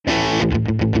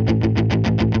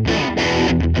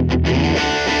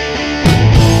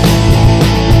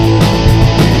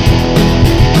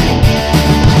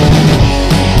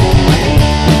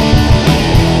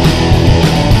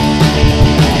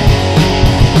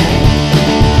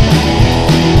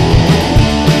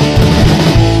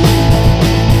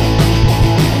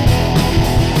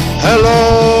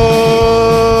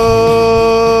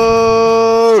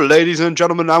ladies and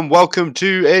gentlemen, and welcome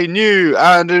to a new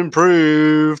and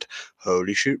improved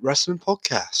Holy Shoot Wrestling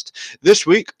podcast. This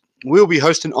week, we'll be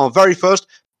hosting our very first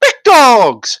Big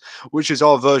Dogs, which is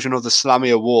our version of the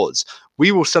Slammy Awards.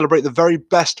 We will celebrate the very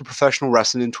best of professional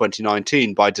wrestling in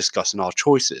 2019 by discussing our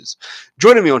choices.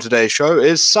 Joining me on today's show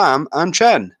is Sam and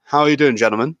Chen. How are you doing,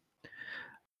 gentlemen?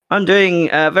 I'm doing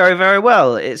very, very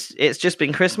well. It's just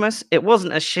been Christmas. It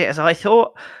wasn't as shit as I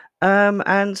thought.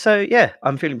 And so, yeah,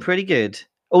 I'm feeling pretty good.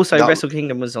 Also, Wrestle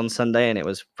Kingdom was on Sunday and it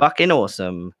was fucking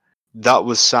awesome. That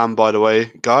was Sam, by the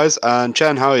way, guys. And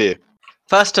Chen, how are you?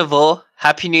 First of all,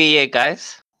 Happy New Year,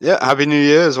 guys. Yeah, Happy New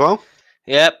Year as well.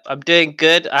 Yep, I'm doing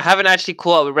good. I haven't actually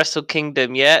caught up with Wrestle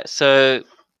Kingdom yet, so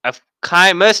I've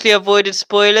mostly avoided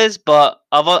spoilers, but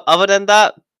other than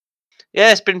that,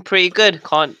 yeah, it's been pretty good.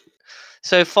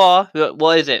 So far,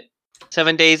 what is it?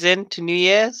 7 days in to New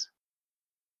Year's?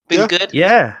 Been good?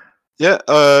 Yeah. Yeah,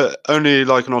 only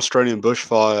like an Australian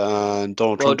bushfire and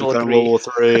Donald Trump declaring World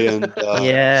War III and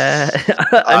yeah,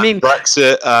 I mean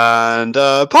Brexit, and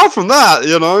apart from that,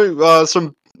 you know,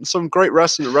 some great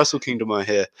wrestling at Wrestle Kingdom I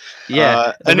hear.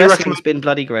 Yeah, any wrestling's been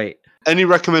bloody great. Any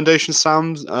recommendations,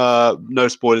 Sam? No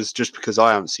spoilers, just because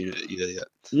I haven't seen it either yet.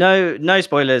 No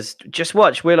spoilers. Just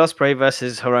watch Will Ospreay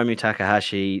versus Hiromu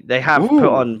Takahashi. They have put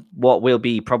on what will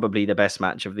be probably the best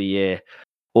match of the year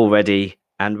already.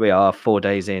 And we are 4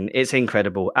 days in. It's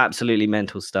incredible. Absolutely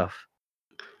mental stuff.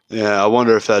 Yeah, I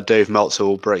wonder if Dave Meltzer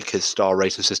will break his star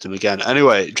rating system again.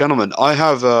 Anyway, gentlemen, I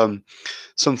have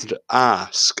something to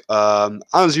ask.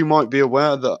 As you might be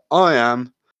aware that I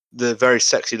am the very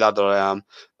sexy lad that I am.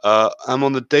 I'm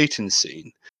on the dating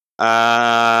scene.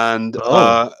 And,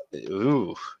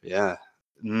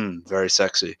 very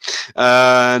sexy.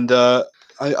 And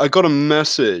I got a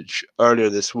message earlier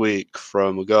this week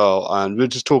from a girl, and we were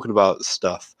just talking about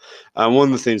stuff. And one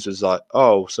of the things was like,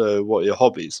 oh, so what are your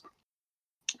hobbies?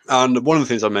 And one of the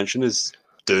things I mentioned is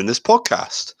doing this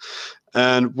podcast.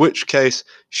 And which case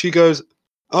she goes,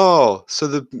 oh, so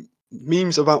the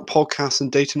memes about podcasts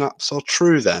and dating apps are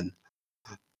true then?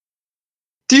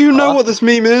 Do you know what this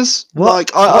meme is? What?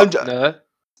 No.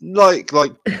 Like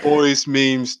boys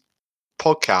memes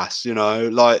podcasts, you know,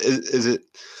 like is it?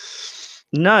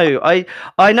 No,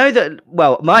 I know that.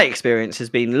 Well, my experience has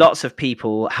been lots of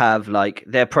people have like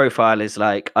their profile is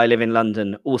like I live in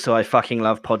London. Also, I fucking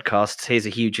love podcasts. Here's a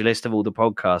huge list of all the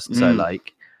podcasts I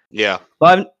like. Yeah,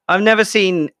 but I've never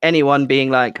seen anyone being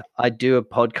like I do a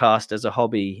podcast as a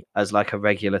hobby as like a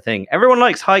regular thing. Everyone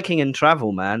likes hiking and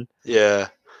travel, man. Yeah.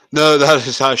 No, that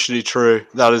is actually true.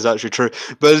 That is actually true.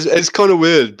 But it's kind of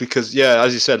weird because, yeah,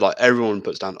 as you said, like everyone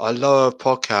puts down, I love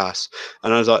podcasts.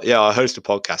 And I was like, yeah, I host a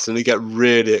podcast. And they get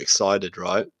really excited,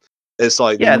 right? It's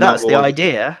like, yeah, that's the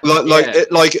idea. Like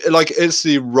it's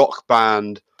the rock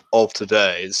band of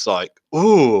today. It's like,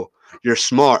 ooh, you're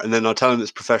smart. And then I tell them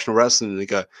it's professional wrestling and they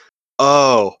go,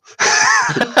 oh.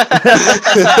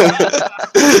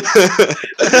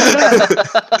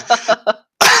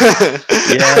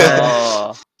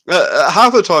 Yeah.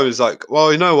 Half the time it's like,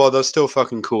 well, you know what, that's still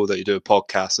fucking cool that you do a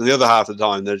podcast, and the other half of the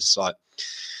time they're just like,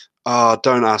 oh,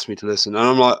 don't ask me to listen. And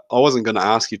I'm like, I wasn't going to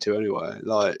ask you to anyway.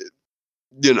 Like,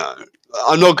 you know,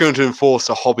 I'm not going to enforce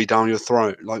a hobby down your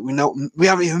throat. Like, we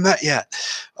haven't even met yet.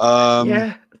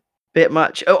 Yeah, bit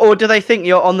much. Or do they think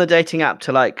you're on the dating app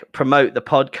to like promote the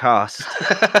podcast?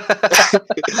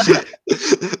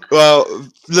 Well,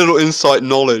 little insight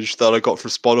knowledge that I got from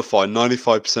Spotify,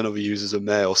 95% of the users are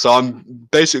male. So I'm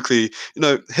basically, you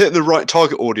know, hitting the right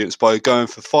target audience by going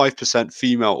for 5%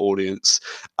 female audience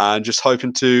and just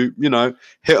hoping to, you know,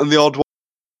 hit on the odd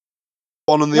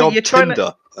one on the odd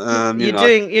Tinder.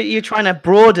 You're trying to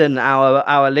broaden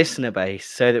our listener base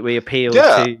so that we appeal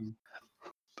to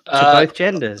both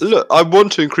genders. Look, I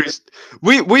want to increase.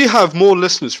 We have more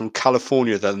listeners from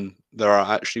California than there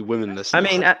are actually women listeners. I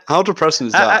mean, how depressing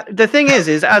is that? The thing is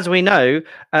as we know,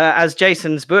 as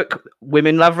Jason's book,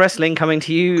 Women Love Wrestling, coming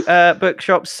to you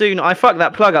bookshops soon. I fucked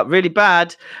that plug up really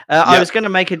bad. I was going to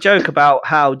make a joke about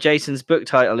how Jason's book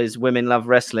title is Women Love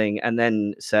Wrestling and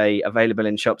then say available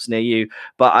in shops near you.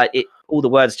 But all the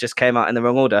words just came out in the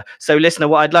wrong order. So, listener,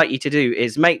 what I'd like you to do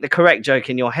is make the correct joke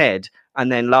in your head and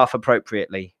then laugh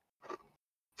appropriately.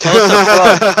 Sorry,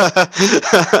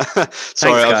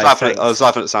 I was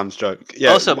laughing at Sam's joke.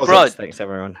 Yeah. Also, Brod. Thanks,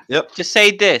 everyone. Yep. Just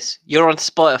say this: you're on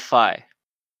Spotify.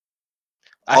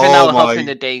 I think that will help in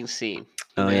the dating scene.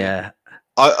 Oh yeah.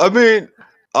 I mean,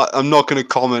 I'm not going to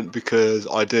comment because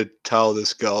I did tell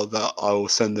this girl that I will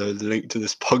send her the link to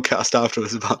this podcast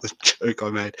afterwards about the joke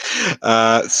I made.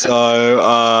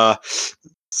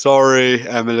 Sorry,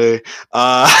 Emily.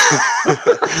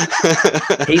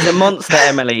 He's a monster,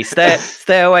 Emily.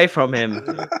 Stay away from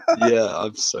him. Yeah,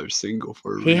 I'm so single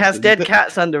for a reason. He has dead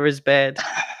cats under his bed.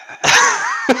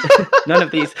 None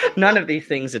of these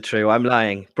things are true. I'm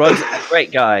lying. Brod's a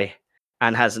great guy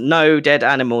and has no dead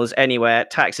animals anywhere,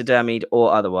 taxidermied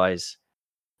or otherwise.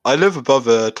 I live above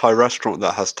a Thai restaurant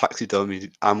that has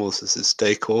taxidermy animals as its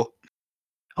decor.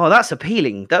 Oh, that's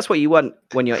appealing. That's what you want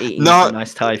when you're eating No. some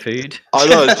nice Thai food. I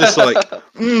know, it's just like,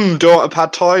 do you want a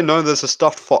pad Thai? No, there's a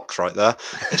stuffed fox right there.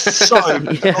 It's so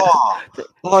bizarre.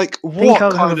 Like, I think what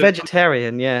I'll kind have a of...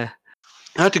 vegetarian, yeah.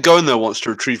 I had to go in there once to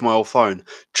retrieve my old phone.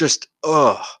 Just,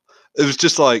 it was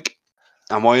just like,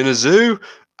 am I in a zoo?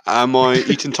 Am I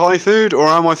eating Thai food? Or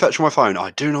am I fetching my phone?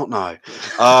 I do not know.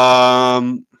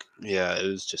 Yeah, it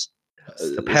was just...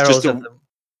 It's the it's perils just of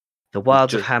the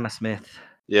wilds of just- Hammersmith.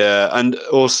 Yeah, and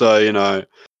also,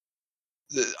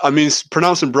 I mean,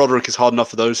 pronouncing Broderick is hard enough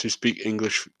for those who speak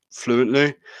English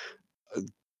fluently.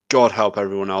 God help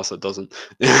everyone else that doesn't.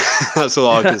 That's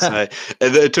all I can say.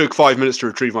 It took 5 minutes to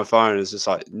retrieve my phone. It's just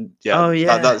like,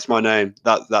 that's my name.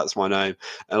 That's my name.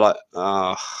 And like,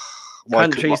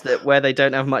 countries where they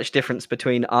don't have much difference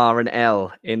between R and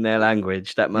L in their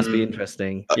language. That must be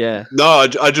interesting. Yeah. No,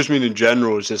 I just mean in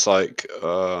general. It's just like,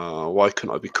 why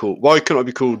couldn't I be called? Why couldn't I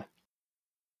be called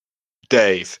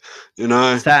Dave?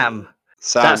 Sam.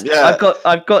 Yeah.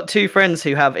 I've got two friends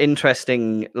who have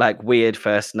interesting, like, weird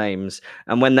first names,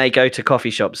 and when they go to coffee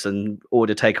shops and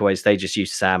order takeaways, they just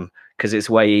use Sam because it's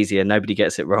way easier. Nobody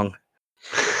gets it wrong.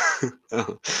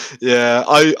 Yeah,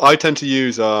 I tend to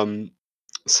use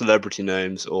celebrity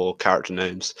names or character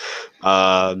names.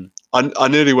 I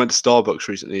nearly went to Starbucks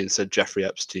recently and said Jeffrey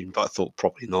Epstein, but I thought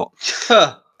probably not.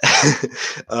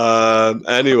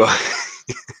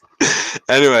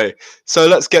 Anyway, so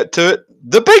let's get to it.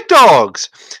 The big dogs.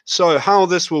 So how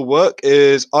this will work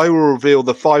is I will reveal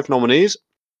the 5 nominees.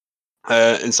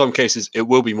 In some cases, it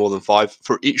will be more than 5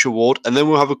 for each award, and then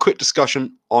we'll have a quick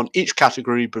discussion on each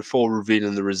category before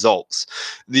revealing the results.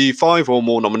 The 5 or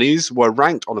more nominees were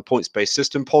ranked on a points-based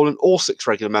system, polling all 6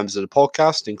 regular members of the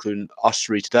podcast, including us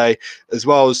 3 today, as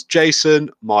well as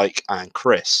Jason, Mike, and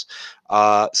Chris.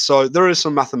 So there is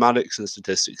some mathematics and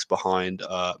statistics behind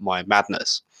my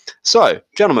madness. So,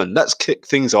 gentlemen, let's kick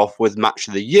things off with Match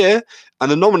of the Year, and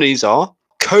the nominees are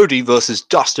Cody versus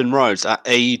Dustin Rhodes at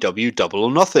AEW Double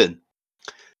or Nothing.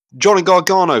 Johnny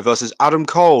Gargano versus Adam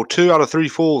Cole, 2 out of 3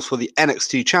 falls for the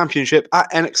NXT Championship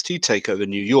at NXT TakeOver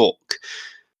New York.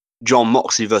 Jon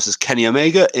Moxley versus Kenny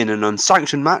Omega in an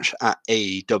unsanctioned match at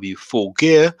AEW Full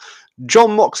Gear.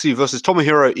 Jon Moxley versus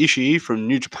Tomohiro Ishii from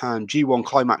New Japan G1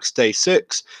 Climax Day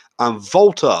 6. And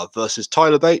Volta versus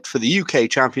Tyler Bate for the UK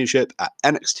Championship at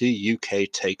NXT UK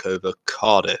TakeOver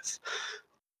Cardiff.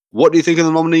 What do you think of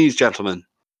the nominees, gentlemen?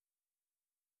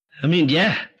 I mean,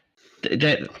 yeah.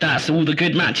 That's all the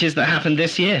good matches that happened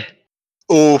this year.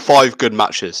 All 5 good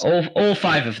matches. All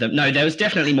 5 of them. No, there was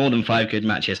definitely more than 5 good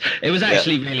matches. It was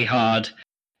actually really hard.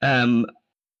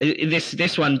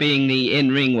 This one being the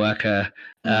in-ring worker,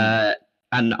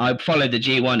 and I followed the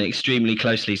G1 extremely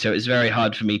closely, so it was very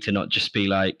hard for me to not just be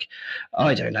like,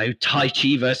 I don't know,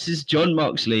 Taichi versus Jon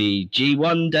Moxley,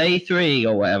 G1 Day 3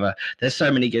 or whatever. There's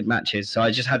so many good matches, so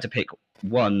I just had to pick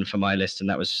one for my list, and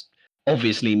that was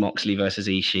obviously Moxley versus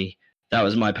Ishii. That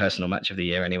was my personal match of the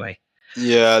year anyway.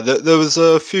 Yeah, there was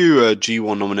a few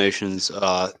G1 nominations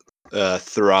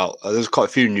throughout. There's quite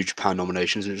a few New Japan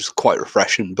nominations, which is quite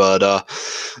refreshing. But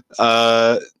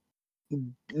and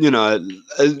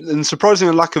surprising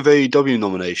a lack of AEW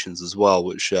nominations as well,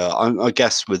 which I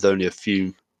guess with only a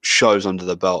few shows under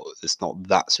the belt, it's not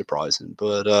that surprising.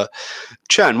 But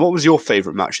Chen, what was your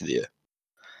favorite match of the year?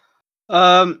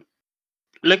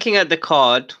 Looking at the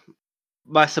card,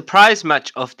 my surprise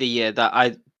match of the year that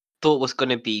I thought was going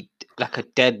to be like a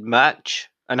dead match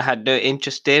and I had no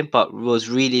interest in, but was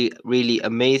really, really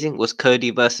amazing, was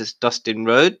Cody versus Dustin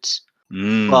Rhodes.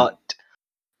 But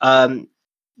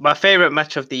my favorite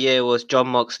match of the year was Jon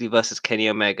Moxley versus Kenny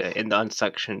Omega in the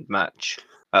unsanctioned match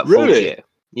at Full Gear.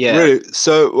 Yeah. Really?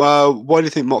 So why do you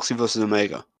think Moxley versus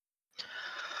Omega?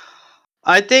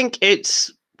 I think it's,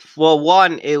 well,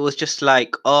 one, it was just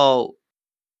like, Jon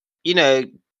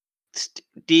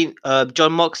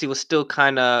Moxley was still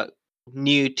kind of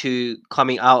new to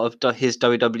coming out of his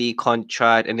WWE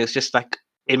contract, and it was just like,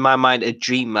 in my mind, a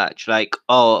dream match. Like,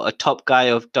 a top guy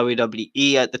of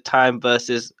WWE at the time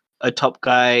versus a top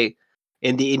guy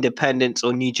in the independents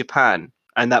or New Japan,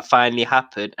 and that finally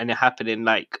happened, and it happened in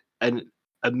like an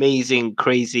amazing,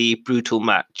 crazy, brutal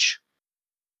match.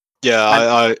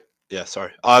 Yeah, Yeah,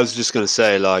 sorry. I was just going to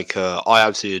say, like, I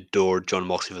absolutely adored John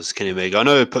Moxley versus Kenny Omega. I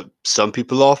know it put some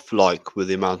people off, like, with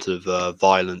the amount of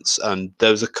violence, and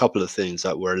there was a couple of things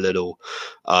that were a little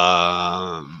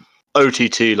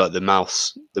OTT, like the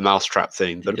mousetrap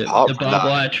thing. But apart The from barbed that,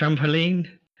 wire trampoline.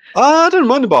 I don't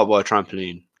mind the barbed wire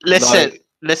trampoline. Listen, Like,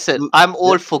 listen. l- I'm yeah.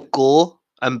 all for gore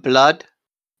and blood.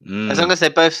 As long Mm, as they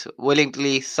both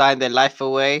willingly sign their life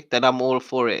away, then I'm all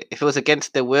for it. If it was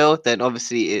against their will, then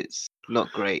obviously it's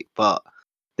not great. But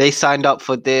they signed up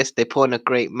for this. They put on a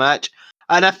great match,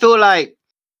 and I feel like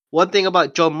one thing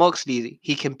about John Moxley,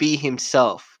 he can be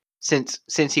himself since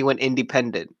he went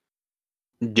independent.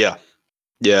 yeah.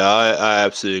 Yeah, I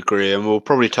absolutely agree, and we'll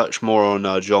probably touch more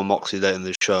on John Moxley later in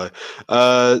the show.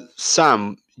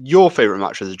 Sam, your favourite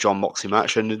match was a John Moxley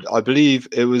match, and I believe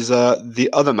it was the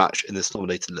other match in this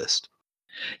nominated list.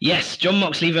 Yes, John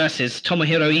Moxley versus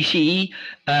Tomohiro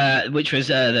Ishii, which was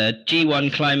the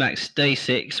G1 Climax Day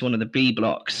 6, one of the B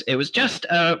blocks. It was just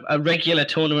a regular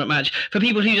tournament match. For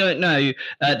people who don't know,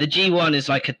 the G1 is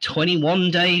like a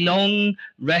 21-day long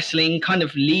wrestling kind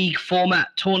of league format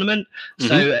tournament.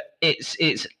 So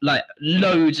it's like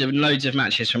loads of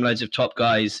matches from loads of top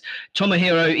guys.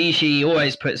 Tomohiro Ishii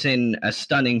always puts in a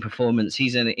stunning performance.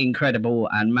 He's an incredible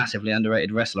and massively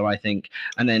underrated wrestler, I think.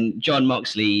 And then John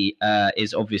Moxley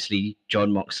is obviously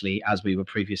John Moxley, as we were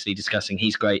previously discussing.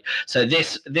 He's great. So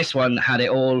this one had it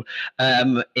all.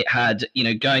 It had,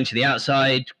 going to the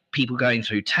outside, people going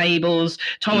through tables.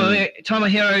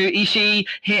 Tomohiro Ishii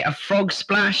hit a frog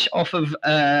splash off of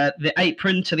the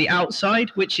apron to the outside,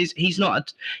 which is he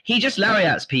just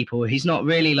lariats people. He's not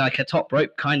really like a top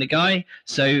rope kind of guy.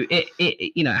 So it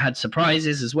had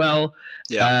surprises as well.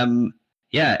 Yeah.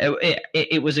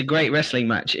 It was a great wrestling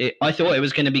match. I thought it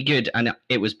was going to be good, and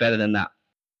it was better than that.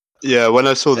 Yeah, when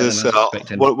I saw Better this, than I was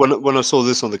expecting. when I saw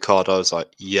this on the card, I was like,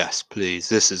 "Yes, please!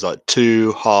 This is like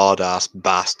two hard-ass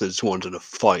bastards wanting to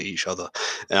fight each other,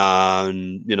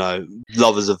 and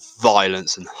lovers of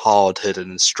violence and hard-hitting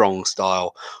and strong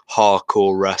style,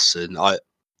 hardcore wrestling." I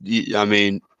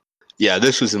mean, yeah,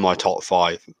 this was in my top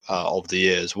 5 of the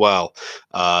year as well.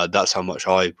 That's how much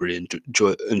I really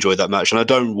enjoyed that match, and I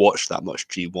don't watch that much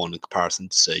G1 in comparison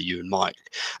to say you and Mike.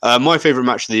 My favorite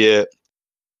match of the year.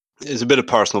 It's a bit of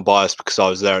personal bias because I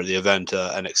was there at the event,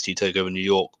 NXT TakeOver New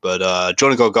York. But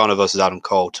Johnny Gargano versus Adam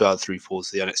Cole, 2 out of 3 falls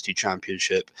to the NXT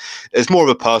Championship. It's more of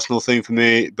a personal thing for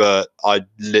me, but I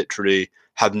literally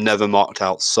have never marked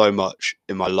out so much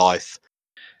in my life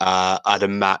at a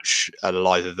match at a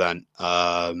live event.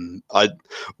 I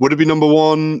would it be number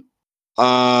one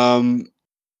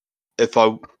if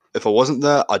I wasn't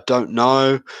there? I don't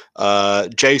know.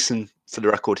 Jason, for the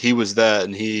record, he was there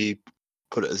and he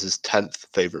put it as his 10th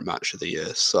favorite match of the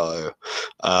year. So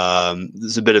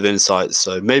there's a bit of insight.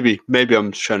 So maybe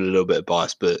I'm showing a little bit of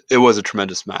bias, but it was a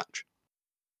tremendous match.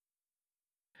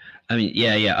 I mean,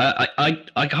 yeah.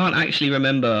 I can't actually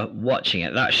remember watching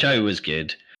it. That show was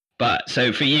good, but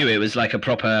so for you, it was like a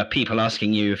proper people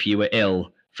asking you if you were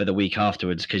ill for the week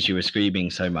afterwards because you were screaming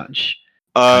so much.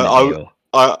 Kind of deal.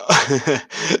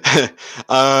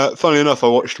 Funny enough, I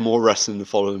watched more wrestling the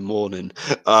following morning,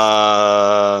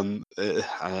 and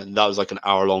that was like an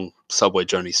hour-long subway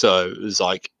journey. So it was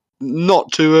like not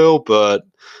too ill, but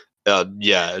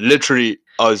yeah, literally,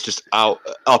 I was just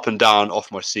up and down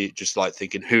off my seat, just like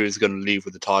thinking who is going to leave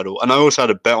with the title. And I also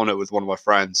had a bet on it with one of my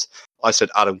friends. I said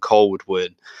Adam Cole would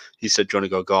win. He said Johnny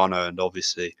Gargano, and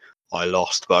obviously I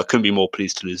lost, but I couldn't be more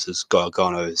pleased to lose as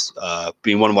Gargano is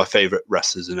being one of my favorite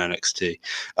wrestlers in NXT.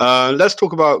 Let's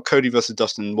talk about Cody versus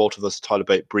Dustin, Walter versus Tyler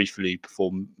Bate briefly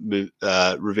before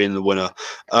revealing the winner.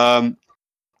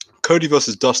 Cody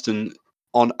versus Dustin,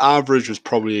 on average, was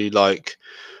probably like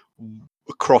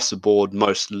across the board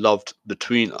most loved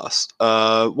between us.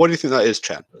 What do you think that is,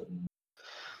 Chen?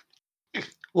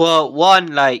 Well, one,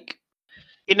 like,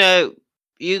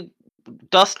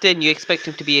 Dustin, you expect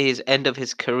him to be at his end of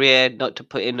his career, not to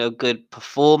put in a good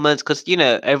performance, because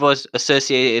everyone's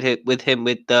associated with him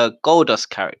with the Goldust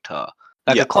character,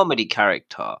 like Yeah. a comedy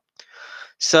character.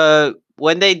 So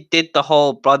when they did the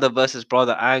whole brother versus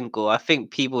brother angle, I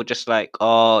think people just like,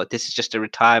 oh, this is just a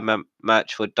retirement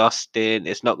match for Dustin.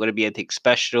 It's not going to be anything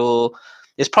special.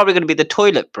 It's probably going to be the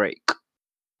toilet break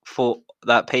for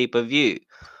that pay-per-view.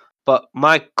 But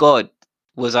my God,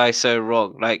 was I so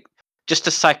wrong? Like, just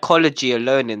the psychology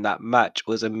alone in that match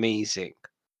was amazing.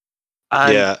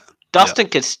 And Yeah. Dustin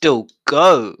can still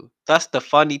go. That's the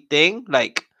funny thing.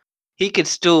 Like, he can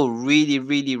still really,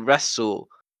 really wrestle.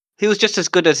 He was just as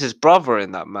good as his brother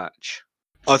in that match.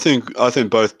 I think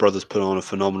both brothers put on a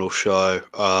phenomenal show.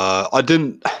 I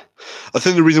think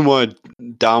the reason why I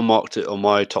downmarked it on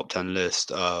my top 10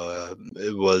 list,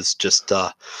 it was just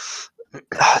like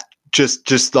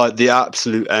the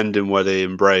absolute ending where they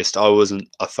embraced. I wasn't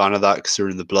a fan of that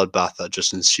considering the bloodbath that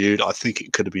just ensued. I think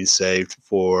it could have been saved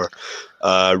for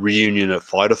reunion at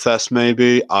Fyter Fest,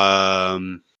 maybe. I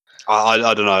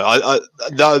don't know.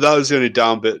 That was the only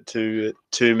down bit to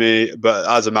me, but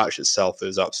as a match itself, it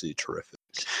was absolutely terrific.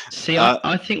 See,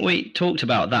 I think we talked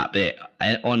about that bit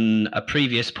on a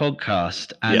previous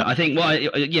podcast, and Yeah. I think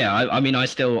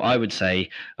I would say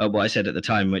what I said at the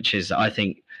time, which is I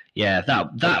think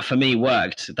that for me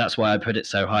worked. That's why I put it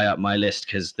so high up my list,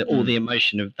 because all the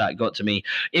emotion of that got to me.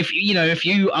 If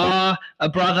you are a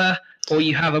brother or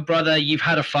you have a brother, you've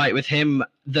had a fight with him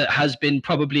that has been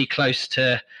probably close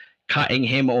to cutting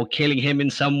him or killing him in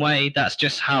some way. That's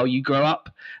just how you grow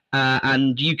up.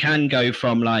 And you can go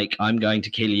from like I'm going to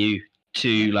kill you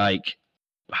to like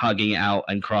hugging it out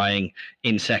and crying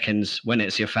in seconds when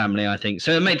it's your family, I think.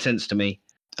 So it made sense to me.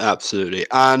 Absolutely.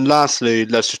 And lastly,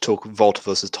 let's just talk Volta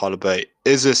versus Tyler Bate.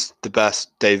 Is this the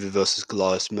best David versus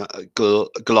Goliath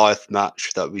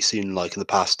match that we've seen like in the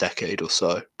past decade or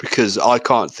so? Because I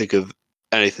can't think of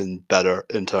anything better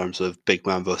in terms of big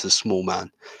man versus small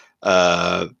man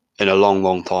in a long,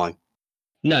 long time.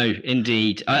 No,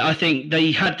 indeed. I think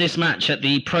they had this match at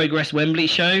the Progress Wembley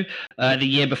show the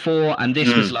year before, and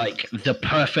this was like the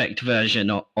perfect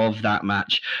version of that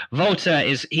match. Volta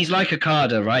he's like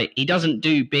Okada, right? He doesn't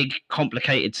do big,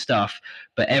 complicated stuff,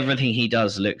 but everything he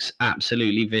does looks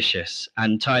absolutely vicious.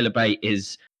 And Tyler Bate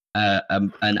is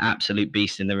an absolute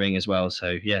beast in the ring as well.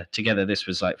 So yeah, together this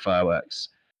was like fireworks.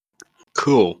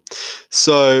 Cool.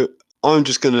 So I'm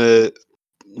just gonna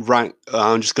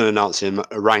announce him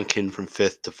a ranking from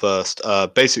 5th to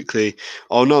 1st. Basically,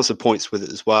 I'll announce the points with it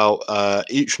as well.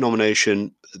 Each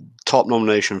nomination, top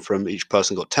nomination from each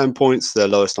person got 10 points. Their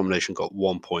lowest nomination got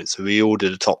 1 point. So we all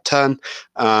did a top 10,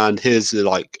 and here's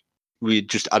we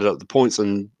just added up the points,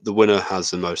 and the winner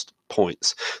has the most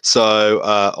points. So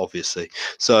obviously,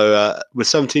 with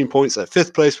 17 points at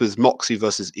 5th place was Moxie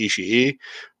versus Ishii.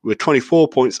 With 24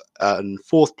 points in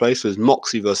 4th place was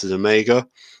Moxie versus Omega.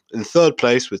 In 3rd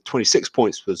place with 26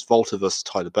 points was Volta versus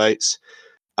Tyler Bates.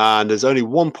 And there's only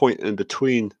 1 point in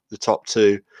between the top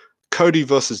two. Cody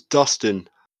versus Dustin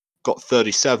got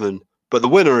 37. But the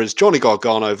winner is Johnny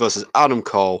Gargano versus Adam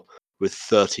Cole with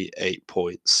 38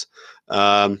 points.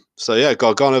 So yeah,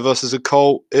 Gargano versus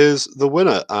Cole is the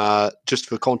winner. Just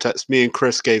for context, me and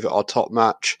Chris gave it our top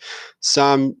match.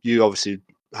 Sam, you obviously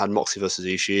had Moxie versus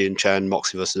Ishii, and Chen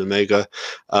Moxie versus Omega.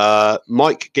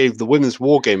 Mike gave the women's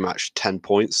War Game match 10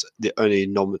 points, the only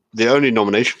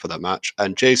nomination for that match,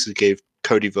 and Jason gave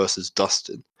Cody versus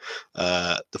Dustin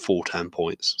the full 10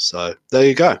 points. So there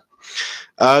you go.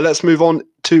 Let's move on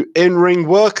to In-Ring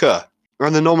Worker,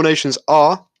 and the nominations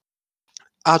are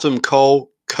Adam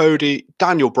Cole, Cody,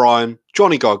 Daniel Bryan,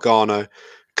 Johnny Gargano,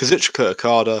 Kazuchika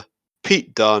Okada,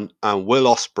 Pete Dunne, and Will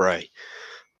Ospreay.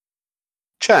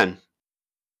 Chen,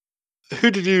 who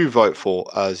did you vote for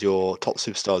as your top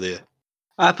superstar of the year?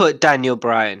 I put Daniel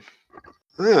Bryan.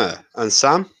 Yeah, and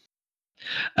Sam?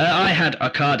 I had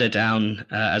Okada down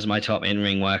as my top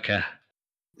in-ring worker.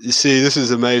 You see, this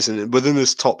is amazing. Within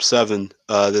this top 7,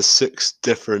 there's 6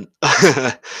 different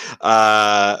votes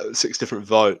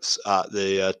at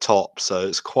the top, so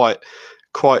it's quite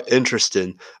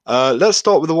interesting. Let's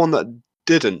start with the one that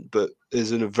didn't, but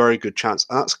is in a very good chance,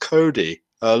 and that's Cody.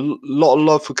 A lot of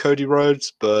love for Cody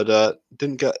Rhodes, but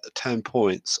didn't get 10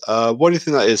 points. What do you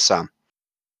think that is, Sam?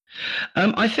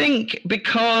 I think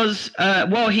because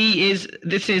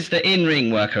this is the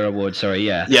in-ring worker award. Sorry,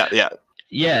 yeah.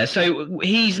 Yeah, so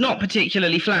he's not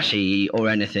particularly flashy or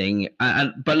anything,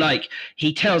 but like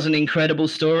he tells an incredible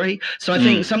story. So I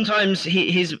think sometimes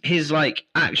his like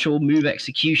actual move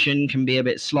execution can be a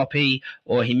bit sloppy,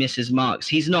 or he misses marks.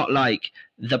 He's not like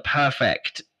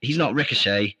he's not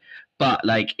Ricochet, but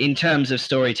like in terms of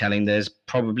storytelling, there's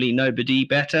probably nobody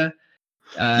better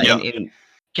in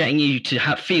getting you to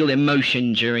feel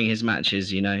emotion during his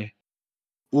matches, you know.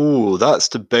 Ooh, that's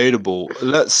debatable.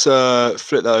 Let's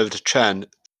flip that over to Chen.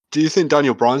 Do you think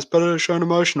Daniel Bryan's better at showing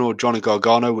emotion, or Johnny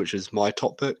Gargano, which is my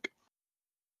top pick?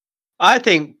 I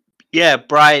think, yeah,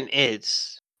 Bryan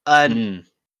is. And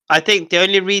I think the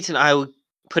only reason I would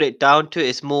put it down to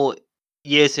is more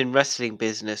years in wrestling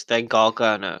business than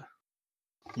Gargano.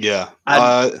 Yeah.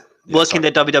 And working the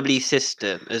WWE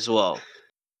system as well.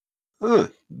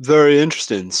 Very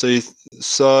interesting. So,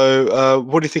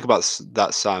 what do you think about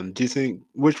that, Sam?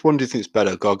 Which one do you think is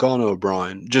better, Gargano or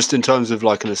Bryan? Just in terms of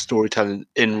like in a storytelling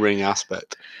in-ring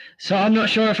aspect. So I'm not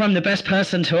sure if I'm the best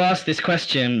person to ask this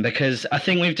question because I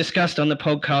think we've discussed on the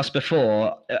podcast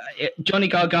before. Johnny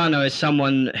Gargano is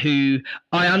someone who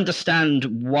I understand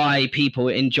why people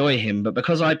enjoy him, but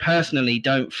because I personally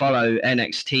don't follow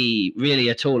NXT really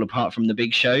at all, apart from the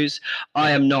big shows, I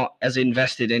am not as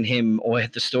invested in him or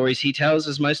the stories he tells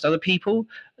as most other people.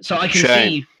 So I can Shame.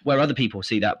 see where other people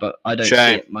see that, but I don't see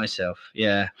Shame. it myself.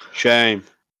 Yeah. Shame.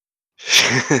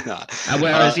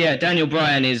 Whereas, Daniel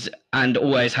Bryan is and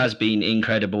always has been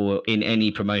incredible in any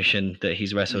promotion that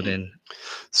he's wrestled in.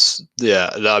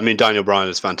 Yeah, I mean Daniel Bryan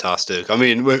is fantastic. I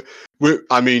mean,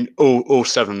 all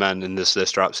 7 men in this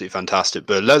list are absolutely fantastic.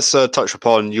 But let's touch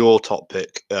upon your top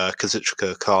pick,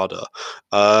 Kazuchika Okada.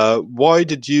 Why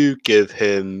did you give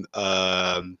him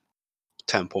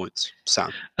 10 points,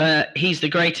 Sam? He's the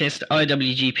greatest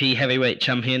IWGP heavyweight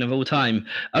champion of all time.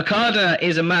 Okada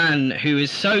is a man who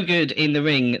is so good in the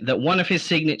ring that one of his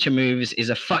signature moves is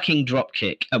a fucking drop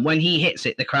kick. And when he hits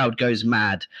it, the crowd goes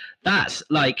mad. That's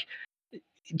like...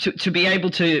 To be able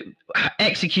to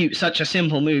execute such a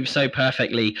simple move so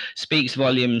perfectly speaks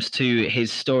volumes to his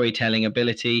storytelling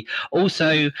ability.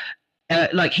 Also,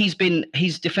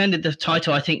 he's defended the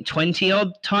title I think 20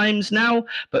 odd times now,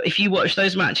 but if you watch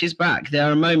those matches back,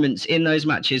 there are moments in those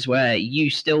matches where you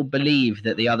still believe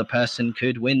that the other person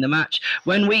could win the match.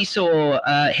 When we saw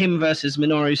him versus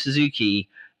Minoru Suzuki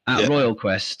at Royal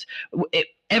Quest,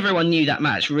 everyone knew that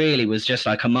match really was just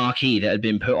like a marquee that had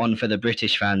been put on for the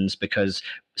British fans because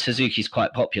Suzuki's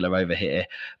quite popular over here.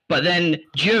 But then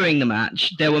during the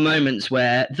match, there were moments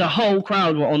where the whole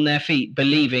crowd were on their feet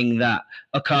believing that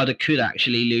Okada could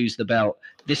actually lose the belt.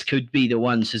 This could be the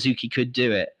one. Suzuki could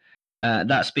do it.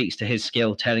 That speaks to his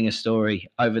skill telling a story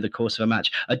over the course of a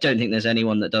match. I don't think there's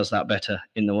anyone that does that better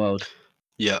in the world.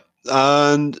 Yeah.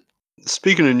 And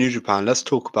speaking of New Japan, let's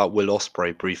talk about Will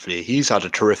Ospreay briefly. He's had a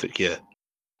terrific year.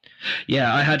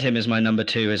 Yeah, I had him as my number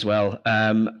 2 as well.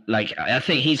 I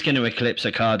think he's going to eclipse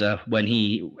Okada when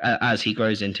as he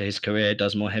grows into his career,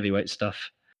 does more heavyweight stuff.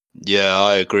 Yeah,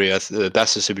 I agree. The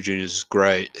Best of Super Juniors is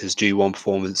great. His G1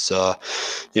 performance,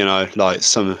 like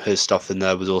some of his stuff in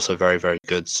there was also very, very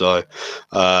good. So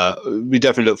we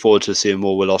definitely look forward to seeing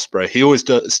more Will Ospreay. He always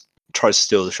tries to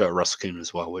steal the show at Wrestle Kingdom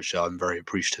as well, which I'm very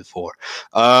appreciative for.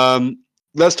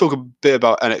 Let's talk a bit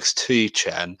about NXT,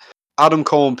 Chen. Adam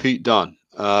Cole and Pete Dunne.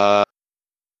 Talk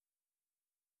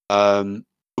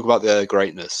about their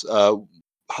greatness. How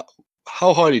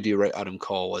highly do you rate Adam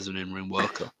Cole as an in-ring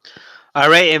worker? I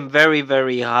rate him very,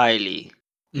 very highly.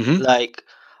 Mm-hmm. Like,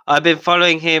 I've been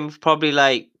following him probably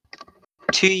like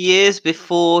 2 years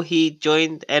before he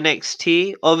joined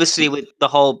NXT. Obviously, with the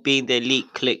whole being the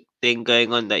Elite Click thing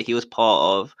going on that he was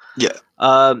part of. Yeah.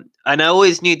 And I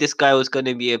always knew this guy was going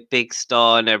to be a big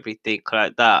star and everything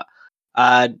like that.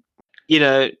 And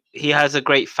he has a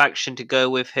great faction to go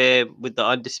with him with the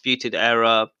Undisputed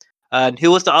Era. And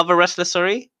who was the other wrestler?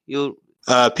 Sorry,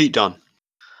 Pete Dunne.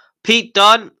 Pete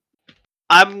Dunne.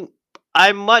 I'm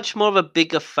much more of a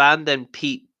bigger fan than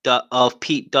Pete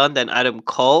Dunne than Adam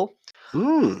Cole.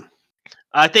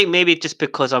 I think maybe just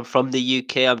because I'm from the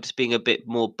UK, I'm just being a bit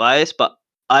more biased. But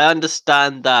I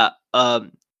understand that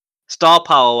star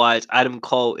power wise, Adam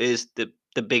Cole is the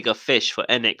bigger fish for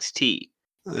NXT.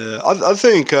 I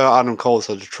think Adam Cole's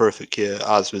had a terrific year,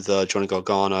 as with Johnny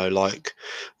Gargano, like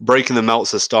breaking the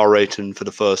Meltzer star rating for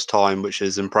the first time, which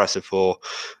is impressive for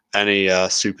any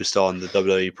superstar in the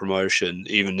WWE promotion,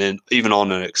 even on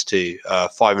NXT.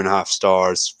 5.5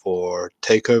 stars for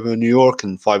Takeover New York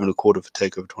and 5.25 for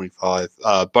Takeover 25.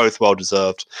 Both well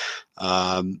deserved.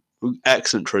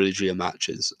 Excellent trilogy of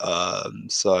matches.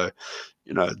 So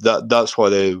that's why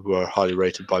they were highly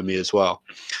rated by me as well.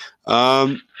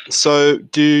 So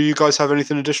do you guys have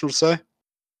anything additional to say?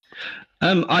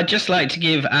 I'd just like to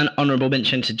give an honourable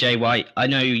mention to Jay White. I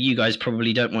know you guys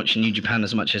probably don't watch New Japan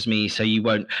as much as me, so you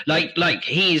won't like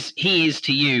he is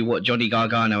to you what Johnny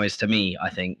Gargano is to me. I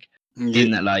think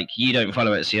in that you don't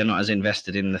follow it, so you're not as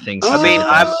invested in the things. I mean,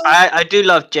 I do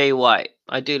love Jay White.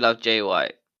 I think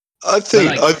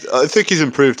he's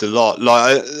improved a lot.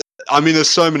 I mean, there's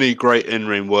so many great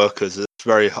in-ring workers. It's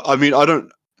very. I mean,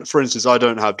 for instance, I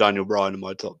don't have Daniel Bryan in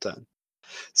my top 10.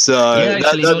 So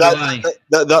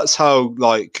that's how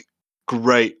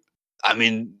great. I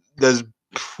mean, there's.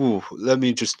 I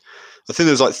think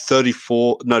there's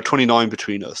 29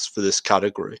 between us for this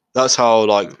category. That's how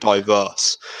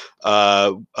diverse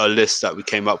a list that we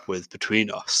came up with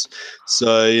between us.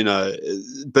 So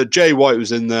but Jay White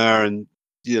was in there, and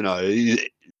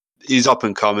he's up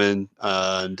and coming,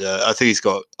 and I think he's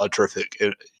got a terrific.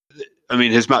 I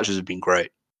mean, his matches have been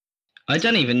great. I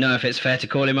don't even know if it's fair to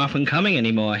call him up and coming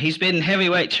anymore. He's been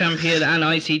heavyweight champion and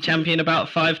IC champion about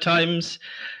 5 times.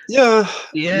 Yeah.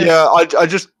 Yeah. I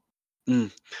just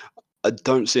I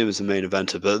don't see him as a main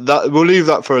eventer, but that we'll leave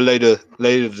that for a later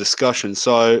discussion.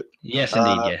 So Yes,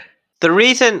 indeed. Yeah. The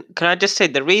reason, can I just say,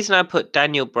 the reason I put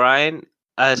Daniel Bryan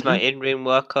as my in-ring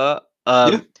worker,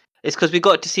 Yeah. is because we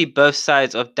got to see both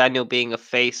sides of Daniel being a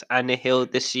face and a heel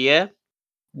this year.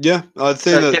 yeah, I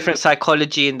think So that different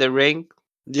psychology in the ring,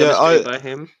 yeah, demonstrated by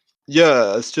him.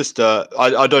 yeah, it's just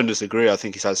I don't disagree. I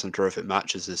think he's had some terrific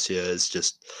matches this year. It's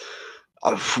just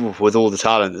with all the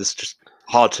talent, it's just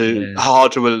hard to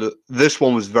whittle. This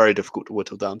one was very difficult to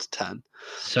whittle down to 10.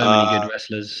 So many good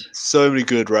wrestlers. So many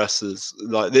good wrestlers.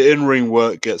 Like the in-ring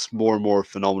work gets more and more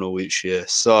phenomenal each year.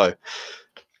 So,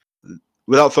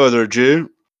 without further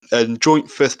ado, in joint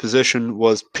 5th position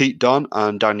was Pete Dunne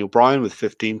and Daniel Bryan with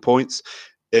 15 points.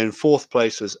 In 4th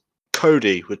place was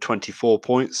Cody with 24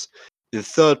 points. In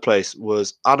 3rd place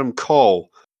was Adam Cole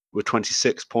with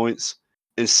 26 points.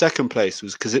 In 2nd place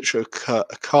was Kazuchika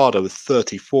Okada with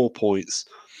 34 points.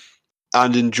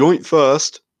 And in joint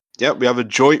 1st, we have a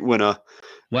joint winner.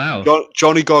 Wow.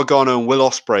 Johnny Gargano and Will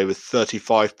Ospreay with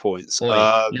 35 points. Boy,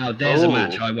 now there's a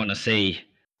match I want to see.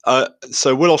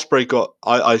 So Will Ospreay got.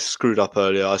 I screwed up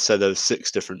earlier. I said there were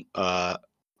 6 different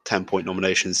 10-point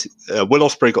nominations. Will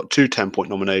Ospreay got 2 10-point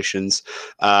nominations.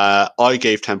 I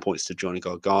gave 10 points to Johnny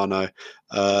Gargano.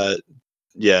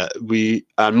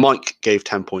 Mike gave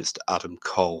 10 points to Adam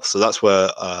Cole. So that's where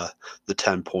the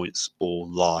 10 points all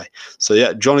lie. So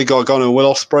yeah, Johnny Gargano and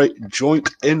Will Ospreay, joint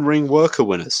in-ring worker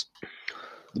winners.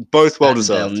 Both well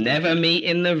deserved. They'll never meet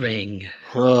in the ring.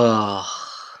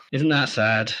 Isn't that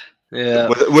sad? Yeah.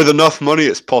 With enough money,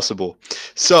 it's possible.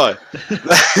 So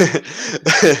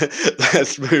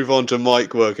let's move on to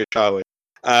Mike Worker, shall we?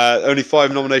 Only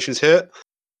 5 nominations here: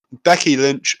 Becky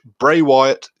Lynch, Bray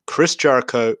Wyatt, Chris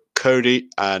Jericho, Cody,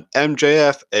 and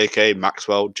MJF, aka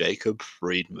Maxwell Jacob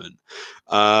Friedman.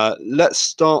 Let's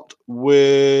start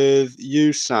with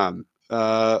you, Sam.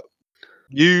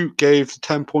 You gave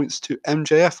 10 points to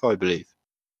MJF, I believe.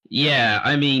 Yeah,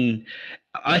 I mean,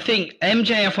 I think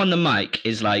MJF on the mic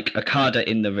is like Okada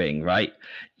in the ring, right?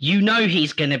 You know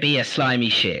he's going to be a slimy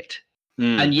shit.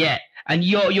 And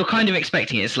you're kind of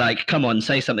expecting it. It's like, come on,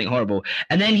 say something horrible.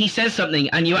 And then he says something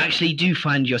and you actually do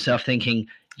find yourself thinking,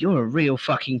 you're a real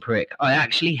fucking prick. I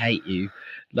actually hate you.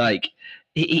 Like,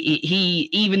 he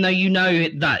even though you know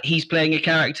that he's playing a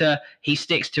character, he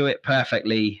sticks to it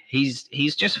perfectly. He's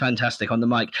just fantastic on the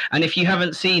mic. And if you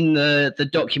haven't seen the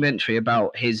documentary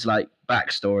about his like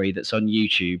backstory that's on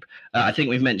YouTube, I think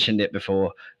we've mentioned it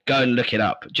before. Go and look it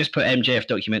up. Just put MJF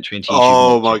documentary into YouTube.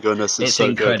 Oh my goodness, it's so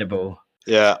incredible.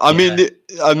 Good. Yeah, I mean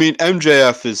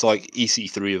MJF is like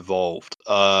EC3 evolved.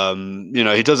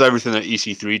 He does everything that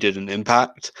EC3 did in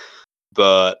Impact,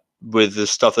 but with the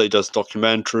stuff that he does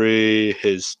documentary,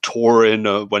 his touring,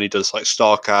 when he does like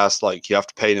Starcast, like you have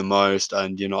to pay the most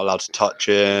and you're not allowed to touch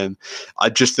him. I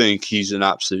just think he's an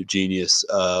absolute genius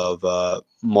of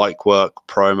mic work,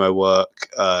 promo work,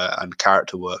 and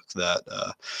character work that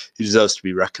he deserves to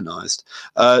be recognized.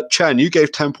 Chen, you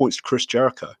gave 10 points to Chris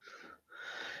Jericho.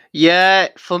 Yeah,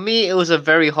 for me, it was a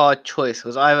very hard choice. It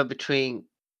was either between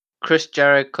Chris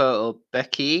Jericho or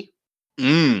Becky.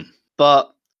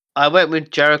 But I went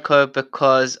with Jericho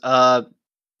because,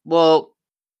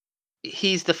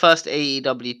 he's the first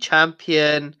AEW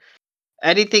champion.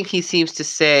 Anything he seems to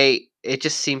say, it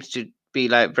just seems to be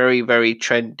like very, very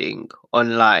trending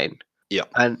online. Yeah.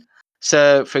 And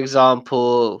so, for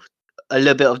example, a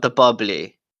little bit of the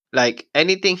bubbly. Like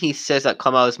anything he says that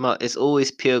come out of his mouth is always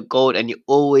pure gold, and you're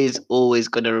always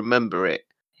going to remember it.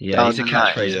 Yeah, he's a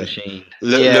catchphrase machine.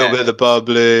 Little bit of the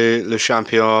bubbly, Le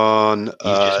Champion.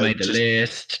 He's just made the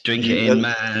list. Drink it in,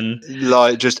 man.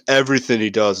 Like just everything he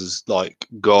does is like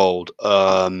gold.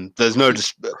 There's no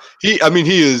he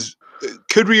is.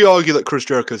 Could we argue that Chris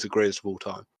Jericho is the greatest of all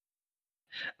time?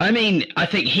 I mean, I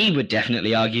think he would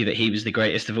definitely argue that he was the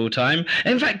greatest of all time.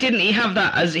 In fact, didn't he have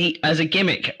that as a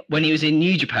gimmick when he was in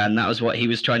New Japan? That was what he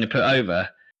was trying to put over.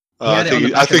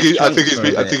 I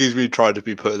think he's been trying to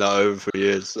be putting that over for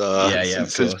years.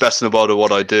 Since Best in the World of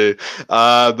What I Do.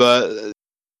 But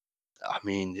I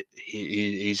mean,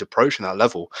 he's approaching that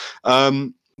level.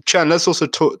 Chan, let's also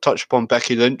touch upon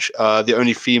Becky Lynch, the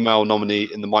only female nominee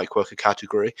in the mic worker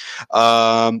category.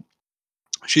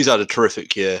 She's had a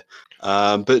terrific year.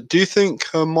 But do you think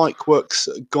her mic work's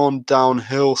gone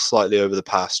downhill slightly over the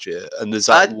past year? And is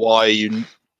that why you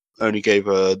only gave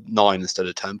her 9 instead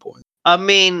of 10 points? I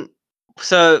mean,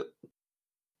 so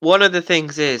one of the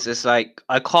things is like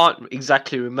I can't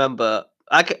exactly remember.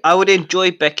 I would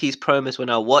enjoy Becky's promos when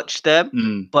I watch them,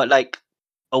 Mm. but like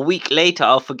a week later,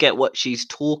 I'll forget what she's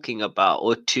talking about,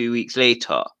 or 2 weeks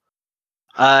later.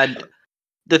 And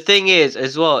the thing is,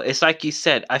 as well, it's like you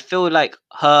said. I feel like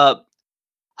her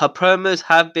promos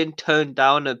have been toned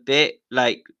down a bit,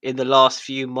 like in the last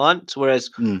few months. Whereas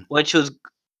Mm. when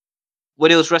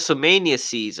it was WrestleMania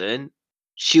season,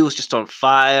 she was just on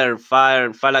fire and fire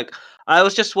and fire. Like I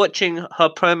was just watching her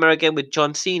promo again with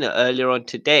John Cena earlier on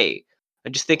today,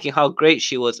 and just thinking how great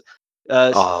she was.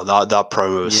 Oh, that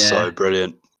promo was so Yeah.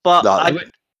 brilliant. But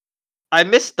That, I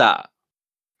missed that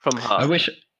from I her. wish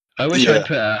Yeah. I'd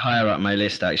put her higher up my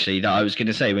list. Actually, that I was going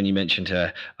to say when you mentioned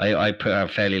her, I put her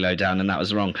fairly low down, and that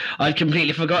was wrong. I'd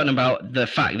completely forgotten about the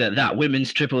fact that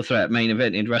women's triple threat main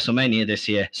event in WrestleMania this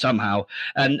year somehow,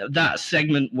 and that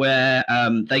segment where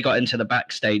they got into the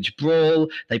backstage brawl,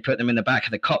 they put them in the back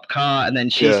of the cop car, and then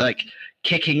she's Yeah. like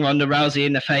kicking Ronda Rousey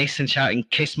in the face and shouting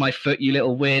 "Kiss my foot, you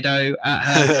little weirdo" at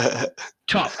her.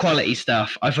 Top quality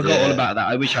stuff. I forgot all Yeah. about that.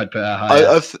 I wish I'd put her higher.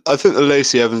 I think the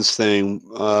Lacey Evans thing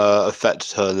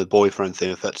affected her, and the boyfriend thing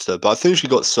affected her. But I think she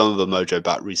got some of her mojo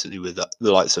back recently with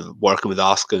the likes of working with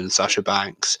Asuka and Sasha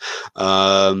Banks.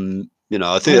 You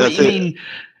know, I think. What do you mean?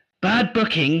 Bad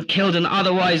booking killed an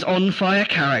otherwise on fire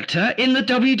character in the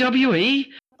WWE.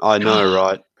 I know, God.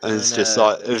 right? And I it's just know.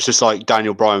 like it was just like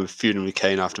Daniel Bryan feuding with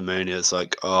Kane after Mania. It's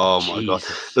like, oh my god!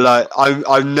 Jesus. Like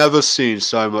I've never seen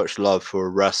so much love for a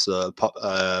wrestler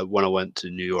when I went to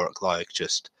New York. Like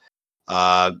just,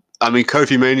 I mean,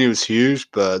 Kofi Mania was huge,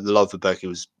 but the love for Becky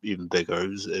was even bigger. It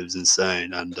was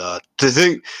insane. And to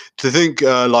think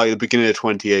like the beginning of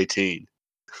 2018,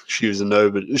 she was a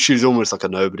nobody. She was almost like a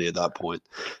nobody at that point.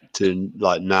 To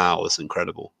like now, it's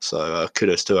incredible. So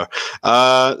kudos to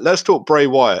her. Let's talk Bray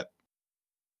Wyatt.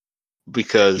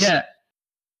 Because Yeah.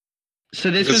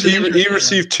 So this because was an he interesting one.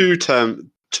 received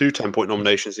two 10-point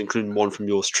nominations, including one from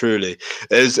yours truly.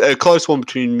 It's a close one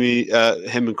between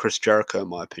him and Chris Jericho, in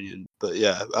my opinion. But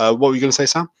yeah, what were you going to say,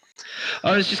 Sam?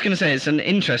 I was just going to say it's an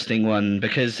interesting one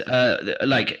because,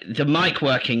 like the mic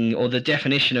working or the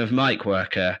definition of mic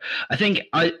worker, I think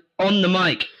on the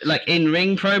mic, like in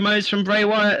ring promos from Bray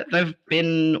Wyatt, they've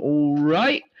been all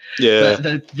right. Yeah,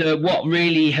 But the what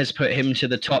really has put him to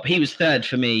the top, he was third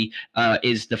for me,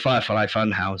 is the Firefly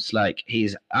Funhouse. Like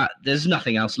there's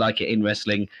nothing else like it in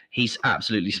wrestling. He's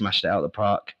absolutely smashed it out of the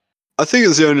park. I think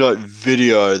it's the only like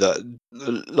video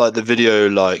like the video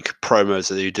like promos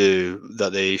that they do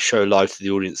that they show live to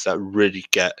the audience that really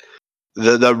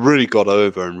that really got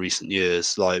over in recent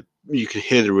years. Like you can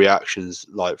hear the reactions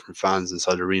like from fans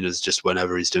inside arenas just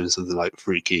whenever he's doing something like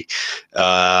freaky.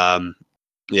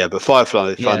 Yeah, but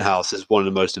Firefly Funhouse is one of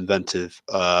the most inventive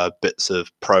bits of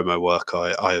promo work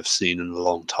I have seen in a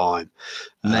long time.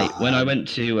 Mate, when I went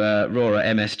to Raw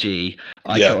at MSG,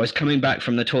 I was coming back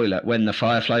from the toilet when the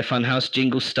Firefly Funhouse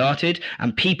jingle started,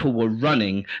 and people were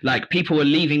running. Like, people were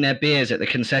leaving their beers at the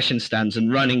concession stands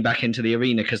and running back into the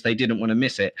arena because they didn't want to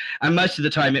miss it. And most of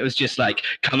the time, it was just like,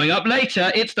 coming up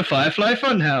later, it's the Firefly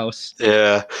Funhouse.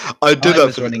 Yeah, I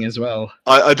was running as well.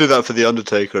 I did that for the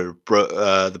Undertaker,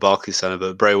 the Barclays Center,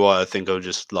 but Bray Wyatt, I think I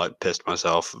just like pissed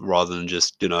myself rather than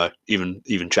just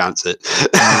even chance it.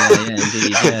 Yeah,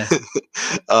 indeed, yeah.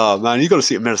 Oh man, you got to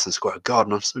see it at Madison Square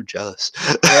Garden. I'm so jealous.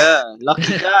 Yeah,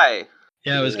 lucky guy.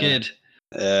 Yeah, it was good.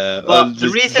 But the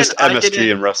reason just I MSG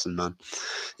didn't- and wrestling, man.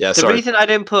 Yeah, The sorry. reason I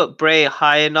didn't put Bray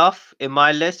high enough in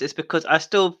my list is because I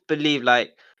still believe,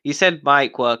 like you said,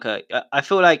 mic worker. I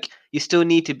feel like you still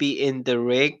need to be in the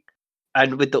ring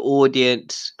and with the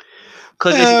audience,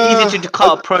 because it's easy to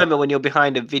cut a promo when you're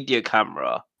behind a video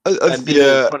camera and being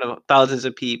in front of thousands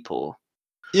of people.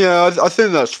 Yeah, I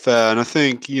think that's fair, and I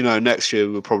think next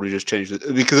year we'll probably just change it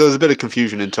because there was a bit of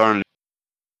confusion internally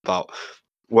about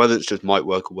whether it's just mic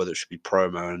work or whether it should be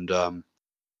promo, and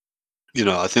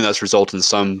I think that's resulted in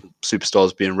some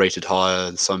superstars being rated higher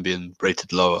and some being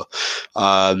rated lower.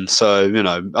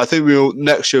 So I think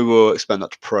next year we'll expand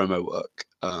that to promo work.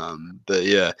 But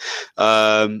yeah,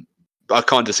 I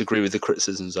can't disagree with the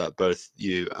criticisms that both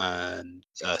you and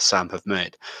Sam have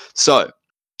made. So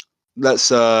let's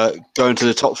go into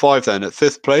the top 5 then. At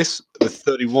 5th place with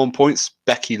 31 points,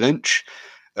 Becky Lynch.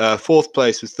 4th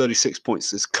place with 36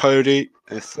 points is Cody.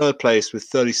 And 3rd place with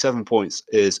 37 points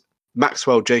is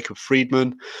Maxwell Jacob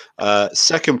Friedman.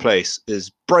 2nd place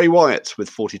is Bray Wyatt with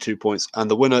 42 points.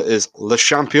 And the winner is Le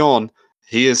Champion.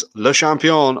 He is Le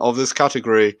Champion of this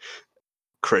category,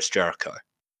 Chris Jericho,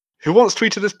 who once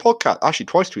tweeted this podcast. Actually,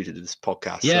 twice tweeted this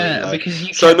podcast. Yeah, so, because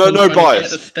you so kept on no trying to bias.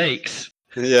 get the stakes.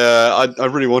 Yeah, I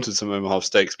really wanted some Omaha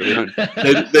steaks, but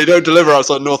they don't deliver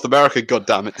outside North America. God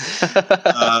damn it!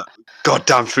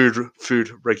 Goddamn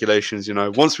food regulations.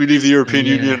 Once we leave the European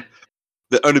Yeah. Union,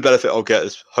 the only benefit I'll get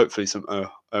is hopefully some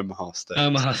Omaha steaks.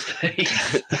 Omaha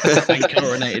steaks and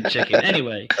chlorinated chicken.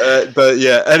 Anyway. But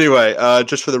yeah, anyway,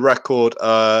 just for the record,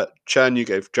 Chen, you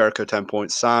gave Jericho 10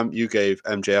 points. Sam, you gave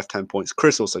MJF 10 points.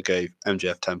 Chris also gave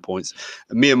MJF 10 points.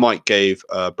 And me and Mike gave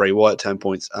Bray Wyatt 10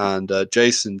 points. And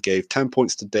Jason gave 10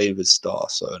 points to David Starr.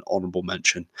 So an honorable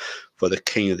mention for the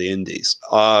King of the Indies.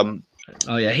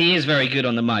 Oh yeah, he is very good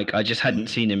on the mic. I just hadn't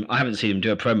seen him. I haven't seen him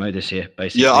do a promo this year,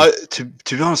 basically. Yeah, to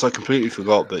be honest, I completely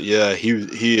forgot. But yeah,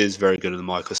 he is very good on the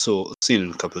mic. I've seen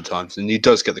him a couple of times, and he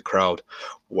does get the crowd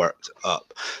worked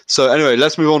up. So anyway,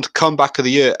 let's move on to Comeback of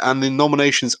the Year, and the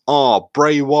nominations are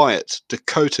Bray Wyatt,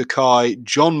 Dakota Kai,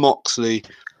 Jon Moxley,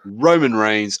 Roman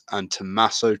Reigns, and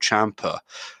Tommaso Ciampa.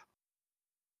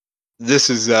 This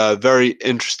is a very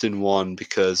interesting one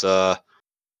because there's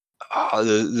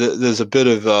a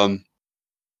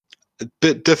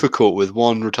bit difficult with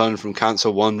one returning from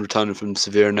cancer, one returning from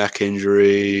severe neck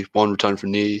injury, one returning from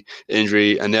knee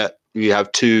injury, and yet we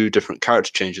have two different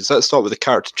character changes. Let's start with the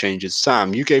character changes.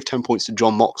 Sam, you gave 10 points to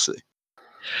Jon Moxley.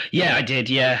 Yeah, I did.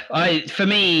 Yeah, for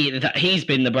me, he's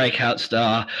been the breakout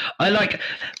star. When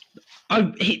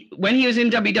he was in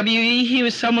WWE, he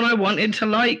was someone I wanted to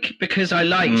like because I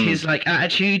liked his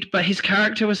attitude, but his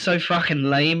character was so fucking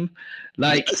lame.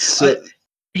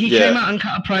 He came out and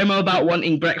cut a promo about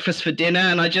wanting breakfast for dinner,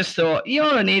 and I just thought,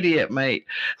 you're an idiot, mate.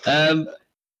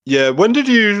 Yeah, when did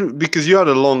you, because you had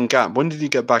a long gap, when did you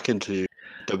get back into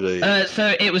WWE?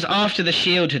 So it was after the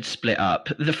Shield had split up.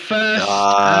 The first, so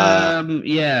I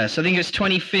think it was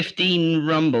 2015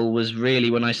 Rumble was really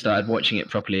when I started watching it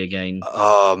properly again.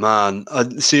 Oh man,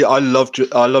 see, I loved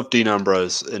Dean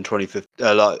Ambrose in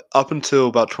 2015, up until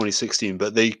about 2016,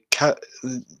 but they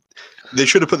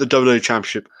should have put the WWE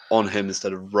Championship on him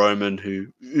instead of Roman, who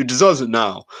deserves it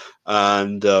now,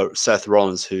 and Seth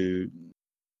Rollins, who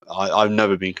I've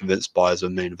never been convinced by as a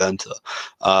main eventer.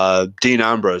 Dean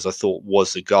Ambrose, I thought,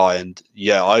 was the guy, and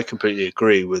yeah, I completely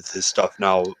agree with his stuff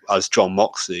now as Jon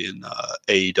Moxley in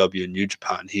AEW and New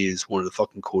Japan. He is one of the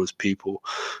fucking coolest people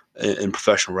in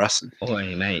professional wrestling.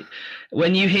 Oi, mate.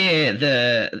 When you hear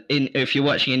if you're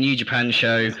watching a New Japan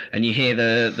show and you hear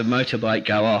the motorbike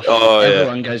go off,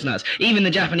 everyone goes nuts. Even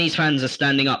the Japanese fans are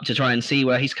standing up to try and see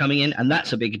where he's coming in, and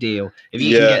that's a big deal. If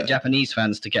you can get Japanese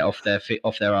fans to get off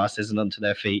their asses and onto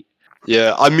their feet.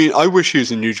 Yeah, I mean, I wish he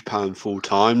was in New Japan full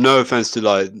time. No offense to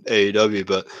AEW,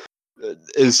 but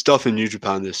his stuff in New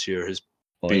Japan this year has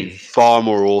been far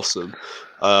more awesome.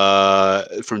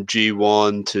 From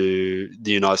G1 to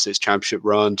the United States Championship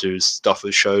run to stuff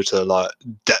with Shota,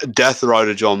 Death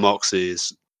Rider Jon Moxley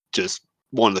is just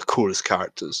one of the coolest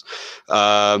characters.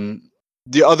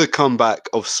 The other comeback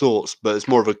of sorts, but it's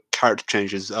more of a character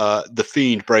change, is The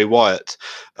Fiend, Bray Wyatt.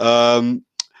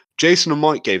 Jason and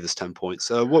Mike gave this 10 points.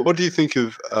 What do you think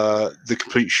of the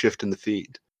complete shift in The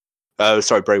Fiend?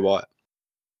 Bray Wyatt.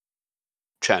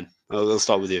 Chen, I'll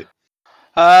start with you.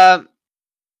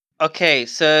 Okay,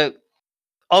 so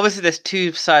obviously there's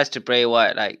two sides to Bray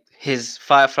Wyatt, like his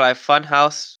Firefly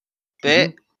Funhouse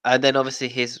bit, and then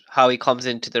obviously how he comes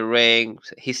into the ring.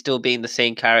 He's still being the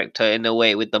same character in a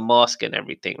way with the mask and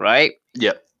everything, right?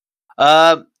 Yeah.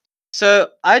 So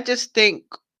I just think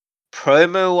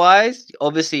promo wise,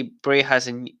 obviously Bray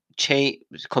hasn't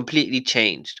completely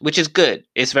changed, which is good.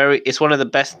 It's one of the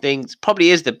best things, probably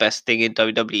is the best thing in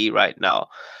WWE right now.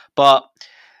 But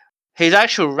his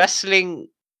actual wrestling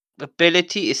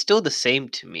ability is still the same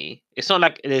to me. It's not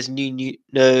like there's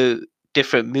no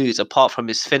different moves apart from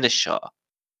his finisher.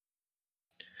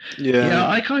 Yeah,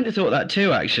 I kind of thought that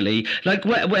too, actually. Like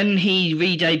when he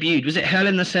re-debuted, was it Hell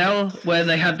in a Cell where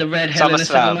they had the red Hell in a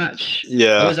Cell match?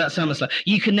 Yeah. Or was that SummerSlam?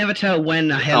 You can never tell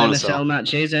when a Hell in a Cell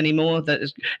match is anymore.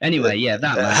 Anyway, that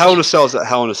match. Hell in a Cell is at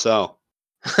Hell in a Cell.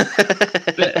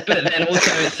 but then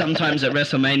also it's sometimes at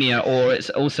WrestleMania, or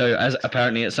it's also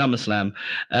apparently at SummerSlam.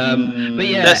 But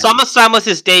yeah, the SummerSlam was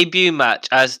his debut match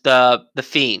as the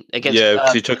Fiend against. Yeah,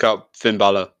 because he took out Finn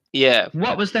Balor. Yeah.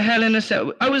 What was the Hell in a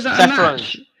Cell? Oh, was that Seth a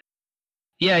match?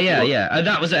 Yeah.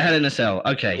 That was at Hell in a Cell.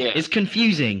 Okay, It's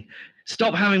confusing.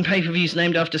 Stop having pay-per-views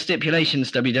named after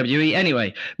stipulations, WWE.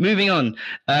 Anyway, moving on.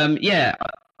 I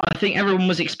think everyone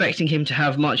was expecting him to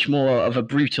have much more of a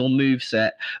brutal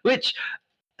moveset, which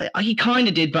he kind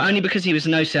of did, but only because he was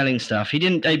no-selling stuff. He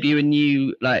didn't debut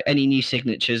any new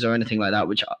signatures or anything like that,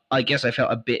 which I guess I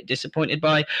felt a bit disappointed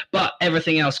by. But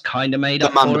everything else kind of made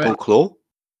up for it. The mandible claw?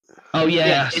 Oh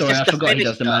yeah, sorry, I forgot he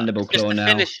does the mandible claw now.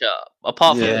 Finisher.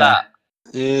 Apart from that.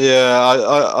 Yeah,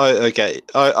 I get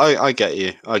I get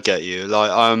you. I get you.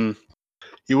 Like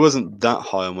he wasn't that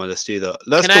high on my list either.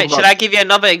 Let's talk Should about. I give you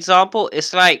another example?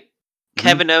 It's like Mhm.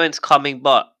 Kevin Owens coming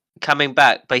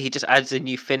back, but he just adds a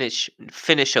new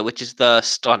finisher, which is the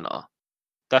stunner.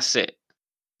 That's it.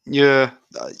 Yeah.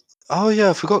 Oh yeah,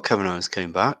 I forgot Kevin Owens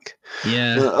came back.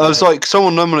 Yeah. I was like,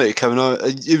 someone nominated Kevin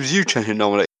Owens. It was you, Chen, who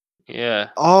nominated. Yeah.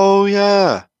 Oh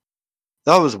yeah,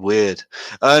 that was weird.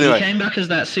 He Anyway, came back as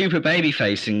that super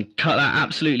babyface and cut that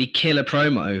absolutely killer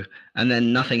promo, and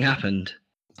then nothing happened.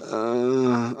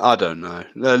 I don't know.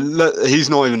 He's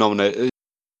not even nominated.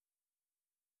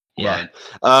 Yeah.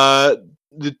 Right.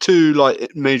 The two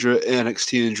like major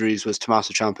NXT injuries was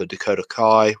Tommaso Ciampa, Dakota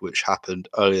Kai, which happened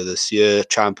earlier this year.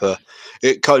 Ciampa,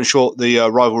 it cutting short the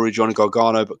rivalry Johnny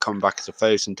Gargano, but coming back as a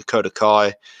face, and Dakota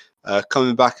Kai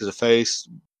coming back as a face,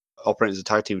 operating as a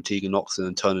tag team with Tegan Nox, and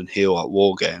then turning heel at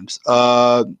War Games.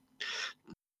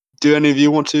 Do any of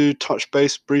you want to touch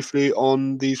base briefly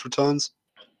on these returns?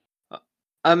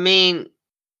 I mean,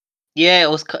 yeah, it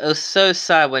was so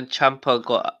sad when Champa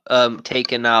got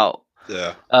taken out.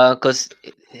 Yeah. Because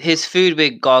his feud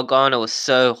with Gargano was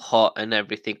so hot and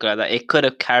everything like that. It could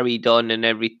have carried on and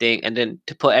everything, and then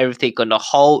to put everything on a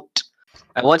halt.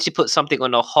 And once you put something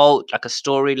on a halt, like a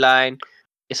storyline,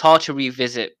 it's hard to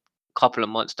revisit a couple of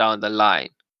months down the line,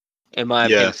 in my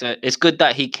Yeah. opinion. So it's good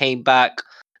that he came back,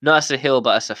 not as a heel,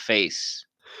 but as a face.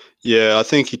 Yeah, I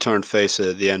think he turned face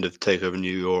at the end of Takeover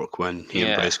New York when he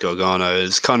Yeah. embraced Gargano.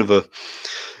 It's kind of a.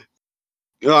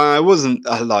 I wasn't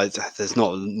like. There's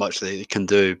not much that he can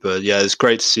do, but yeah, it's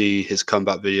great to see his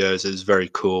comeback videos. It's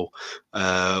very cool.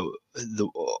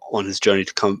 On his journey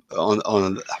to come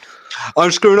on.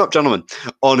 I'm screwing up, gentlemen.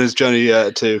 On his journey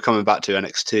to coming back to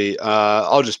NXT,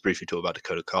 I'll just briefly talk about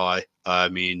Dakota Kai. I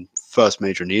mean, first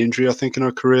major knee injury, I think, in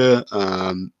her career.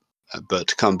 But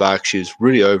to come back, she was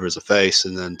really over as a face,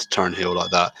 and then to turn heel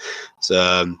like that, it's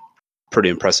pretty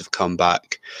impressive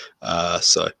comeback.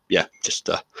 So yeah, just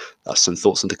that's some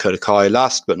thoughts on Dakota Kai.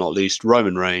 Last but not least,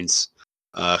 Roman Reigns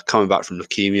coming back from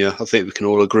leukemia. I think we can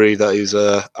all agree that he's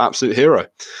an absolute hero.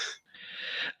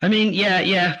 I mean,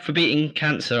 yeah, for beating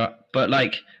cancer, but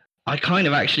like, I kind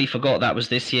of actually forgot that was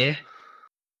this year.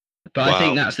 But I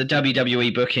think Wow. that's the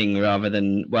WWE booking rather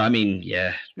than. Well, I mean,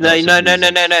 yeah. No. lots of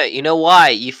reasons. You know why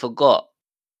you forgot?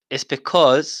 It's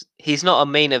because he's not a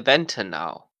main eventer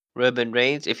now, Roman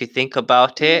Reigns. If you think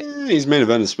about it, Yeah, he's main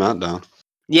event of SmackDown.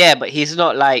 yeah, but he's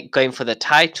not like going for the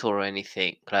title or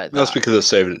anything like That's that. because they're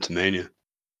saving it to Mania.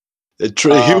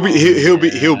 He'll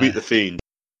beat the Fiend.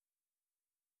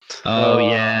 Oh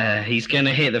yeah, he's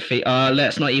gonna hit the feet.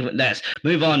 Let's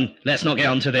move on. Let's not get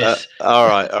onto this. All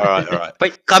right.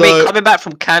 But So- coming back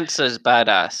from cancer is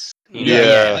badass. You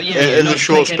know? Yeah. In not the to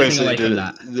short take space anything that he away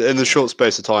did from it, in the short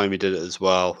space of time he did it as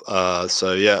well.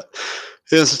 So yeah,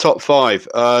 here's the top five: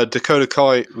 Dakota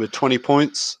Kai with 20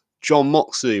 points, John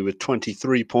Moxley with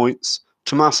 23 points,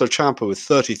 Tommaso Ciampa with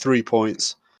 33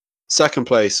 points. Second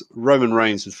place, Roman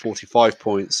Reigns with 45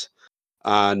 points,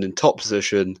 and in top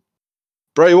position,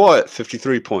 Bray Wyatt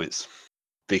 53 points.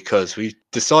 Because we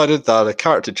decided that a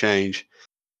character change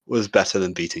was better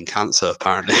than beating cancer,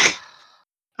 apparently.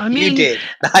 I mean, You did.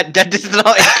 That does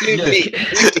not include me.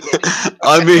 look,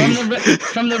 I mean,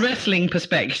 from the wrestling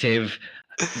perspective,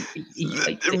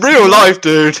 real life,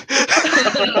 dude.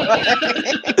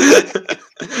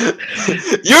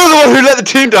 You're the one who let the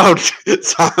team down,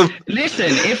 Sam. Listen,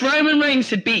 if Roman Reigns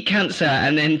had beat cancer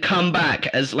and then come back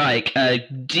as like a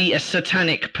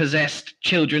satanic possessed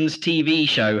children's TV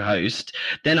show host,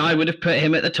 then I would have put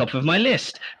him at the top of my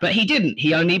list. But he didn't.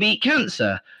 He only beat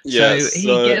cancer. Yes, so he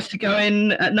gets to go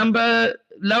in at number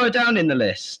lower down in the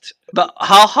list. But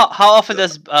how often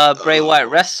does Bray Wyatt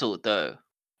wrestle though?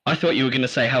 I thought you were going to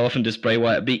say, how often does Bray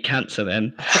Wyatt beat cancer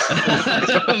then?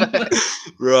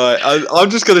 Right, I'm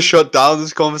just going to shut down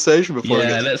this conversation before we Yeah,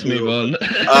 get to let's move on.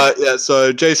 Yeah,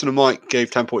 so Jason and Mike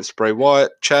gave 10 points to Bray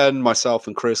Wyatt. Chen, myself,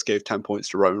 and Chris gave 10 points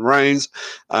to Roman Reigns.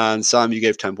 And Sam, you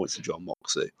gave 10 points to John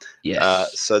Moxley.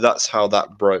 Yes. So that's how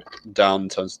that broke down in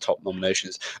terms of top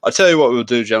nominations. I'll tell you what we'll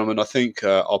do, gentlemen. I think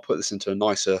I'll put this into a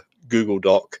nicer Google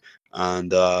Doc and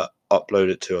upload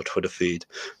it to our Twitter feed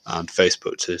and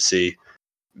Facebook to see,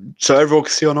 so everyone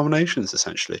can see our nominations,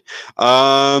 essentially.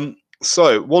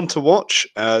 So, one to watch.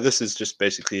 This is just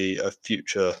basically a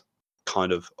future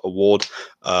kind of award.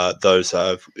 Those that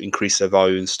have increased their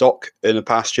value in stock in the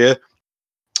past year.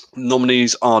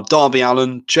 Nominees are Darby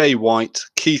Allin, Jay White,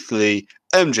 Keith Lee,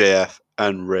 MJF,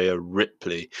 and Rhea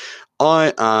Ripley.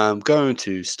 I am going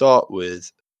to start with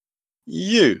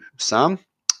you, Sam.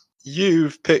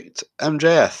 You've picked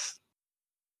MJF.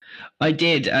 I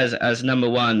did as number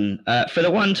one for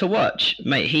the one to watch,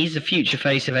 mate. He's the future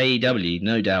face of AEW,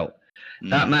 no doubt.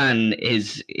 That man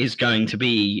is going to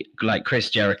be like Chris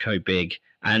Jericho big,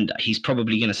 and he's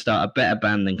probably going to start a better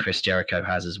band than Chris Jericho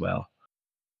has as well.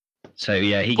 So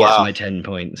yeah, he gets Wow. my 10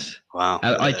 points. Wow.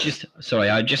 I'm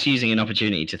just using an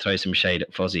opportunity to throw some shade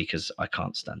at Fozzy because I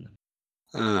can't stand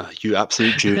them. You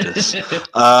absolute Judas.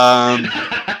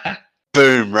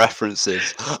 Boom,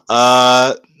 references.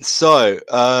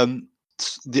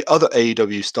 The other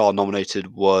AEW star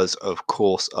nominated was, of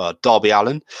course, Darby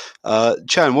Allin.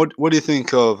 Chen, what do you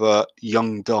think of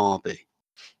young Darby?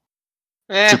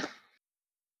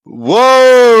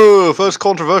 Whoa! First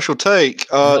controversial take.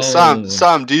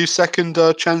 Sam, do you second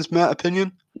Chen's Met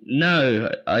opinion?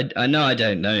 No, I know I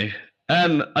don't know.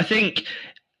 I think,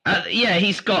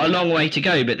 he's got a long way to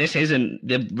go, but this isn't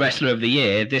the wrestler of the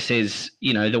year. This is,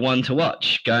 the one to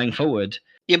watch going forward.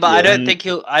 Yeah, but I don't think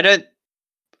he'll.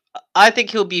 I think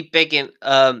he'll be big in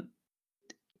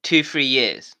 2-3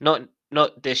 years,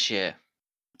 not this year.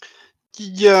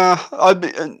 Yeah, I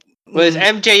mean, whereas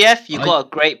MJF, you got a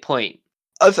great point.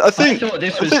 I thought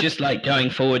this was just like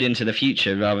going forward into the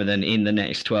future rather than in the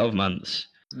next 12 months.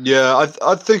 Yeah,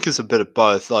 I think it's a bit of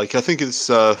both. Like, I think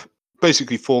it's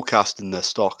basically forecasting their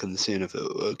stock and seeing if it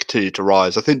will continue to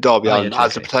rise. I think Darby Allin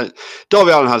has the potential.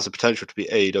 Darby Allin has the potential to be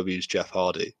AEW's Jeff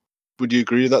Hardy. Would you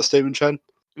agree with that statement, Chen?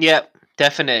 Yeah,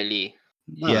 definitely.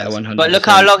 Nice. Yeah, 100%. But look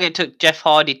how long it took Jeff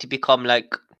Hardy to become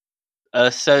like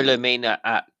a solo main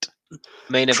event.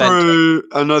 True,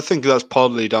 and I think that's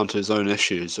partly down to his own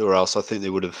issues, or else I think they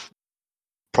would have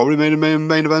probably made a main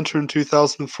eventer in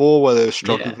 2004, where they were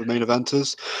struggling for main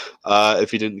eventers.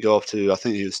 If he didn't go off to, I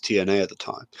think he was TNA at the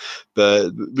time.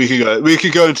 But we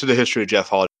could go into the history of Jeff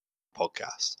Hardy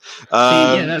podcast.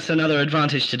 That's another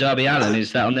advantage to Darby Allin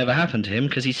is that'll never happen to him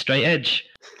because he's straight edge.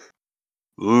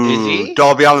 Ooh, is he?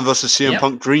 Darby Allin versus CM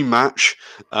Punk dream match.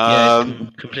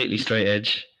 Completely straight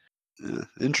edge. Yeah,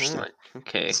 interesting. Right.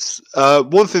 Okay.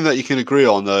 One thing that you can agree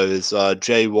on though is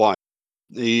Jay White.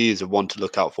 He is a one to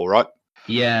look out for, right?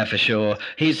 Yeah, for sure.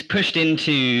 He's pushed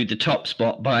into the top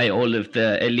spot by all of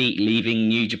the elite leaving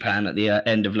New Japan at the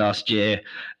end of last year,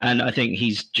 and I think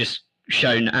he's just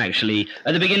shown actually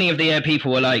at the beginning of the year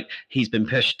people were like he's been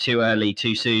pushed too early,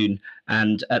 too soon,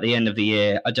 and at the end of the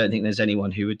year I don't think there's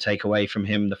anyone who would take away from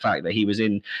him the fact that he was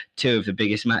in 2 of the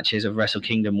biggest matches of Wrestle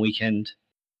Kingdom weekend.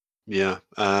 Yeah,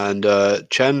 and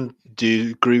Chen, do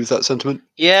you agree with that sentiment?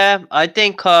 Yeah, I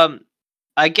think I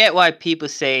get why people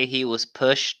say he was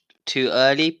pushed too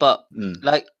early, but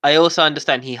like I also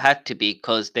understand he had to be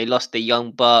because they lost the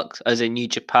Young Bucks as a New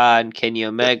Japan, Kenny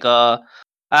Omega,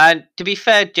 and to be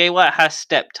fair, Jay White has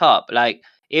stepped up. Like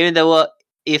even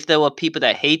if there were people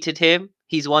that hated him,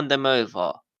 he's won them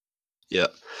over. Yeah,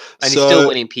 and he's still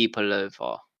winning people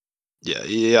over. Yeah,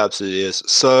 he absolutely is.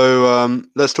 So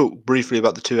let's talk briefly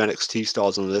about the 2 NXT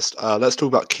stars on the list. Let's talk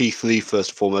about Keith Lee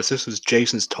first and foremost. This was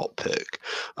Jason's top pick.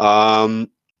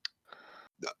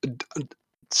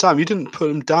 Sam, you didn't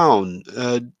put him down.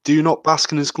 Do you not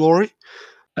bask in his glory?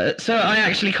 So I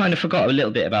actually kind of forgot a little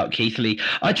bit about Keith Lee.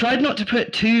 I tried not to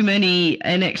put too many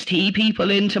NXT people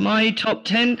into my top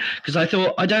 10 because I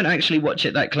thought I don't actually watch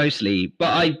it that closely.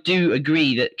 But I do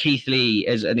agree that Keith Lee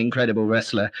is an incredible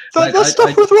wrestler. That's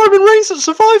stuff with Roman Reigns at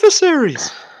Survivor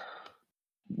Series.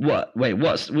 What? Wait,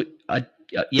 what's...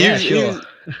 Yeah, sure.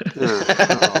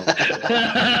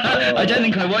 I don't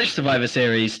think I watched Survivor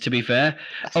Series, to be fair.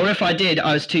 Or if I did,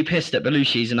 I was too pissed at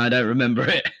Belushi's and I don't remember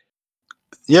it.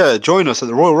 Yeah, join us at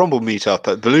the Royal Rumble meetup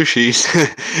at Belushi's.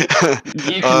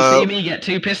 You can see me get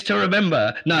too pissed to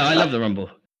remember. No, I love the Rumble.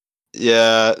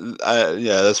 Yeah,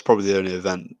 that's probably the only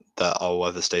event that I'll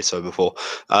ever stay sober for.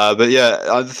 But yeah,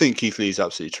 I think Keith Lee's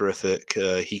absolutely terrific.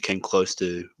 He came close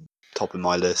to topping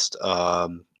my list.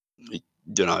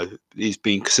 He's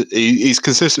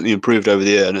consistently improved over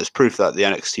the year, and it's proof that the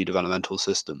NXT developmental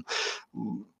system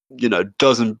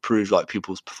does improve like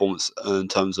people's performance in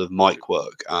terms of mic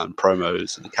work and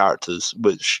promos and characters,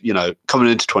 which coming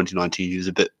into 2019 he was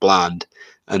a bit bland,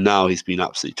 and now he's been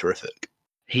absolutely terrific.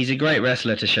 He's a great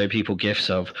wrestler to show people gifs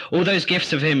of. All those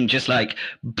gifs of him just like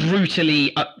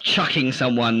brutally chucking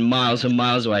someone miles and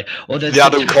miles away. Or the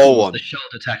Adam Cole one. The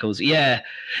shoulder tackles. Yeah.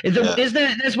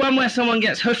 There's one where someone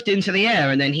gets hoofed into the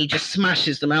air and then he just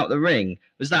smashes them out the ring.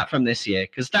 Was that from this year?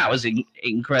 Because that was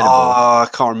incredible. I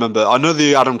can't remember. I know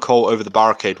the Adam Cole over the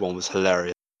barricade one was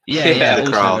hilarious. Yeah, also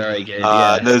crowd. Very good.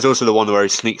 There's also the one where he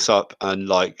sneaks up and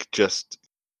like just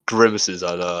grimaces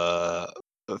at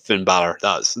Finn Balor.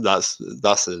 That's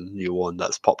a new one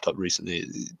that's popped up recently.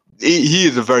 He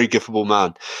is a very giftable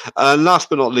man. And last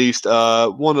but not least,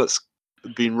 one that's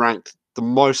been ranked the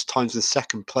most times in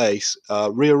second place,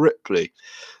 Rhea Ripley.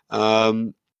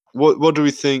 What do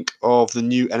we think of the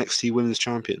new NXT Women's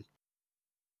Champion?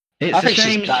 It's I a think she's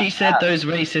shame bad. she said those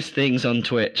racist things on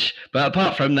Twitch, but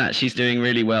apart from that, she's doing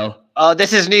really well. Oh,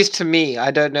 this is news to me. I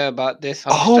don't know about this.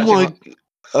 I'm Oh judging my! on-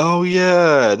 Oh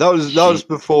yeah, that was She-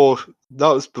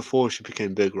 before she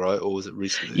became big, right? Or was it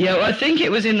recently? Yeah, well, I think it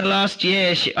was in the last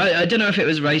year. I don't know if it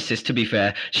was racist, to be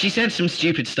fair. She said some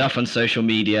stupid stuff on social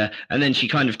media, and then she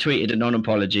kind of tweeted a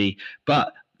non-apology.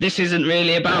 But this isn't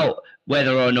really about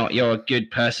whether or not you're a good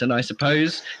person, I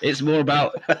suppose. It's more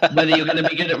about whether you're going to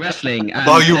be good at wrestling. And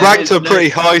Well, you there ranked is her no- pretty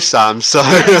high, Sam. So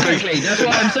Yeah, exactly. That's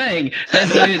what I'm saying.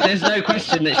 There's no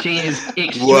question that she is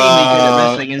extremely good at Wow.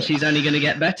 wrestling, and she's only going to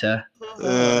get better.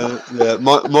 Yeah,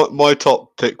 my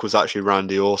top pick was actually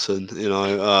Randy Orton. You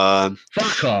know,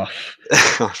 Fuck off.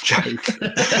 I'm joking.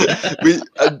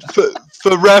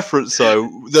 For reference though,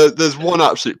 there's one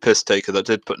absolute piss taker that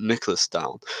did put Nicholas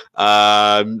down.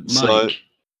 So Mike.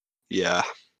 yeah,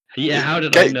 Yeah, how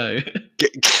did Get- I know?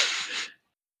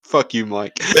 fuck you,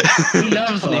 Mike. He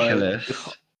loves Oh,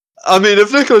 Nicholas. I mean,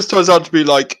 if Nicholas turns out to be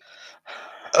like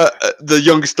the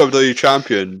youngest WWE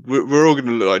champion, we're all going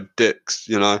to look like dicks,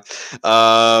 you know.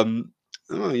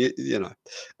 You know,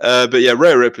 but yeah,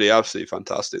 Rhea Ripley, absolutely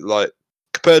fantastic. Like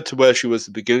compared to where she was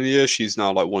at the beginning of the year, she's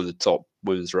now like one of the top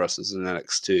women's wrestlers in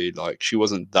NXT. Like she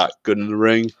wasn't that good in the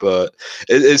ring, but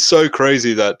it's so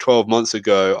crazy that 12 months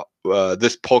ago,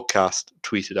 this podcast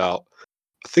tweeted out.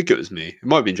 I think it was me. It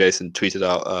might have been Jason. Tweeted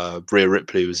out Rhea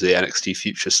Ripley was the NXT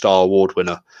Future Star Award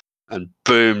winner. And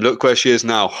boom, look where she is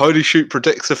now. Holy shoot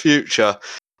predicts the future.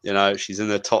 You know, she's in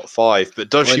the top 5. But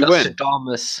does she win?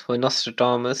 We're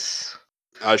Nostradamus.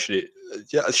 Actually,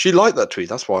 yeah, she liked that tweet.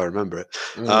 That's why I remember it.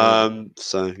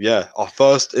 So, yeah, our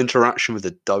first interaction with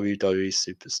a WWE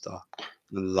superstar.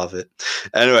 Love it.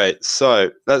 Anyway,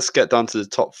 so let's get down to the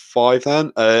top 5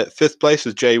 then. 5th place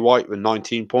was Jay White with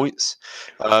 19 points.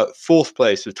 4th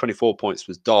place with 24 points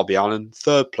was Darby Allin.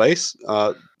 3rd place,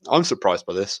 I'm surprised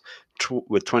by this,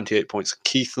 with 28 points,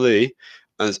 Keith Lee.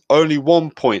 And there's only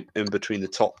 1 point in between the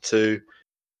top 2.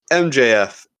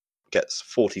 MJF gets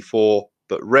 44,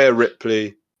 but Rhea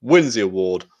Ripley wins the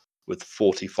award with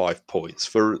 45 points.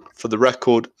 For the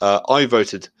record, I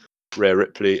voted Rhea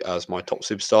Ripley as my top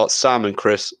superstar. Sam and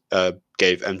Chris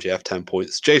gave MJF 10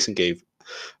 points. Jason gave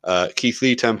Keith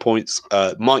Lee 10 points.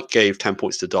 Mike gave 10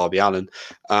 points to Darby Allin.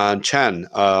 And Chen,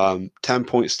 10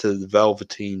 points to the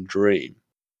Velveteen Dream.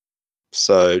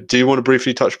 So, do you want to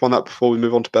briefly touch upon that before we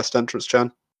move on to best entrance,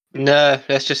 Chen? No,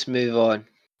 let's just move on.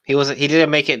 He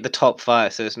didn't make it the top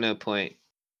 5, so there's no point.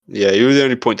 Yeah, you were the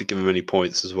only point to give him any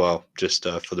points as well, just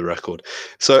for the record.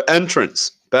 So,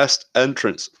 entrance, best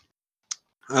entrance.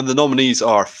 And the nominees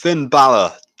are Finn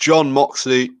Balor, Jon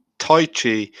Moxley, Tai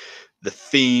Chi, The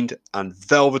Fiend, and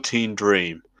Velveteen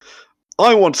Dream.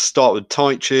 I want to start with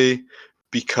Tai Chi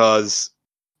because,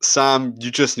 Sam,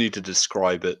 you just need to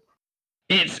describe it.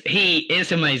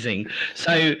 It's amazing.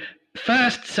 So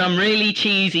first, some really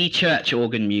cheesy church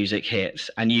organ music hits,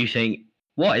 and you think,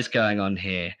 what is going on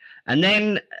here? And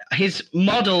then his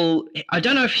model, I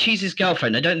don't know if she's his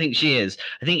girlfriend. I don't think she is.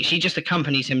 I think she just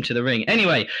accompanies him to the ring.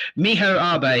 Anyway, Miho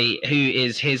Abe, who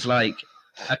is his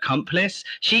accomplice,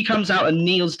 she comes out and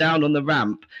kneels down on the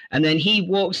ramp, and then he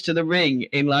walks to the ring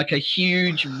in like a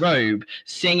huge robe,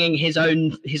 singing his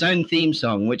own theme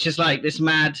song, which is like this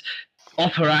mad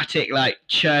operatic like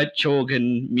church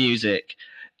organ music.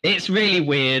 It's really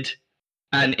weird.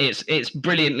 And it's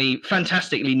brilliantly,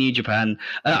 fantastically New Japan.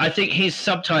 I think his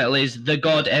subtitle is The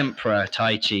God Emperor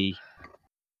Tai Chi.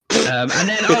 And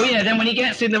then, then when he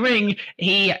gets in the ring,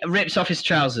 he rips off his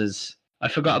trousers. I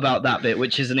forgot about that bit,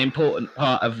 which is an important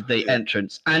part of the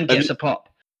entrance, and gets a pop.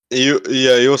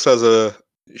 He also has a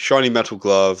shiny metal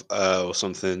glove or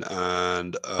something,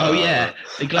 and the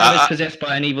glove is possessed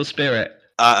by an evil spirit.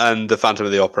 And the Phantom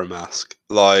of the Opera mask.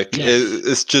 Like, Yes.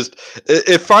 it's just,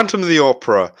 if Phantom of the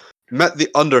Opera met the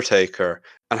Undertaker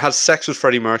and had sex with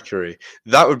Freddie Mercury,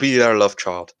 that would be their love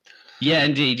child. Yeah,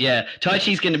 indeed. Yeah, Tai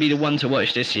Chi's going to be the one to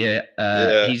watch this year.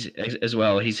 He's as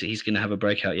well. He's going to have a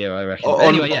breakout year, I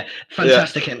reckon.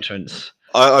 Fantastic entrance.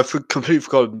 I completely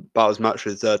forgot about his match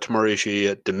with Tomohiro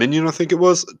Ishii at Dominion, I think it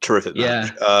was. Terrific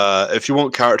match. If you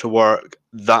want character work,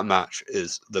 that match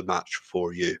is the match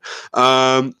for you.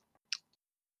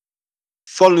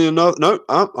 Funnily enough, no,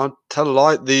 I'll tell a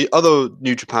lie. The other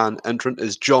New Japan entrant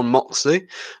is Jon Moxley,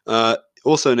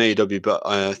 also in AEW, but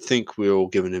I think we're all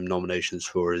giving him nominations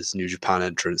for his New Japan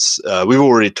entrance. We've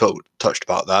already touched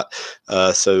about that,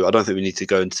 so I don't think we need to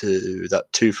go into that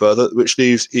too further, which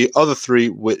leaves the other 3,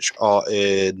 which are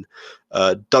in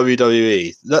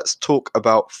WWE. Let's talk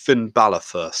about Finn Balor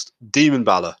first. Demon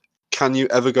Balor. can you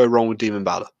ever go wrong with Demon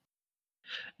Balor?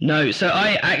 No, so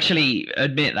I actually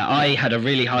admit that I had a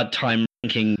really hard time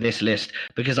ranking this list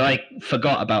because I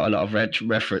forgot about a lot of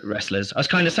wrestlers. I was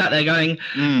kind of sat there going,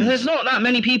 there's not that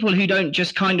many people who don't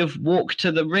just kind of walk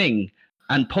to the ring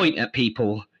and point at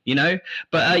people, you know?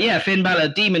 But yeah, Finn Balor,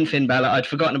 Demon Finn Balor, I'd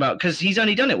forgotten about because he's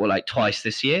only done it, like twice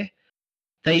this year?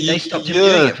 They stopped him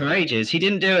doing it for ages. He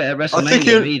didn't do it at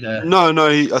WrestleMania either. No,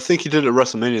 I think he did it at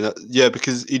WrestleMania.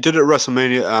 Because he did it at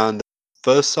WrestleMania and the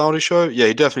first Saudi show. Yeah,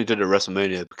 he definitely did it at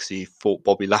WrestleMania because he fought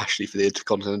Bobby Lashley for the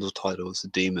Intercontinental title as a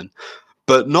Demon,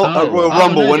 but not at Royal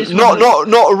Rumble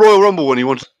not a Royal Rumble when he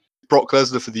wanted Brock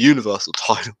Lesnar for the Universal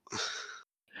title.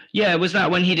 Yeah, was that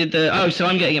when he did the? Oh, so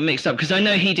I'm getting it mixed up because I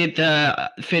know he did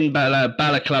the Finn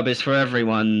Balor Club is for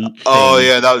everyone. Thing. Oh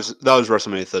yeah, that was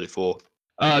WrestleMania 34.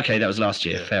 Oh, okay, that was last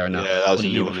year. Yeah, Fair enough. Yeah, that was a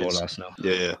year before last now.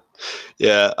 Yeah.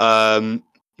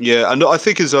 And I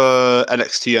think his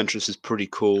NXT entrance is pretty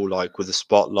cool, like with the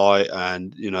spotlight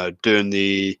and doing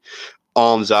the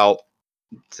arms out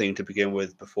thing to begin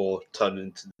with before turning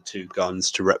into the two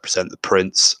guns to represent the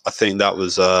Prince. I think that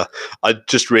was I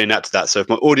just reenacted that. So if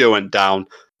my audio went down,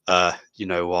 you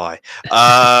know why.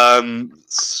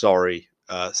 Sorry,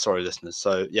 listeners.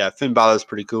 So yeah, Finn Balor's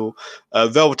pretty cool.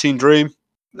 Velveteen Dream.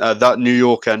 That New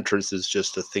York entrance is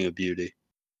just a thing of beauty.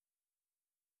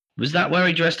 Was that where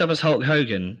he dressed up as Hulk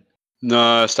Hogan?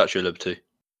 No, Statue of Liberty.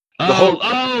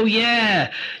 Oh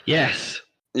yeah, yes.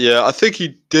 Yeah, I think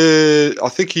he did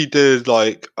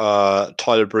like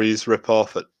Tyler Breeze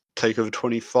ripoff at TakeOver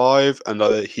 25,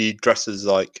 and he dresses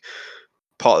like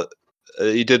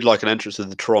he did like an entrance of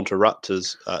the Toronto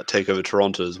Raptors at TakeOver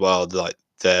Toronto as well, like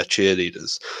their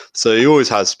cheerleaders. So he always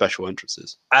has special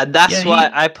entrances. And that's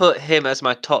why I put him as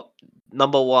my top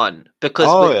number one.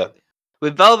 Because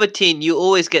with Velveteen, you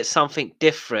always get something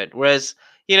different. Whereas,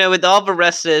 with the other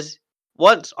wrestlers,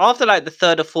 once after like the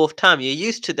third or fourth time, you're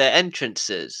used to their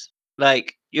entrances.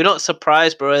 Like, you're not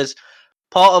surprised, whereas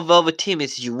part of Velveteen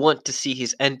is you want to see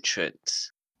his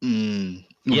entrance.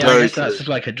 Yeah, I guess that's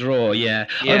like a draw, yeah.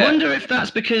 I wonder if that's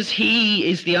because he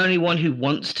is the only one who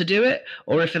wants to do it,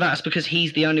 or if that's because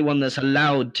he's the only one that's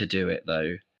allowed to do it,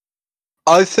 though.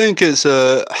 I think it's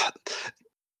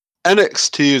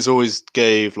NXT has always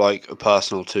gave like a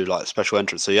personal to like special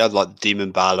entrance. So you had like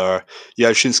Demon Balor, you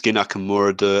have Shinsuke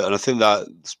Nakamura do it, and I think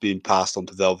that's been passed on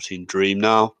to Velveteen Dream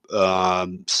now.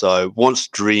 So once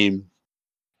Dream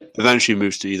eventually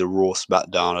moves to either Raw or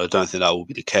SmackDown, I don't think that will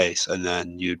be the case, and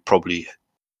then you'd probably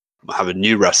have a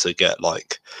new wrestler get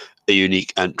like a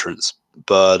unique entrance.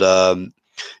 But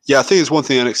yeah, I think it's one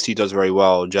thing NXT does very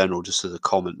well in general, just as a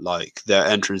comment, like their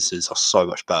entrances are so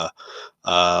much better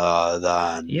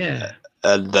than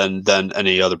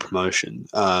any other promotion.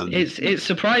 It's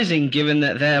surprising given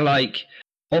that they're like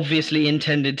obviously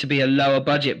intended to be a lower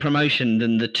budget promotion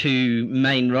than the two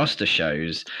main roster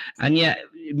shows, and yet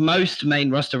most main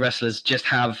roster wrestlers just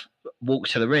have walk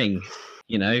to the ring.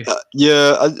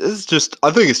 It's just,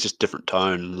 I think it's just different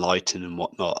tone, lighting, and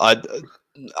whatnot.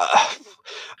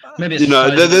 Maybe it's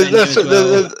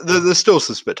there's still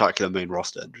some spectacular main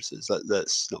roster entrances.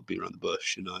 Let's not beat around the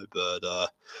bush, But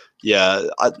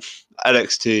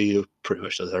NXT pretty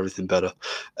much does everything better,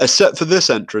 except for this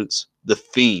entrance, the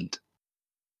Fiend.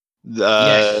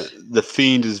 The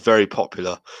Fiend is very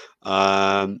popular.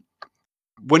 When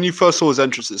you first saw his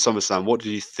entrance at SummerSlam, what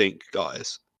did you think,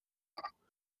 guys?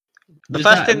 The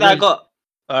first thing that I got.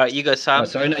 All right, you go, Sam. Oh,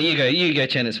 sorry, no, you go,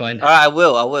 Chen. It's fine. All right, I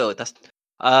will. That's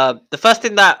the first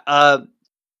thing that my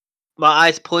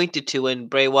eyes pointed to when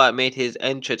Bray Wyatt made his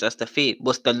entrance as the Fiend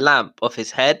was the lamp of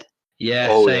his head. Yeah,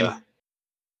 same.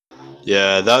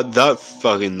 Yeah, that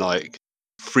fucking like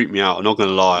freaked me out. I'm not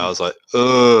gonna lie. I was like,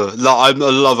 ugh. Like, I'm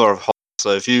a lover of horror,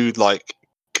 so if you like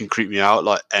can creep me out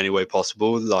like any way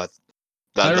possible, like.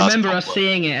 I remember us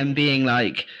seeing it and being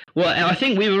like, well, I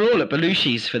think we were all at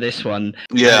Belushi's for this one.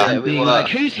 Yeah. And being like,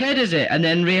 whose head is it? And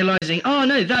then realizing, oh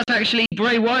no, that's actually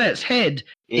Bray Wyatt's head.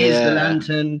 Is the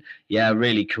lantern. Yeah,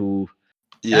 really cool.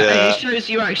 Yeah. It shows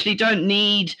you actually don't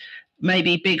need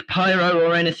maybe big pyro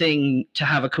or anything to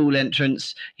have a cool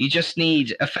entrance. You just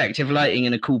need effective lighting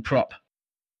and a cool prop.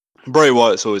 Bray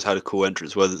Wyatt's always had a cool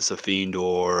entrance, whether it's a Fiend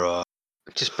or...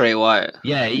 just Bray Wyatt.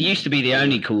 Yeah, it used to be the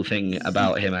only cool thing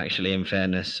about him, actually, in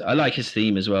fairness. I like his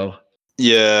theme as well.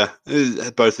 Yeah,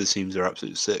 both his themes are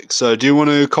absolutely sick. So do you want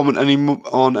to comment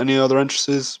on any other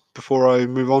entrances before I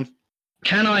move on?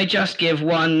 Can I just give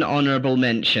one honourable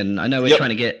mention? I know we're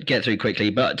trying to get through quickly,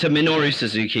 but to Minoru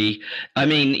Suzuki, I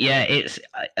mean, yeah, it's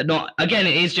not, again,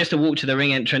 it is just a walk to the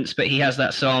ring entrance, but he has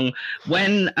that song.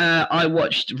 When I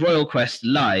watched Royal Quest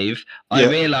live, I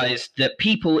realised that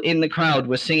people in the crowd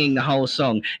were singing the whole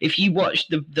song. If you watched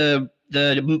the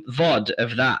VOD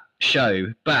of that show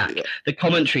back, Yeah. the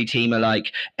commentary team are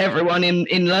like, everyone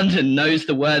in London knows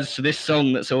the words to this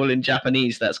song that's all in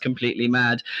Japanese. That's completely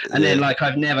mad. And then, like,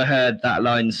 I've never heard that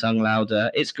line sung louder.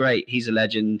 It's great. He's a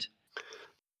legend.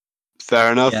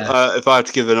 Fair enough. Yeah. If I had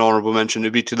to give an honourable mention,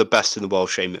 it'd be to the best in the world,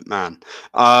 Shane McMahon.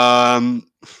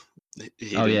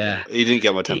 He didn't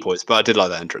get my 10 points, but I did like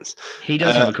that entrance. He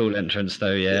does have a cool entrance,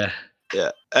 though. Yeah.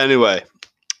 Anyway,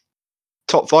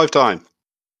 top 5 time.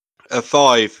 At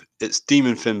 5, it's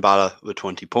Demon Finn Balor with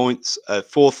 20 points. At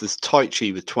 4th is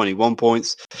Taichi with 21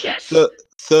 points. Yes.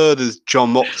 Third is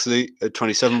John Moxley at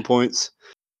 27 points.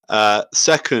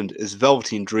 Second is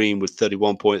Velveteen Dream with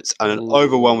 31 points, and an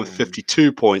overwhelming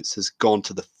 52 points has gone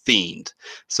to The Fiend.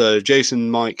 So Jason,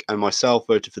 Mike, and myself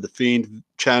voted for The Fiend.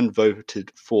 Chen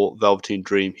voted for Velveteen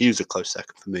Dream. He was a close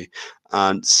second for me.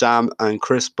 And Sam and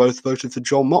Chris both voted for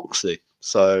John Moxley.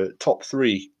 So top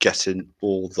 3 getting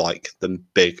all like the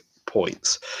big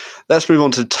points. Let's move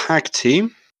on to tag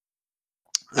team.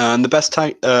 And the best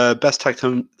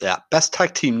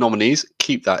tag team nominees,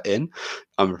 keep that in.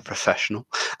 I'm a professional.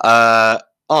 Are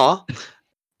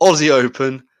Aussie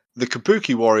Open, the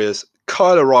Kabuki Warriors,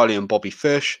 Kyle O'Reilly and Bobby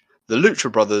Fish, the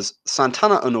Lucha Brothers,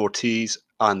 Santana and Ortiz,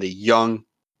 and the Young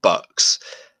Bucks.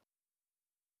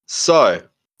 So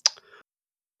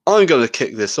I'm going to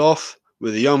kick this off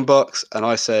with the Young Bucks, and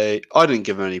I say I didn't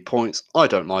give them any points. I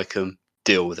don't like them.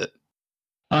 Deal with it.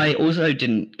 I also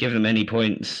didn't give them any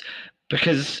points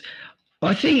because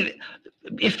I think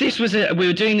if this was we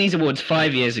were doing these awards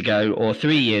 5 years ago or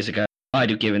 3 years ago, I'd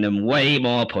have given them way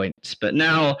more points. But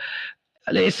now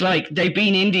it's like they've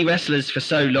been indie wrestlers for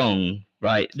so long,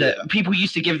 right? That people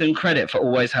used to give them credit for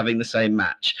always having the same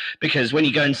match. Because when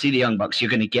you go and see the Young Bucks,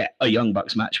 you're going to get a Young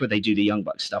Bucks match where they do the Young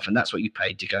Bucks stuff, and that's what you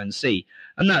paid to go and see.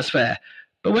 And that's fair.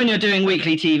 But when you're doing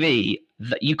weekly TV,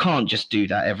 you can't just do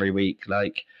that every week.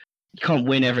 Like, you can't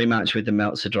win every match with the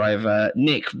Meltzer driver.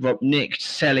 Nick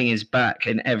selling his back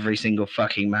in every single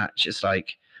fucking match. It's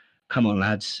like, come on,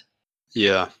 lads.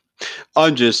 Yeah.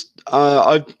 I'm just,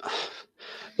 I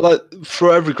like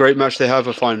for every great match they have,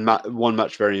 I find one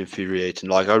match very infuriating.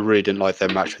 Like I really didn't like their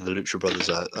match with the Lucha Brothers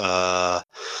at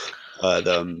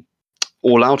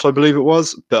All Out, I believe it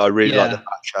was, but I really like the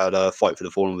match at Fight for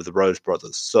the Fallen with the Rose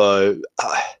Brothers. So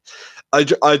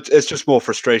it's just more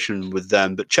frustration with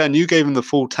them. But Chen, you gave them the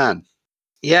full 10.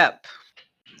 Yep.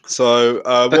 So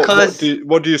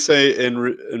what do you say in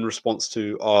response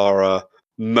to our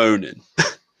moaning?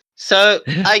 So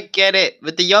I get it.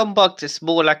 With the Young Bucks, it's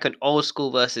more like an old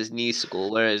school versus new school.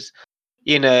 Whereas,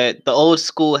 the old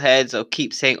school heads will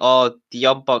keep saying, "Oh, the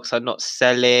Young Bucks are not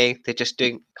selling. They're just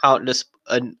doing countless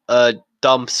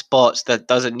dumb spots that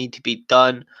doesn't need to be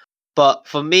done." But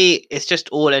for me, it's just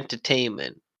all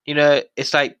entertainment.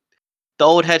 It's like the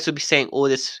old heads will be saying all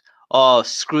this, "Oh,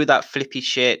 screw that flippy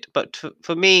shit." But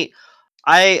for me,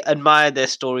 I admire their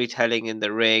storytelling in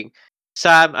the ring.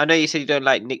 Sam, I know you said you don't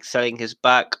like Nick selling his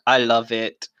back. I love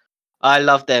it. I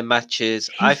love their matches.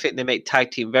 I think they make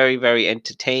tag team very, very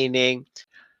entertaining.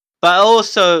 But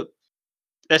also,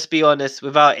 let's be honest,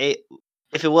 without it,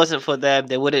 if it wasn't for them,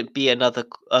 there wouldn't be another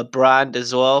brand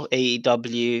as well,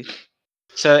 AEW.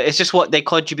 So it's just what they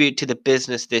contribute to the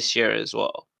business this year as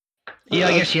well. Yeah,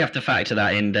 I guess you have to factor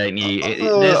that in, don't you?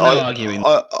 There's no arguing.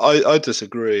 I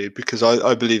disagree because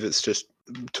I believe it's just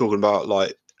talking about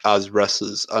like as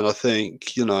wrestlers, and I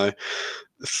think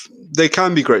they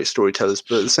can be great storytellers,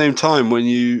 but at the same time, when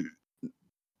you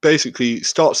basically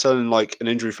start selling like an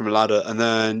injury from a ladder, and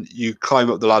then you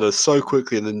climb up the ladder so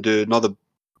quickly, and then do another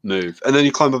move, and then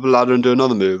you climb up a ladder and do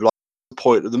another move, like the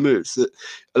point of the moves that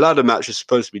a ladder match is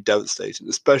supposed to be devastating,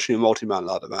 especially a multi-man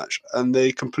ladder match, and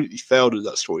they completely failed at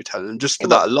that storytelling. And just for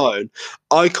that alone,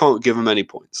 I can't give them any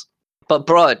points. But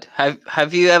Brod,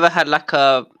 have you ever had like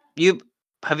have you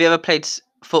ever played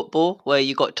football where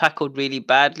you got tackled really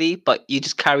badly, but you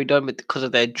just carried on because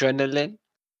of the adrenaline?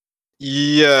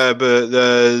 Yeah, but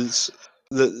it's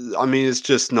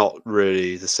just not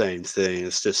really the same thing.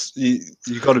 It's just you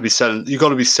got to be selling. You got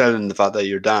to be selling the fact that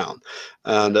you're down,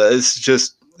 and it's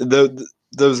just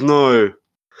there's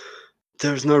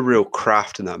no real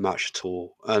craft in that match at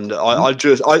all. And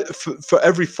for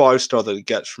every 5-star that it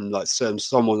gets from like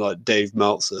someone like Dave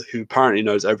Meltzer, who apparently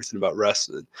knows everything about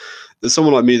wrestling, there's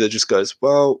someone like me that just goes,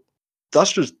 well,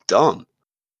 that's just done.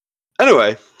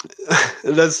 Anyway,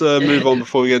 let's move on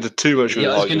before we get into too much.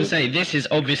 I was going to say, this is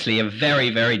obviously a very,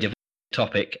 very difficult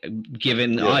topic,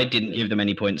 given I didn't give them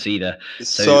any points either.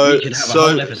 So we could have a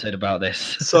whole episode about this.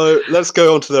 So let's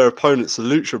go on to their opponents, the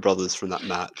Lucha Brothers, from that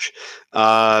match,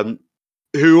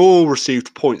 who all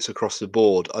received points across the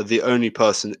board. Are the only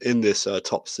person in this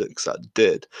top 6 that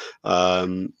did.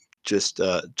 just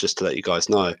to let you guys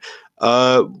know.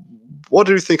 What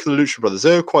do you think of the Lucha Brothers?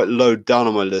 They were quite low down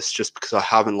on my list just because I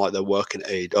haven't liked their work in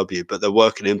AEW, but their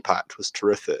work in Impact was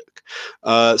terrific.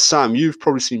 Sam, you've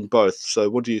probably seen both, so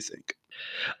what do you think?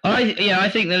 I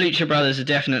think the Lucha Brothers are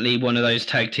definitely one of those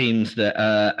tag teams that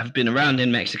have been around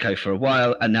in Mexico for a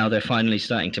while, and now they're finally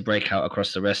starting to break out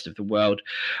across the rest of the world.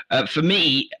 For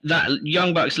me, that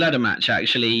Young Bucks ladder match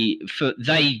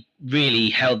they really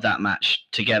held that match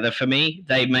together for me.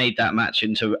 They made that match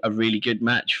into a really good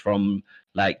match from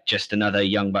like just another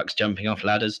Young Bucks jumping off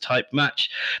ladders type match.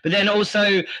 But then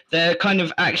also they're kind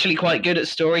of actually quite good at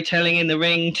storytelling in the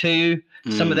ring too.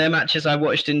 Some of their matches I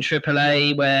watched in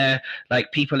AAA where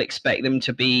like people expect them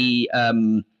to be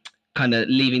kind of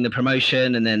leaving the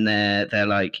promotion, and then they're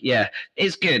like, yeah,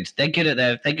 it's good. They're good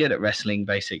at wrestling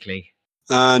basically.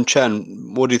 And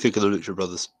Chen, what do you think of the Lucha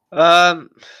Brothers?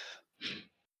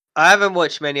 I haven't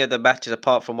watched many of the matches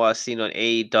apart from what I've seen on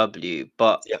AEW,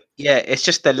 but yeah, it's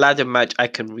just the ladder match I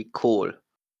can recall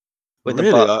with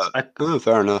the Bucks.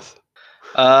 Fair enough.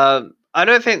 I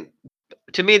don't think,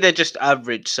 to me, they're just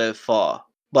average so far,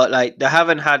 but like they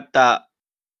haven't had that.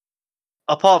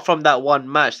 Apart from that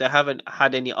one match, they haven't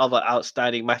had any other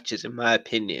outstanding matches, in my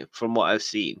opinion, from what I've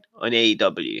seen on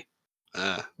AEW.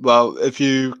 Well, if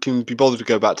you can be bothered to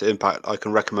go back to Impact, I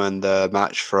can recommend the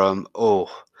match from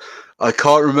I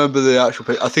can't remember the actual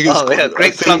page. I think it's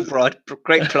great plug, Rod.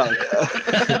 Great plug.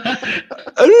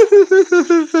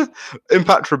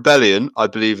 Impact Rebellion, I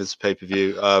believe, is a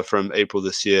pay-per-view from April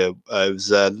this year. It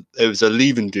was a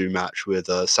leave and do match with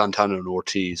Santana and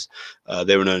Ortiz.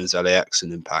 They were known as LAX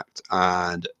in Impact,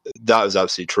 and that was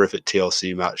absolutely terrific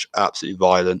TLC match, absolutely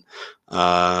violent.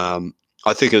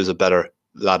 I think it was a better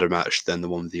ladder match than the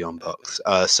one with the Young Bucks.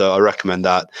 So I recommend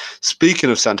that. Speaking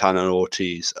of Santana and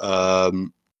Ortiz,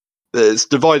 it's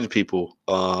divided people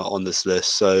on this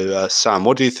list. So, Sam,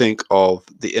 what do you think of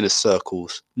the Inner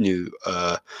Circle's new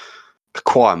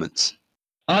requirements?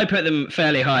 I put them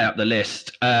fairly high up the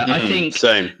list. I think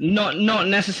same. Not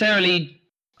necessarily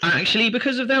actually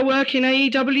because of their work in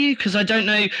AEW, because I don't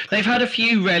know. They've had a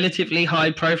few relatively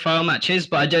high-profile matches,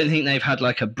 but I don't think they've had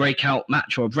like a breakout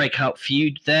match or a breakout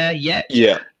feud there yet.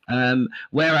 Yeah.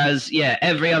 Whereas,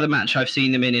 every other match I've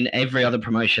seen them in every other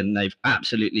promotion, they've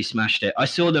absolutely smashed it. I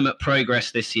saw them at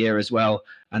Progress this year as well,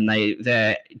 and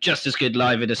they're just as good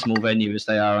live at a small venue as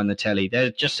they are on the telly.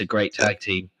 They're just a great tag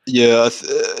team. Yeah,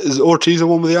 is Ortiz the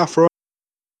one with the afro?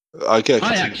 I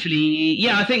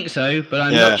think so, but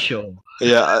I'm not sure.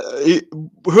 Yeah,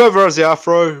 whoever has the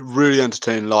afro, really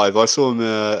entertaining live. I saw him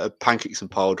at Pancakes and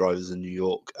Pile Drivers in New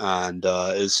York, and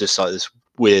it was just like this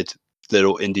weird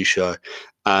little indie show,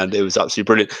 and it was absolutely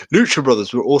brilliant. Lucha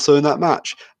Brothers were also in that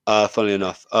match, funnily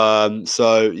enough.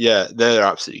 So yeah, they're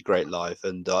absolutely great live,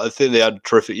 and I think they had a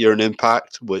terrific year in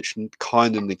Impact, which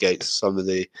kind of negates some of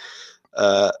the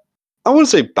I wouldn't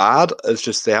say bad, it's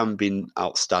just they haven't been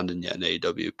outstanding yet in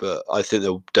AEW, but I think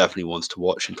they're definitely ones to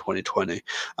watch in 2020. And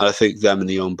I think them and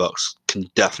the Young Bucks can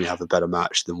definitely have a better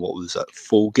match than what was at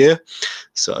Full Gear.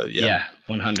 So, yeah.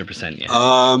 Yeah, 100%,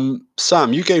 yeah.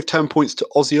 Sam, you gave 10 points to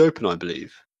Aussie Open, I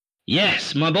believe.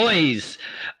 Yes, my boys.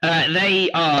 They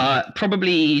are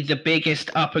probably the biggest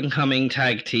up-and-coming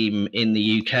tag team in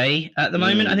the UK at the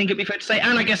moment, I think it'd be fair to say,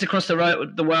 and I guess across the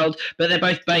world, but they're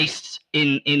both based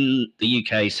in the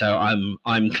UK, so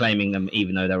I'm claiming them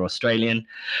even though they're Australian.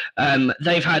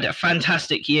 They've had a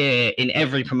fantastic year in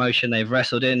every promotion they've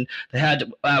wrestled in. They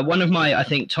had one of my, I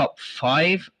think, top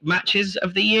 5 matches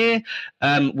of the year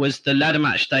was the ladder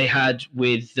match they had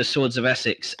with the Swords of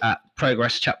Essex at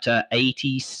Progress Chapter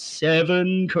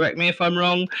 87, correct me if I'm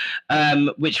wrong,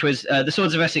 which was the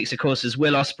Swords of Essex, of course, is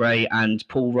Will Ospreay and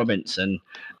Paul Robinson.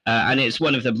 And it's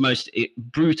one of the most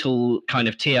brutal kind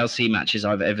of TLC matches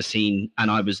I've ever seen. And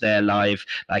I was there live.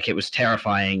 Like, it was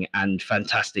terrifying and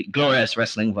fantastic. Glorious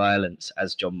wrestling violence,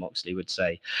 as John Moxley would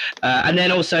say. And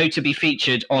then also to be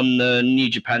featured on the New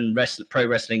Japan Pro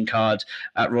Wrestling card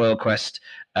at Royal Quest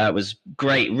was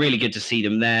great. Really good to see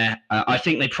them there. I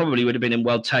think they probably would have been in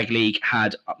World Tag League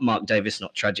had Mark Davis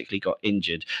not tragically got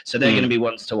injured. So they're going to be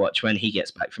ones to watch when he gets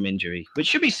back from injury, which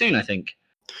should be soon, I think.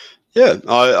 Yeah,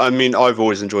 I mean, I've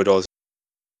always enjoyed Ozzy's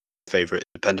favorite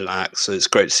independent acts, so it's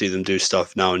great to see them do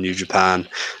stuff now in New Japan.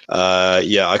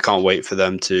 I can't wait for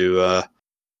them to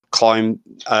climb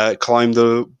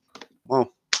the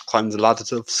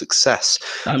ladder of success.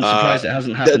 I'm surprised it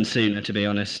hasn't happened sooner, to be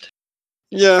honest.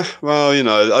 Yeah, well,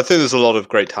 I think there's a lot of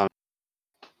great talent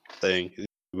thing.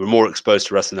 We're more exposed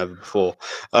to wrestling than ever before.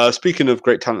 Speaking of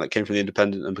great talent that came from the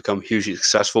independent and become hugely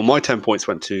successful, my 10 points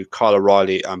went to Kyle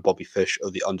O'Reilly and Bobby Fish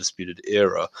of the Undisputed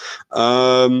Era.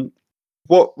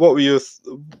 What are your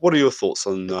thoughts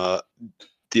on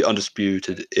the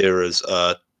Undisputed Era's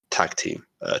tag team,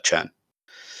 Chen?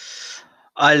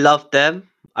 I love them.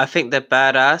 I think they're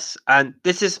badass. And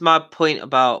this is my point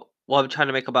about what I'm trying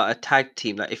to make about a tag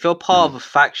team. Like, if you're part of a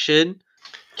faction,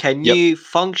 can Yep. you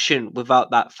function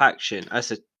without that faction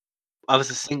as a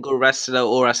single wrestler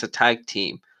or as a tag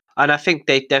team? And I think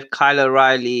Kyle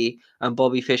O'Reilly and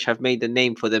Bobby Fish have made a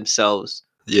name for themselves.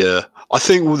 Yeah, I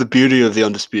think the beauty of the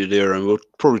Undisputed Era, and we'll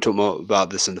probably talk more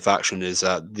about this in the faction, is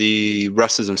that the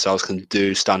wrestlers themselves can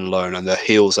do standalone, and they're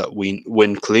heels that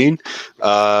win clean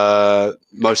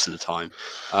most of the time.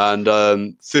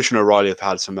 And Fish and O'Reilly have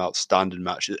had some outstanding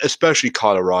matches, especially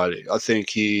Kyle O'Reilly. I think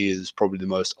he is probably the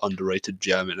most underrated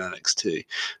gem in NXT.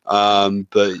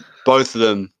 But both of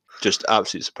them, just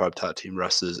absolutely superb tag team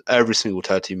wrestlers. Every single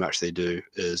tag team match they do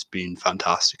has been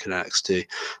fantastic in NXT.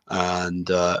 And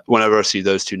whenever I see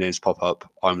those two names pop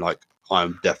up,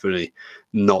 I'm definitely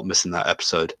not missing that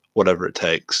episode, whatever it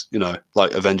takes,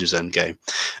 like Avengers Endgame.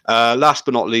 Last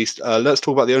but not least, let's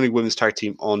talk about the only women's tag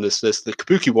team on this list, the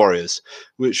Kabuki Warriors,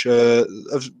 which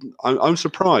I'm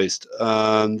surprised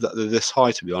that they're this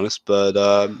high, to be honest. But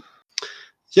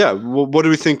yeah, what do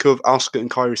we think of Asuka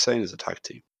and Kairi Sane as a tag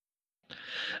team?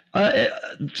 It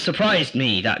surprised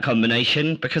me, that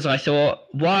combination, because I thought,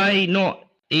 why not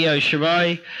Io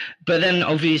Shirai? But then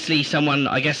obviously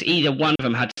I guess either one of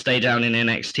them had to stay down in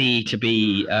NXT to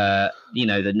be,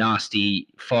 the nasty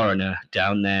foreigner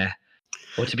down there,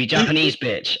 or to be Japanese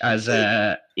bitch, as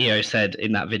Io said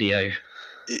in that video.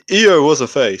 Io was a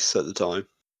face at the time.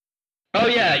 Oh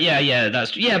yeah.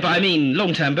 But I mean,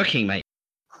 long-term booking, mate.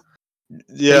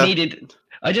 Yeah. They needed.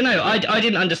 I don't know. I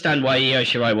didn't understand why Io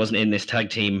Shirai wasn't in this tag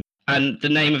team, and the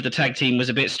name of the tag team was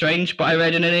a bit strange. But I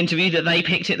read in an interview that they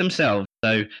picked it themselves.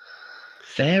 So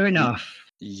fair enough.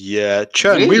 Yeah,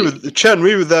 Chen, Really?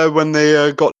 we were there when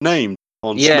they got named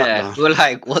on SmackDown. We're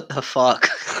like, what the fuck?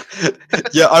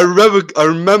 Yeah, I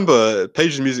remember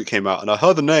Page's Music came out, and I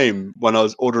heard the name when I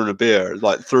was ordering a beer,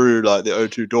 like through like the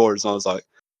O2 doors, and I was like,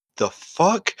 the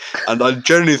fuck? And I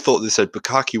genuinely thought they said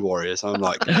Bukaki Warriors. I'm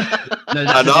like, No, that's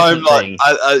and a I'm different like, thing.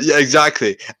 yeah,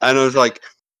 exactly. And I was like,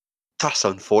 that's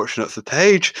unfortunate for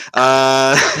Paige.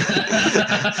 Oh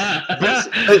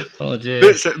dear.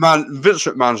 Vince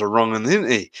McMahon's a wrong one,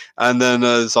 isn't he? And then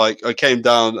it's like I came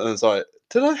down and I was like,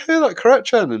 did I hear that correct,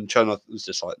 Chen? And Chen was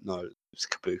just like, no, it's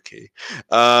Kabuki.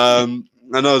 And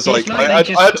I was It's like, like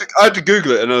I had to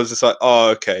Google it, and I was just like, oh,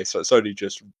 okay, so it's only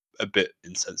just a bit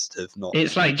insensitive, not.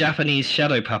 It's like Japanese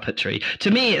shadow puppetry.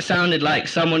 To me, it sounded like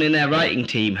someone in their writing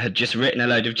team had just written a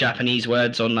load of Japanese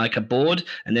words on like a board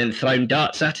and then thrown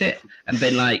darts at it and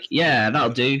been like, "Yeah,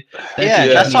 that'll do." Yeah,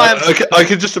 that's why I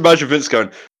can just imagine Vince going,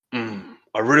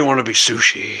 I really want to be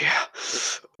sushi.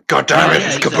 God damn it,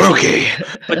 it's exactly.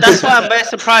 Kabuki. But that's why I'm very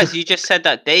surprised you just said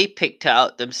that they picked it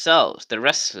out themselves, the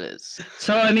wrestlers.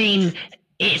 So I mean,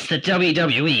 it's the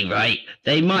WWE, right?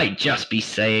 They might just be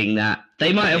saying that.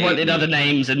 They might have wanted other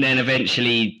names, and then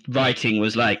eventually writing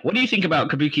was like, "What do you think about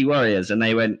Kabuki Warriors?" And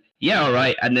they went, "Yeah, all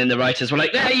right." And then the writers were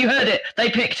like, "There, you heard it. They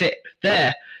picked it.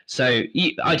 There." So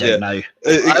I don't know.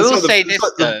 I will say this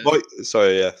though.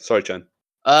 Sorry, Chen.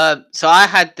 So I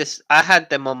had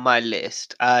them on my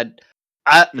list, and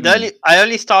I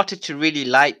only started to really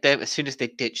like them as soon as they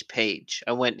ditched Paige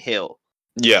and went heel.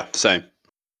 Yeah, same.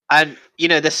 And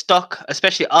the stock,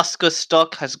 especially Asuka's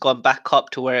stock, has gone back up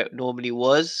to where it normally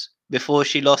was before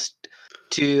she lost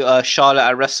to Charlotte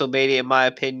at WrestleMania, in my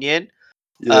opinion.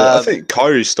 Yeah, I think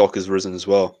Kairi's stock has risen as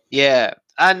well. Yeah,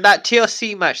 and that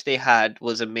TLC match they had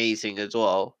was amazing as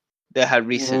well. They had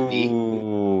recently.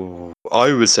 Ooh,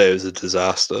 I would say it was a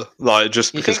disaster. Like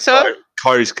just You because think so?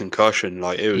 Kairi's concussion,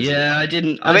 like it was. Yeah, I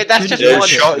didn't. I mean, that's just couldn't one-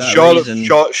 watch it for that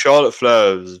reason. Charlotte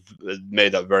Flair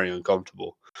made that very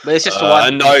uncomfortable. But it's just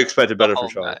one. And I expected better whole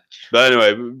from Charlotte. match. But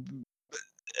anyway,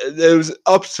 it was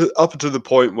up to the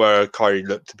point where Kairi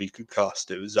looked to be concussed.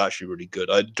 It was actually really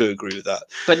good. I do agree with that.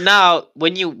 But now,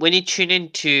 when you tune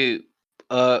into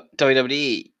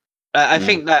WWE, I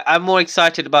think that I'm more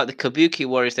excited about the Kabuki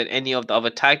Warriors than any of the other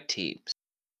tag teams.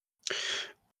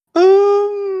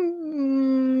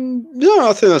 Yeah,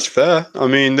 I think that's fair. I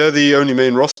mean, they're the only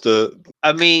main roster.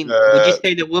 I mean, would you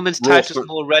say the women's title Raw- is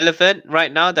more relevant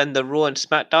right now than the Raw and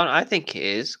SmackDown? I think it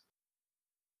is.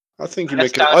 I think you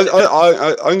That's make. down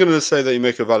to I'm going to say that you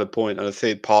make a valid point, and I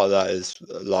think part of that is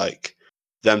like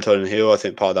them turning heel. I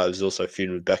think part of that is also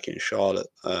feuding with Becky and Charlotte.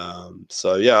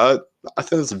 So yeah, I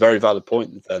think that's a very valid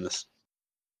point. In fairness,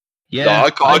 Yeah, I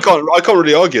can't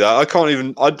really argue that. I can't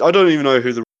even. I don't even know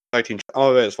who the tag team.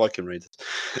 Oh, wait, it's Viking Raiders.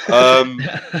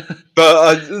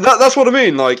 But that's what I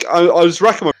mean. Like I was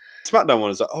racking my SmackDown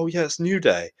one. It's like, oh yeah, it's New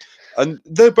Day, and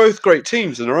they're both great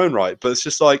teams in their own right. But it's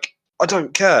just like I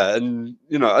don't care, and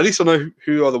at least I know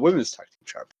who are the women's tag team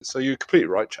champions. So you're completely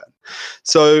right, Chen.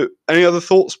 So any other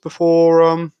thoughts before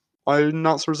I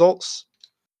announce the results?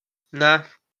 Nah.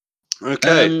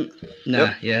 Okay.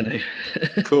 No.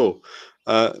 Cool.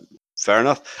 Fair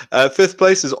enough. Fifth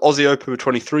place is Aussie Open with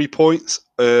 23 points.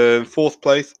 Fourth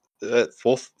place.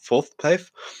 Fourth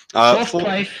place.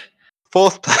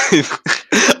 Fourth place.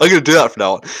 I'm going to do that from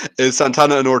now on. Is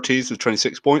Santana and Ortiz with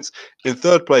 26 points. In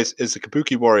third place is the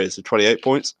Kabuki Warriors with 28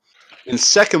 points. In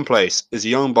second place is the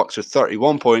Young Bucks with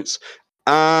 31 points.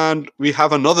 And we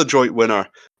have another joint winner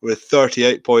with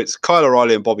 38 points. Kyle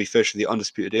O'Reilly and Bobby Fish of the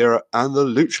Undisputed Era and the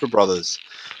Lucha Brothers.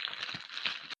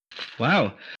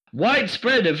 Wow.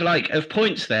 Widespread of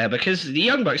points there, because the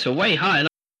Young Bucks are way high and I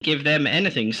don't give them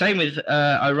anything. Same with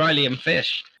O'Reilly and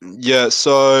Fish. Yeah,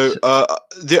 so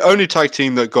the only tag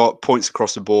team that got points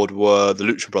across the board were the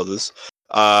Lucha Brothers.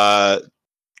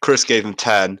 Chris gave them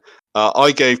 10.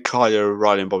 I gave Kyle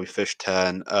O'Reilly and Bobby Fish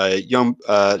 10.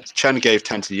 Chen gave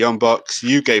 10 to the Young Bucks.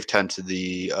 You gave 10 to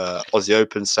the Aussie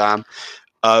Open, Sam.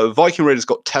 Viking Raiders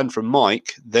got 10 from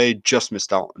Mike. They just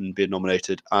missed out on being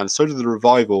nominated. And so did the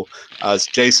Revival, as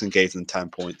Jason gave them 10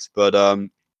 points. But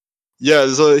yeah,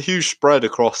 there's a huge spread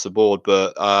across the board.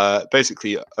 But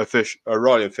basically,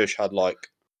 O'Reilly and Fish had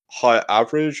higher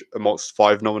average amongst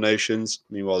 5 nominations.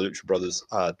 Meanwhile, Lucha Brothers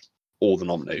had all the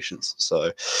nominations.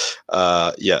 So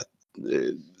yeah,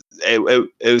 it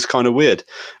was kind of weird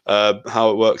how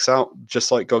it works out,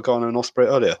 just like Gargano and Ospreay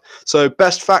earlier. So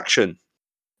best faction.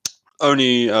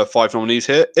 Only 5 nominees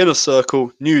here. Inner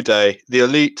Circle, New Day, The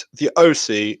Elite, The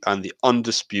OC, and The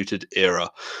Undisputed Era.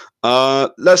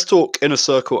 Let's talk Inner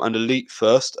Circle and Elite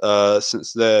first,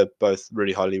 since they're both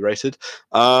really highly rated.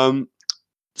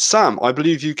 Sam, I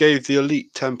believe you gave The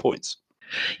Elite 10 points.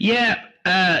 Yeah,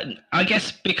 I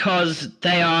guess because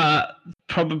they are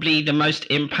probably the most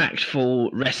impactful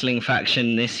wrestling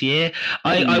faction this year.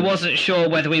 I wasn't sure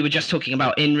whether we were just talking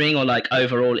about in-ring or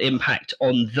overall impact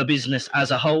on the business as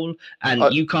a whole.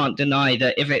 And you can't deny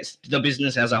that if it's the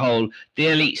business as a whole, the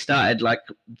Elite started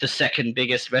the second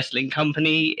biggest wrestling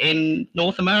company in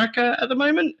North America at the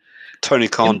moment. Tony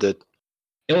Khan did.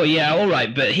 Oh yeah, all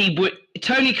right, but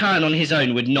Tony Khan on his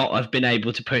own would not have been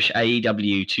able to push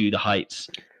AEW to the heights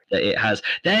that it has.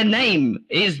 Their name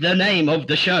is the name of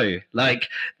the show.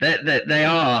 They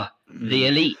are the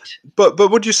Elite. But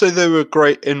would you say they were a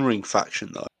great in-ring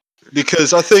faction though?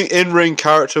 Because I think in-ring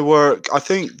character work, I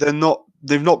think they've not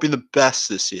been the best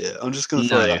this year. I'm just going to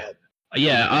throw that.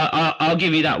 Yeah, I'll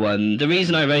give you that one. The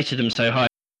reason I rated them so high,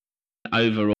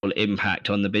 overall impact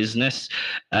on the business,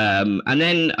 and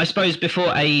then I suppose before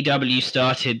AEW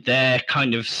started their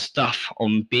kind of stuff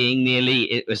on being the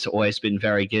Elite, it was always been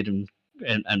very good and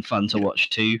fun to watch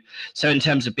too. So in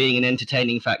terms of being an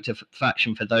entertaining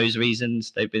faction for those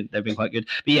reasons, they've been quite good.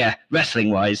 But yeah,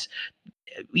 wrestling wise,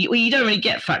 you don't really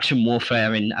get faction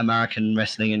warfare in American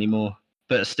wrestling anymore.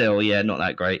 But still, yeah, not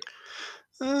that great.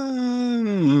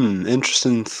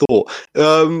 Interesting thought.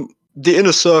 The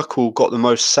Inner Circle got the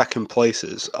most second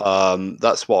places.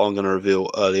 That's what I'm going to reveal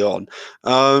early on.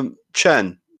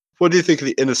 Chen, what do you think of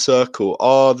the Inner Circle?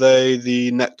 Are they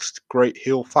the next great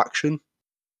heel faction?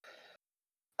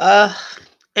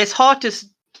 It's hard to.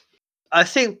 I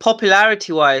think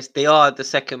popularity-wise, they are the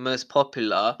second most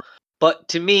popular. But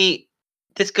to me,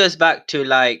 this goes back to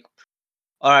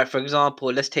all right. For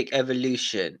example, let's take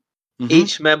Evolution. Mm-hmm.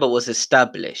 Each member was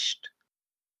established.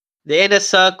 The Inner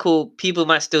Circle, people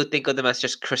might still think of them as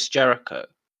just Chris Jericho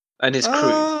and his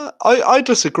crew. I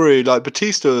disagree.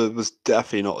 Batista was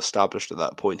definitely not established at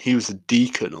that point. He was a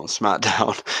deacon on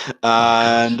SmackDown,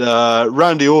 and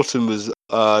Randy Orton was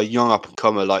a young up and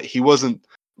comer. He wasn't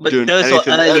doing those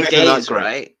anything, were early anything days, that great.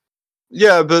 right?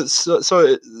 Yeah, but so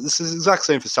this is the exact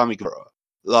same for Sammy Guevara.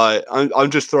 I'm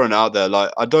just throwing it out there.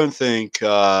 I don't think.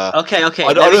 Okay. I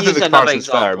don't think the comparison's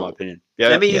fair, in my opinion. Yeah.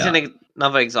 Let me use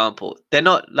another example. They're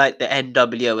not like the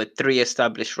NWO with 3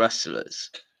 established wrestlers.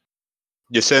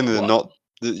 You're saying they're not.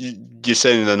 You're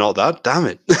saying they're not that. Damn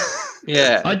it.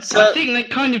 Yeah. I think they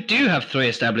kind of do have 3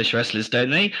 established wrestlers,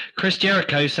 don't they? Chris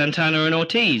Jericho, Santana, and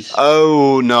Ortiz.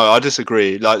 Oh no, I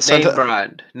disagree.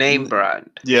 Name brand.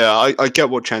 Yeah, I get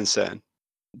what Chen's saying.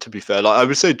 To be fair, I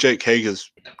would say Jake Hager's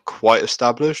quite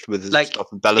established with his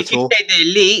stuff in Bellator. If you say the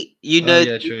Elite, you know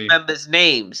the members'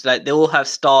 names. They all have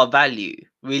star value,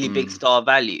 really big star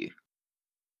value.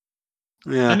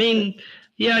 Yeah. I mean,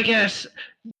 yeah, I guess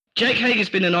Jake Hager's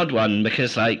been an odd one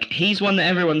because he's one that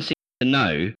everyone seems to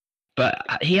know, but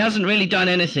he hasn't really done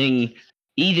anything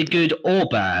either good or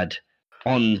bad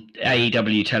on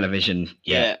AEW television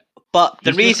yet. Yeah, but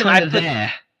the reason I put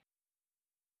there.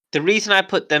 The reason I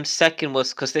put them second was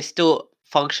because they still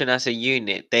function as a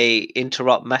unit. They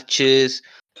interrupt matches.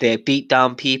 They beat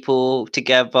down people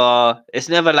together. It's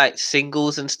never like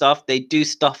singles and stuff. They do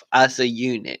stuff as a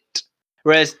unit.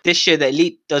 Whereas this year, the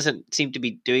Elite doesn't seem to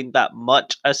be doing that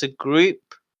much as a group.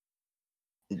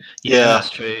 Yeah, that's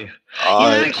true.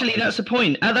 I- Yeah, actually, that's the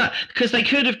point. At that, because they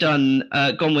could have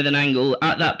gone with an angle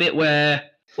at that bit where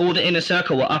all the inner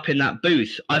circle were up in that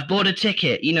booth. I've bought a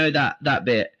ticket. You know that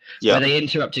bit yeah. where they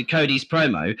interrupted Cody's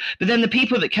promo. But then the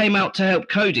people that came out to help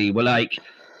Cody were like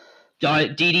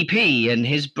DDP and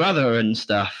his brother and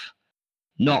stuff,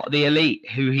 not the Elite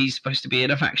who he's supposed to be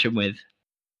in a faction with.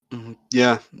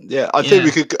 Yeah. I think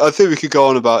we could. I think we could go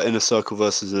on about Inner Circle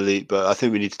versus Elite, but I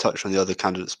think we need to touch on the other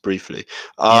candidates briefly.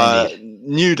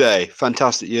 New Day,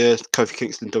 fantastic year. Kofi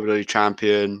Kingston, WWE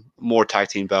champion, more tag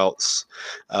team belts.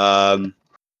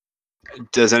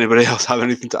 Does anybody else have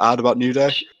anything to add about New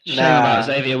Day? Shame Nah. about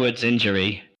Xavier Woods'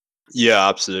 injury. Yeah,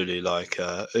 absolutely. Like,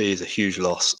 he's a huge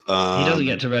loss. He doesn't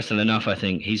get to wrestle enough. I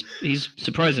think he's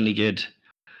surprisingly good.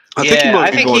 I think he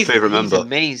might be my favorite he's member.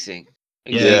 amazing.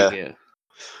 Yeah. Xavier.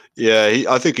 Yeah,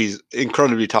 I think he's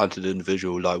incredibly talented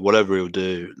individual. Like, whatever he'll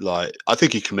do, like, I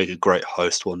think he can make a great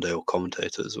host one day or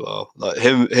commentator as well. Like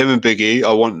him and Big E,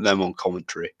 I want them on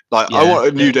commentary. Like, I want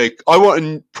a New Day. I want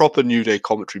a proper New Day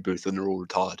commentary booth, and they're all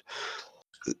retired.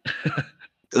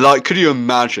 Like, could you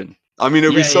imagine? I mean,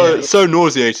 it'd be so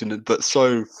nauseating, but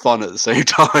so fun at the same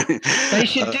time. They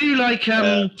should do like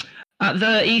at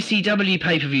the ECW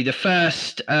pay-per-view, the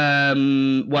first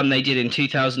one they did in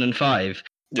 2005.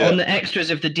 Yeah. On the extras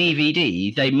of the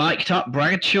DVD, they mic'd up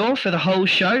Bradshaw for the whole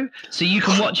show, so you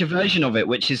can watch a version of it,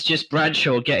 which is just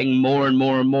Bradshaw getting more and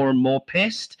more and more and more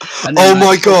pissed. And Oh then,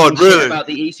 my God, talking shit really? About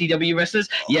the ECW wrestlers?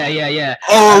 Yeah.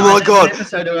 Oh my There's God! an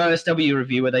episode of OSW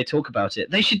review where they talk about it.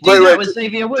 They should do that with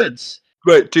Xavier Woods.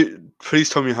 Wait, please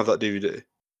tell me you have that DVD.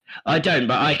 I don't,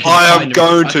 but I can. I am find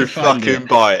going I to can find fucking it.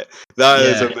 buy it. That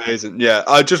is Yeah. amazing. Yeah,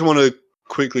 I just want to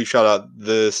quickly shout out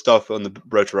the stuff on the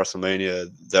road to WrestleMania.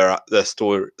 Their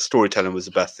storytelling was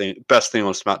the best thing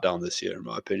on SmackDown this year, in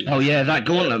my opinion. Oh yeah, that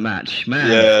gauntlet match, man.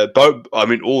 Yeah,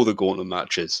 all the gauntlet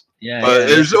matches. Yeah. But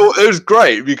it was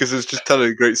great because it's just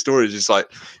telling great stories. It's like,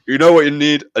 you know what you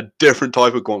need? A different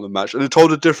type of gauntlet match, and it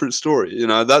told a different story. You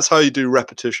know, that's how you do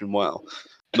repetition well,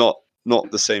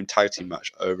 not the same tag team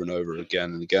match over and over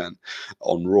again and again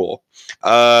on Raw.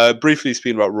 Briefly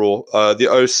speaking about Raw, the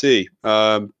OC,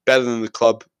 better than the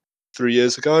club 3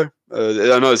 years ago.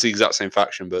 I know it's the exact same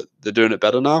faction, but they're doing it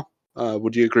better now.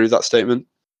 Would you agree with that statement?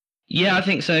 Yeah, I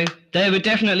think so. They were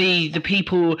definitely the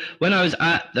people, when I was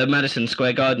at the Madison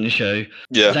Square Garden show,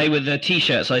 they were the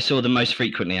T-shirts I saw the most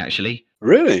frequently, actually.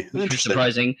 Really? Which was Interesting.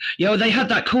 surprising. Yeah, well, they had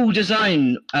that cool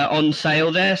design on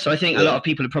sale there, so I think a lot of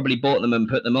people have probably bought them and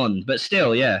put them on. But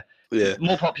still, yeah,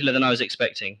 more popular than I was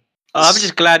expecting. I'm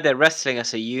just glad they're wrestling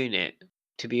as a unit,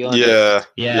 to be honest.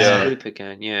 Yeah. Group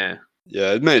again, yeah.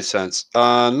 Yeah, it made sense.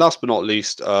 And last but not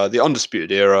least, the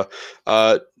Undisputed Era.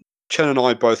 Chen and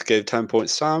I both gave 10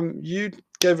 points. Sam, you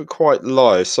gave it quite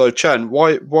low. So, Chen,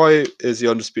 why is the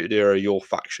Undisputed Era your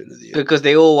faction of the year? Because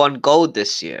they all won gold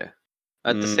this year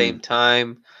at the same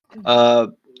time. You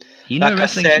know, like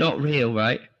wrestling's not real,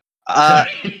 right?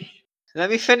 Let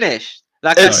me finish.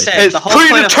 Like it's, I said, it's the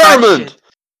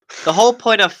whole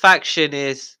point of faction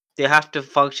is they have to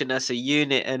function as a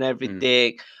unit and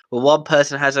everything. When one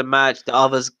person has a match, the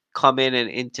others come in and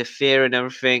interfere and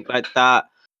everything like that.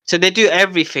 So they do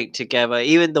everything together.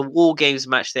 Even the War Games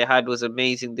match they had was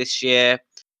amazing this year.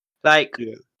 Like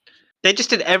they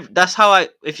just did. That's how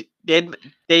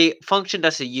they functioned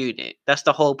as a unit. That's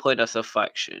the whole point of the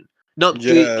faction, not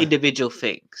do individual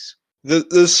things.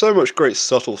 There's so much great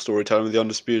subtle storytelling with the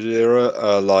Undisputed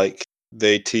Era. Like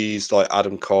they teased like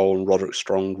Adam Cole and Roderick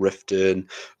Strong rifting,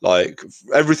 like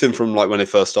everything from like when they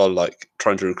first started, like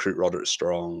trying to recruit Roderick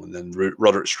Strong, and then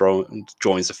Roderick Strong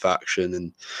joins the faction,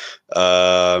 and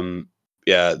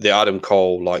the Adam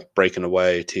Cole like breaking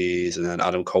away tease, and then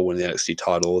Adam Cole winning the NXT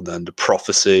title, and then the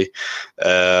prophecy,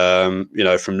 from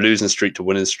losing streak to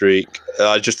winning streak.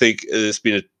 I just think it's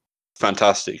been a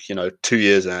fantastic, 2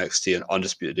 years in NXT, and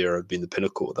Undisputed Era have been the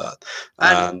pinnacle of that.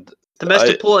 And the most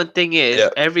important thing is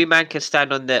every man can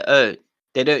stand on their own.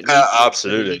 They don't need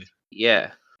absolutely.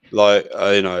 Like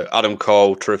Adam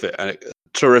Cole,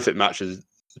 terrific matches,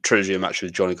 trilogy of matches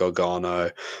with Johnny Gargano.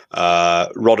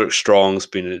 Roderick Strong's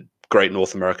been a great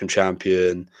North American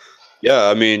champion. Yeah,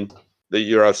 I mean,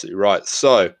 you're absolutely right.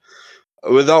 So,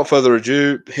 without further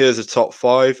ado, here's a top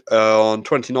 5. On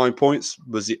 29 points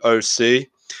was the OC.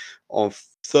 On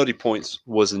 30 points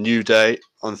was the New Day.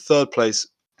 On third place,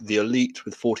 the Elite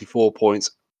with 44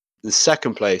 points. In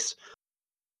second place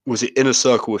was the Inner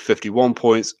Circle with 51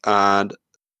 poins. And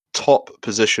top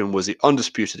position was the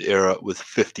Undisputed Era with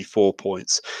 54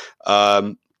 points.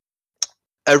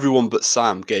 Everyone but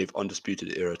Sam gave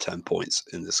Undisputed Era 10 points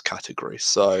in this category.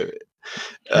 So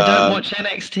I don't watch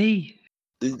NXT.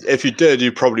 if you did,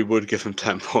 you probably would give him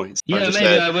 10 points. Yeah,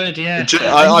 maybe I would. Yeah,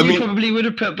 I you mean, probably would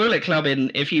have put Bullet Club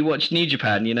in if you watched New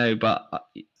Japan, But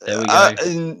there we go.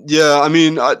 Yeah, I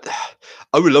mean, I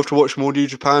would love to watch more New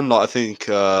Japan. Like, I think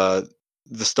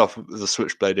the stuff with the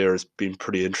Switchblade era has been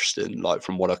pretty interesting, like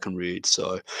from what I can read.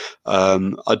 So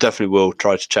I definitely will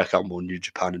try to check out more New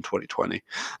Japan in 2020.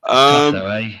 Tough though,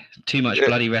 eh? Too much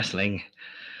bloody wrestling.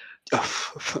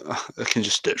 I can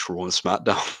just ditch Raw and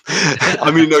SmackDown. I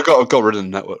mean, I got rid of the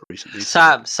network recently.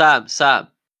 Sam.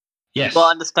 Yes. You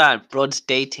gotta understand, Brod's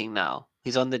dating now.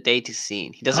 He's on the dating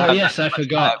scene. He doesn't. Oh have yes, that I much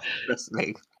forgot. time for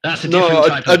wrestling. That's a different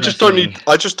type of I just don't wrestling.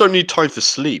 I just don't need time for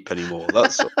sleep anymore.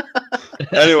 That's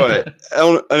anyway.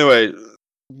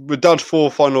 We're down to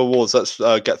 4 final awards. Let's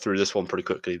get through this one pretty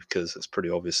quickly because it's pretty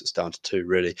obvious. It's down to 2,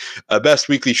 really. Best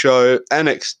weekly show: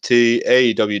 NXT,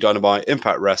 AEW Dynamite,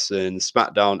 Impact Wrestling,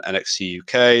 SmackDown, NXT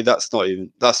UK.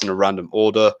 That's in a random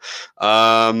order.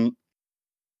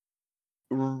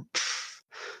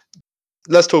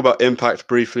 Let's talk about Impact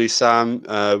briefly, Sam.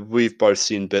 We've both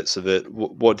seen bits of it.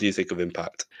 What do you think of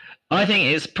Impact? I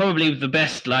think it's probably the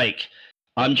best,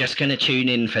 I'm just going to tune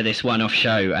in for this one-off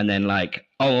show and then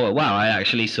oh, wow, I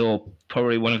actually saw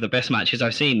probably one of the best matches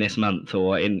I've seen this month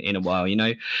or in a while,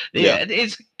 Yeah.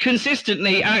 It's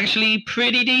consistently actually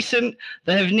pretty decent.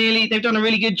 They've done a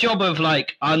really good job of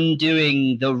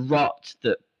undoing the rot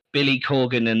that Billy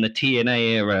Corgan and the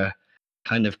TNA era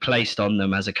kind of placed on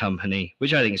them as a company,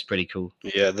 which I think is pretty cool.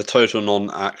 Yeah, the total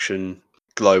non-action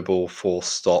global full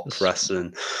stop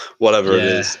wrestling, whatever it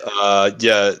is.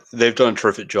 Yeah, they've done a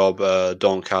terrific job.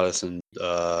 Don Callis and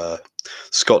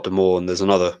Scott D'Amore, and there's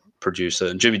another producer,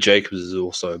 and Jimmy Jacobs is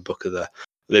also a booker there.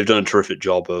 They've done a terrific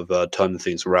job of turning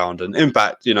things around. And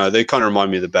Impact, they kind of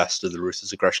remind me of the best of the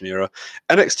Ruthless Aggression era.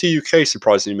 NXT UK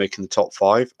surprisingly making the top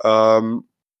 5.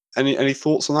 Any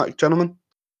thoughts on that, gentlemen?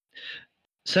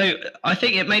 So I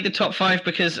think it made the top 5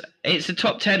 because it's a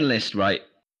top 10 list, right?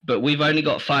 But we've only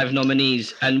got 5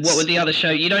 nominees. And what were the other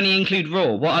show? You'd only include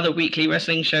Raw. What other weekly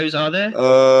wrestling shows are there?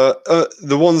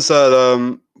 The ones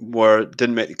that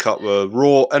didn't make the cut were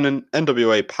Raw, and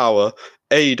NWA Power,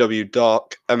 AEW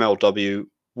Dark, MLW,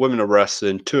 Women of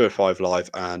Wrestling, 205 Live,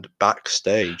 and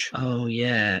Backstage. Oh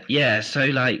yeah. So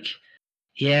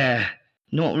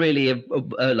not really a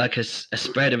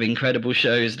spread of incredible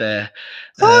shows there.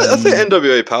 I think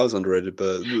NWA Power's underrated,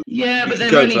 but but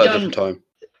they've only done a different time.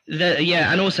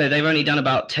 And also they've only done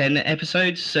about 10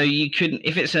 episodes, so you couldn't,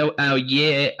 if it's our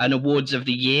year and awards of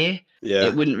the year,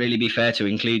 it wouldn't really be fair to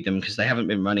include them because they haven't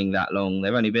been running that long.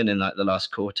 They've only been in the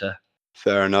last quarter.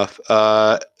 Fair enough.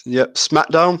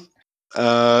 SmackDown,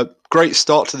 great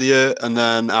start to the year, and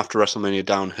then after WrestleMania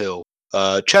downhill.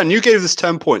 Chen, you gave this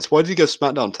 10 points. Why did you give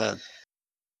SmackDown 10?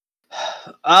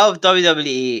 Out of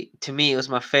WWE, to me, it was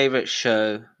my favorite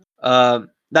show.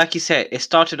 Like you said, it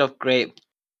started off great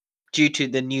due to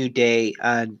the New Day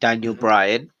and Daniel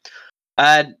Bryan.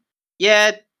 And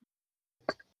in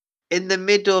the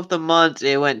middle of the month,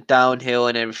 it went downhill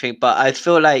and everything. But I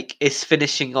feel like it's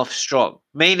finishing off strong,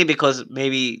 mainly because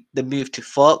maybe the move to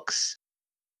Fox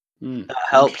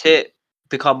helped it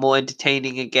become more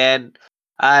entertaining again.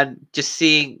 And just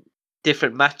seeing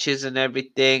different matches and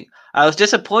everything. I was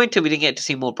disappointed we didn't get to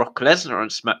see more Brock Lesnar on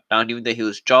SmackDown, even though he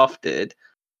was drafted.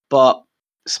 But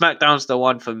SmackDown's the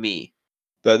one for me.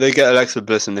 But they get Alexa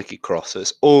Bliss and Nikki Cross, so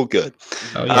it's all good.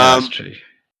 Oh yeah, that's true.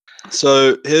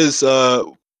 So here's,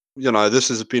 this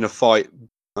has been a fight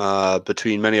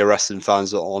between many wrestling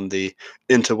fans on the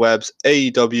interwebs,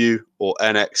 AEW or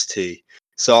NXT.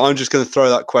 So I'm just going to throw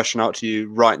that question out to you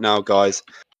right now, guys.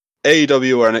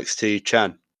 AEW or NXT,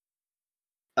 Chan?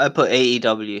 I put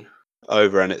AEW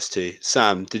over NXT.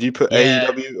 Sam, did you put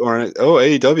AEW or NXT? Oh,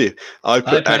 AEW. I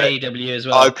put AEW as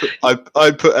well. I put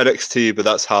NXT, but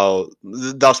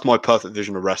that's my perfect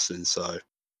vision of wrestling. So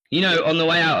on the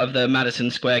way out of the Madison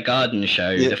Square Garden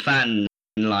show, the fans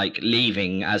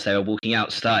leaving as they were walking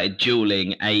out started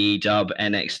dueling AEW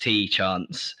NXT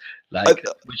chants, which I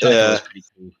thought was pretty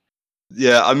cool.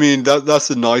 Yeah, I mean that's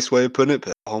a nice way of putting it,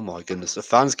 but oh my goodness, the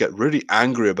fans get really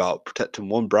angry about protecting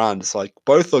one brand. It's like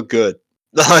both are good.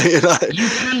 You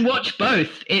can watch both.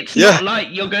 It's not like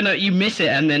you miss it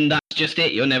and then that's just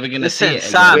it. You're never gonna see it.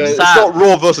 Sam, it's not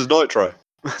Raw versus Nitro.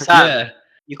 Sam,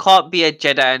 You can't be a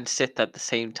Jedi and Sith at the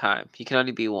same time. You can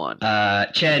only be one.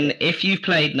 Chen, if you've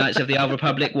played Knights of the Old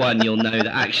Republic 1, you'll know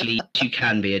that actually you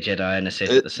can be a Jedi and a Sith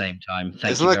at the same time.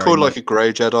 Thank Isn't you that very called much. like a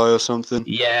grey Jedi or something?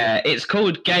 Yeah, it's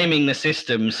called gaming the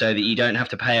system so that you don't have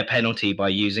to pay a penalty by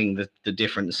using the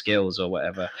different skills or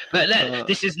whatever. But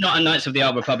this is not a Knights of the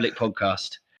Old Republic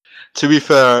podcast. To be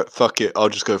fair, fuck it. I'll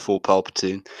just go full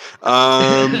Palpatine.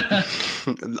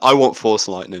 I want Force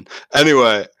Lightning.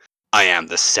 Anyway, I am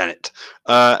the Senate,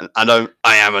 and I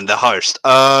am the host.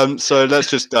 So let's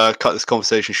just cut this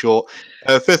conversation short.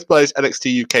 Fifth place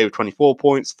NXT UK with 24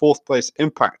 points. Fourth place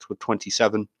Impact with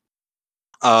 27.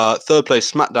 Third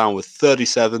place SmackDown with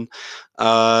 37.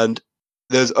 And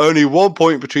there's only 1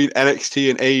 point between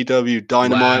NXT and AEW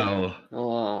Dynamite. Wow.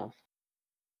 Wow.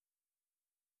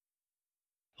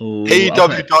 Ooh,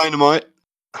 AEW Dynamite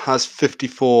has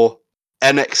 54.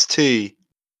 NXT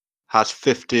has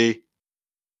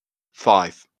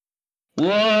 55.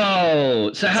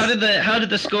 Whoa! So how did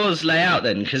the scores lay out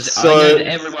then? Because I So- know that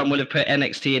everyone would have put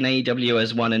NXT and AEW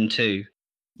as 1 and 2.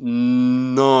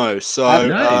 No.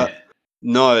 So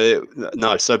No.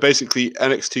 no. So basically,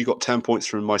 NXT got 10 points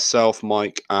from myself,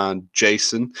 Mike, and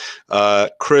Jason.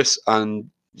 Chris and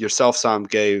yourself, Sam,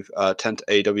 gave 10 to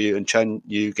AEW, and Chen,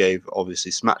 you gave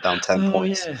obviously SmackDown 10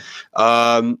 points. Yeah.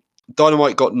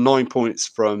 Dynamite got 9 points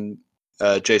from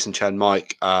Jason, Chen,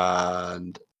 Mike,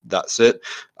 and that's it.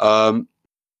 Sam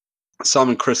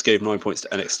and Chris gave 9 points to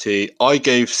NXT. I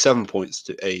gave 7 points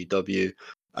to AEW.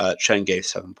 Chen gave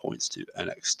 7 points to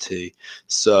NXT.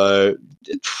 So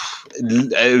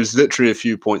it was literally a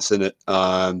few points in it.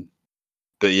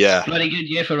 But yeah, Bloody good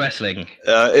year for wrestling.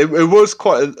 it was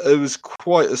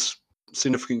quite a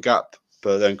significant gap.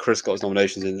 But then Chris got his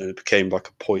nominations in, and it became like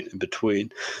a point in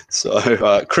between.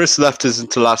 So Chris left us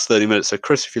until the last 30 minutes. So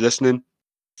Chris, if you're listening,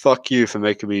 fuck you for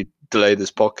making me delay this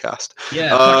podcast.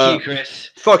 Yeah, fuck you, Chris.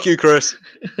 Fuck you, Chris.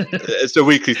 It's a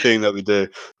weekly thing that we do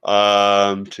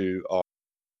to our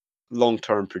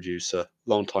long-time producer.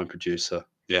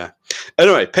 Yeah.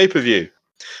 Anyway, pay-per-view.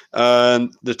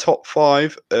 And the top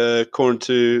 5, according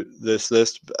to this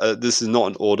list, this is not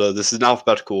an order. This is an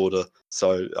alphabetical order,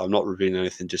 so I'm not revealing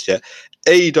anything just yet.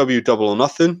 AEW Double or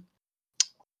Nothing,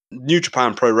 New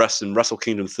Japan Pro Wrestling Wrestle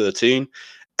Kingdom 13,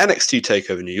 NXT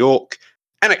TakeOver New York,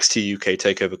 NXT UK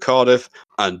TakeOver Cardiff,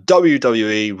 and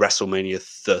WWE WrestleMania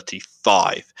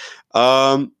 35.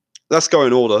 Let's go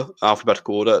in order,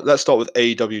 alphabetical order. Let's start with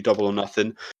AEW Double or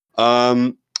Nothing.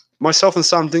 Myself and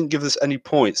Sam didn't give this any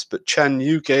points, but Chen,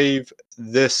 you gave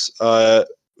this a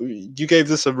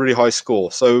really high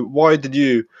score. So why did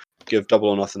you give Double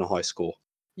or Nothing a high score?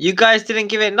 You guys didn't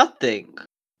give it nothing.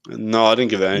 No, I didn't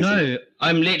give it anything. No,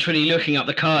 I'm literally looking up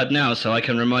the card now so I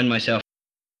can remind myself.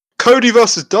 Cody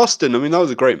versus Dustin. I mean, that was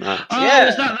a great match. Oh, Yeah.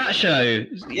 was that show?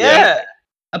 Yeah.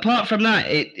 Apart from that,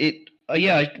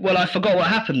 I forgot what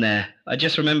happened there. I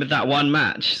just remembered that one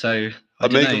match. So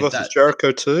Omega versus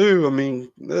Jericho too. I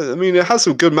mean, it has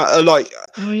some good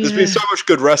there's been so much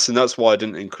good wrestling. That's why I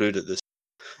didn't include it this.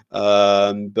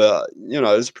 But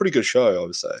it's a pretty good show, I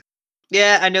would say.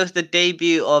 Yeah, and it was the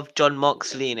debut of John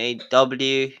Moxley in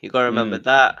AEW. You gotta remember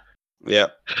that. Yeah.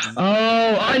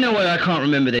 Oh, I know why I can't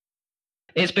remember this.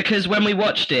 It's because when we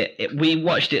watched it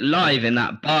live in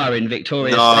that bar in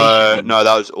Victoria Station. No,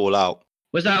 that was All Out.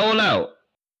 Was that All Out?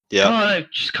 Yeah. Oh, I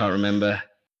just can't remember.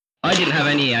 I didn't have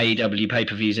any AEW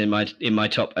pay-per-views in my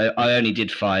top. I only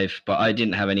did 5, but I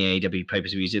didn't have any AEW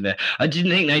pay-per-views in there. I didn't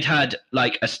think they'd had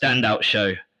like a standout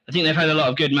show. I think they've had a lot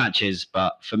of good matches,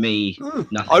 but for me,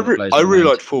 nothing. I really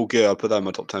liked Full Gear. I put that in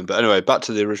my top 10. But anyway, back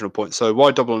to the original point. So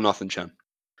why Double or Nothing, Chen?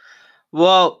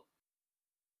 Well,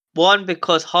 one,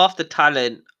 because half the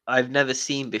talent I've never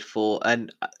seen before,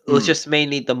 and it was just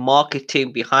mainly the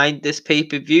marketing behind this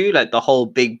pay-per-view, like the whole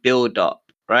big build-up,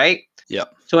 right? Yeah.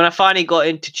 So when I finally got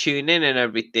into tune in and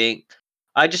everything,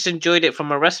 I just enjoyed it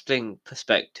from a wrestling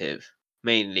perspective,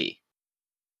 mainly.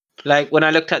 Like when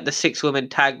I looked at the 6-woman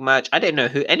tag match, I didn't know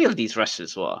who any of these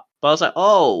wrestlers were, but I was like,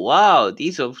 "Oh wow,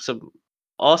 these are some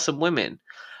awesome women."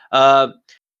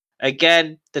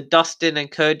 Again, the Dustin and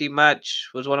Cody match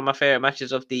was one of my favorite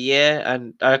matches of the year,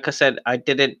 and like I said, I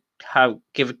didn't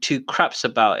give 2 craps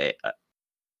about it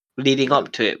leading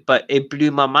up to it, but it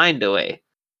blew my mind away.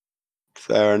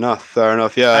 Fair enough.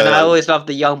 Yeah. And I always love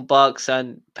the Young Bucks,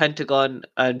 and Pentagon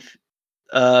and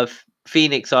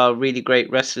Phoenix are really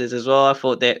great wrestlers as well. I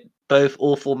thought that both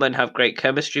awful men have great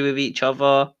chemistry with each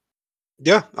other.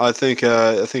 Yeah, I think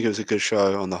it was a good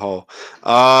show on the whole.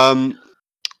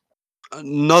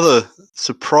 Another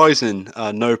surprising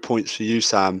no points for you,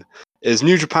 Sam, is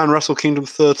New Japan Wrestle Kingdom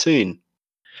 13.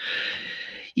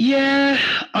 Yeah,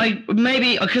 I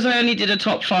maybe because I only did a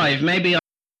top 5. Maybe I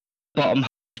bottom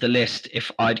the list if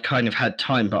I'd kind of had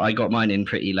time, but I got mine in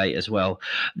pretty late as well.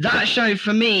 That show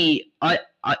for me,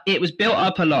 it was built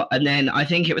up a lot, and then I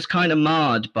think it was kind of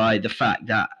marred by the fact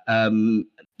that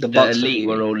the Bucks were Elite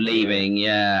were leaving. all leaving,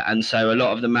 yeah, and so a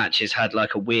lot of the matches had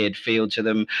like a weird feel to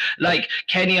them. Like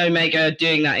Kenny Omega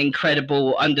doing that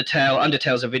incredible Undertale.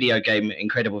 Undertale's a video game,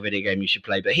 incredible video game you should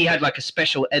play, but he had like a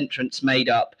special entrance made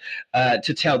up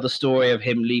to tell the story of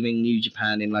him leaving New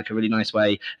Japan in like a really nice way,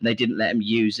 and they didn't let him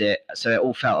use it, so it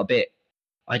all felt a bit,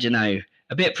 I don't know,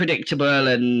 a bit predictable,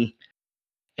 and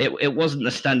it wasn't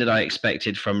the standard I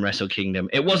expected from Wrestle Kingdom.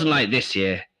 It wasn't like this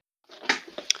year.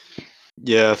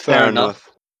 Yeah, Fair fair enough. enough.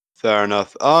 Fair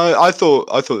enough. I thought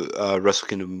Wrestle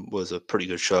Kingdom was a pretty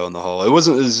good show on the whole. It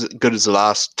wasn't as good as the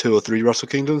last 2 or 3 Wrestle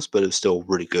Kingdoms, but it was still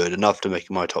really good, enough to make it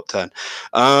my top 10.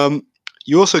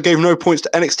 You also gave no points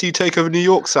to NXT TakeOver New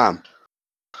York, Sam.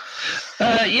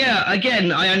 Yeah,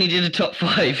 again, I only did a top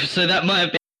 5, so that might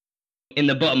have been in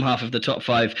the bottom half of the top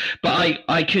 5, but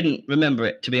I couldn't remember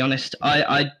it, to be honest.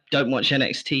 I don't watch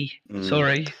NXT.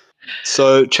 Sorry.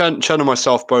 So Chen and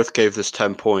myself both gave this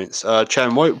 10 points.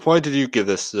 Chen, why did you give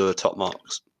this the top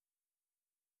marks?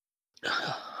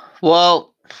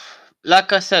 Well,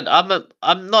 like I said, I'm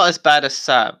not as bad as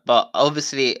Sam, but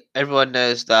obviously everyone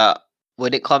knows that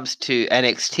when it comes to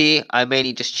NXT, I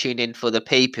mainly just tune in for the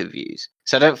pay-per-views,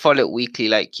 so I don't follow it weekly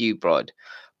like you, Brod.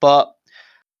 But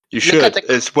You look should. at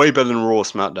the It's way better than Raw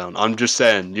SmackDown. I'm just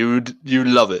saying, you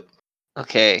love it.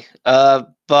 okay,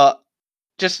 but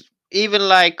just even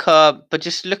like but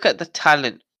just look at the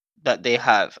talent that they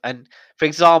have. And for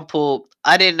example,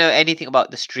 I didn't know anything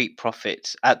about the Street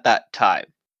Profits at that time.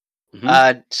 Mhm.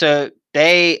 And so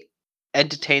they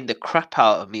entertained the crap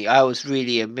out of me. I was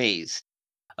really amazed.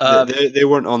 They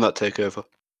weren't on that takeover.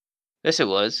 Yes, it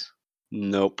was.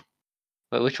 Nope.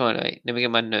 Wait, which one? Wait, let me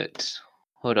get my notes.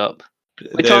 Hold up.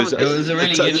 Which one There's- was It was a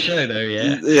really good show, though,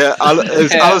 yeah. Yeah,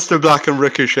 it's Aleister Black and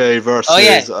Ricochet versus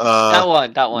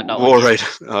that one. War Yeah.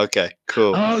 Raiders. Okay,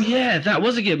 cool. Oh, yeah, that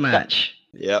was a good match.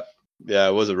 Yep. Yeah,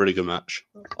 it was a really good match.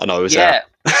 I know it was Yeah,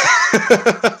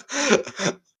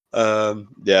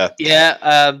 yeah.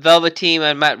 yeah. Velveteen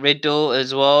and Matt Riddle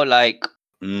as well. Like,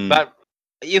 Mm. but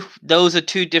those are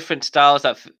two different styles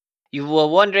that you were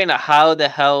wondering how the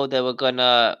hell they were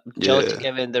gonna gel Yeah.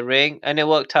 together in the ring, and it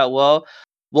worked out well.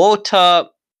 Walter,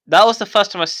 that was the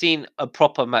first time I've seen a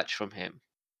proper match from him,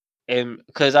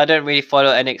 because I don't really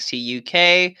follow NXT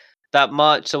UK that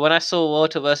much. So when I saw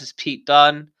Walter versus Pete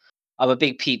Dunne, I'm a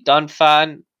big Pete Dunne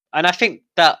fan, and I think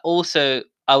that also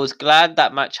I was glad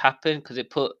that match happened because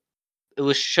it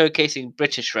was showcasing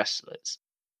British wrestlers.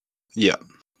 Yeah.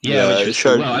 Yeah, which it was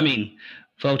showed- cool. Well, I mean,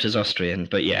 Volta's Austrian,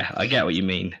 but yeah, I get what you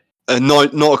mean.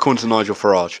 not according to Nigel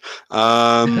Farage.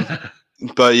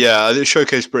 But yeah, it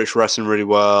showcased British wrestling really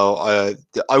well.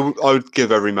 I would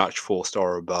give every match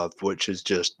 4-star or above, which is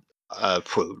just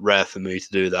rare for me to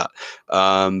do that.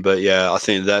 But yeah, I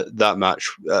think that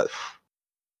match.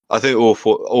 I think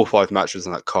all 5 matches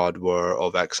on that card were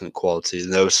of excellent quality.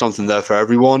 There was something there for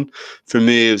everyone. For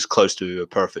me, it was close to a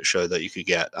perfect show that you could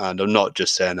get, and I'm not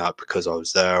just saying that because I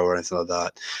was there or anything like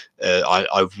that.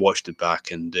 I've watched it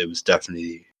back, and it was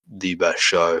definitely the best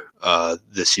show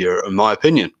this year, in my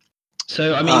opinion.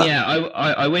 So, I mean, yeah,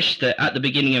 I wish that at the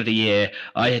beginning of the year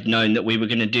I had known that we were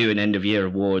going to do an end of year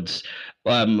awards,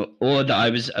 or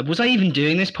that was I even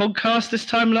doing this podcast this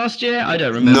time last year? I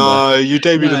don't remember. No, you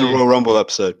debuted in the No. Royal Rumble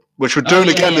episode, which we're doing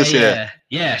again this year.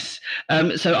 Yes.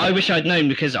 So I wish I'd known,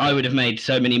 because I would have made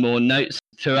so many more notes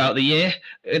throughout the year.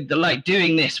 Like,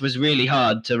 doing this was really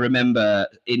hard to remember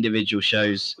individual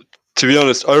shows. To be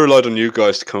honest, I relied on you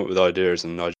guys to come up with ideas,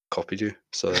 and I just copied you.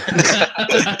 So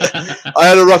I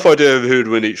had a rough idea of who would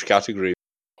win each category,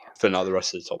 filling out the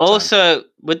rest of the top 10. Also,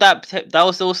 with that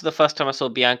was also the first time I saw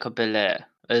Bianca Belair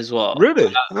as well.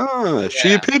 Really? She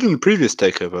yeah. appeared in the previous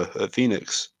takeover at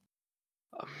Phoenix.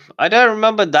 I don't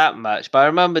remember that match, but I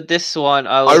remember this one.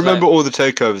 I remember all the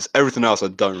takeovers. Everything else I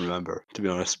don't remember, to be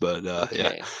honest. But yeah.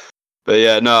 Okay. But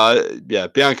yeah, no, yeah,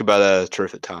 Bianca Belair,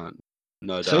 terrific talent.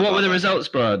 No doubt. So what were about the that. results,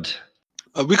 Brad?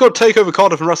 We got Takeover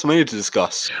Cardiff and WrestleMania to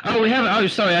discuss. Oh, we haven't. Oh,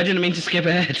 sorry, I didn't mean to skip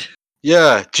ahead.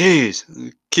 Yeah,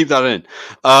 jeez, keep that in.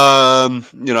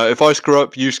 If I screw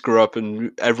up, you screw up,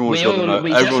 and everyone's got to know.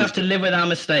 We just have to live with our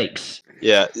mistakes.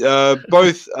 Yeah,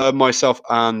 both myself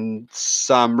and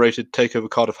Sam rated Takeover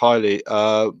Cardiff highly.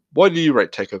 Why do you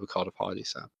rate Takeover Cardiff highly,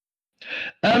 Sam?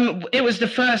 It was the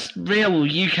first real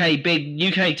big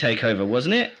UK takeover,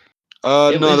 wasn't it?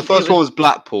 The first one was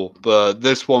Blackpool, but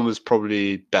this one was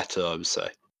probably better, I would say.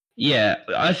 Yeah,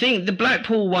 I think the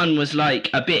Blackpool one was like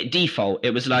a bit default.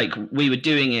 It was like we're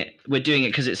doing it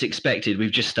because it's expected. We've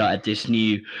just started this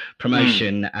new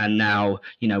promotion and now,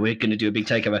 we're going to do a big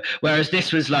takeover. Whereas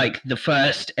this was like the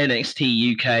first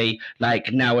NXT UK,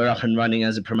 like now we're up and running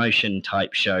as a promotion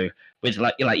type show with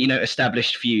like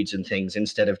established feuds and things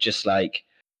instead of just like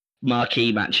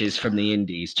marquee matches from the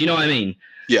indies. Do you know what I mean?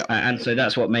 Yeah. And so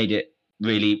that's what made it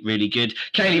really, really good.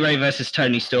 Kaylee Ray versus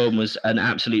Tony Storm was an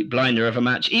absolute blinder of a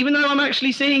match, even though I'm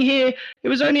actually seeing here it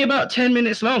was only about 10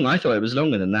 minutes long. I thought it was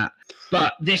longer than that.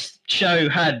 But this show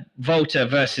had Volta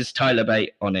versus Tyler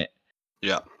Bate on it.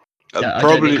 Yeah. I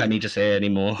don't think I need to say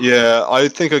anymore. Yeah, I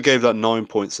think I gave that 9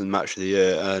 points in match of the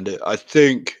year, and I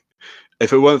think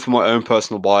if it weren't for my own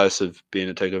personal bias of being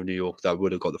a Takeover New York, that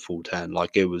would have got the full 10.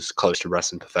 Like, it was close to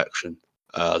wrestling perfection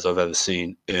as I've ever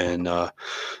seen in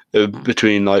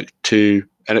between like two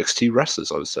NXT wrestlers,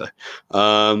 I would say.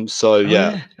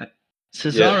 Yeah.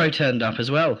 Cesaro turned up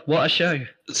as well. What a show!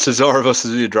 Cesaro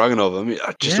versus Ilya Dragunov. I mean,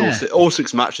 all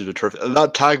 6 matches were terrific. And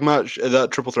that tag match,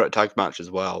 that triple threat tag match as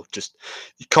well. Just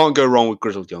you can't go wrong with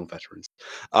grizzled young veterans.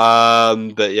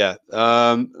 And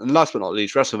last but not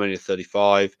least, WrestleMania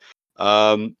 35.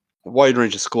 Wide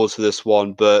range of scores for this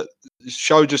one, but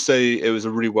shall we just say it was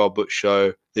a really well booked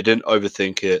show? They didn't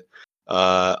overthink it.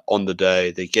 On the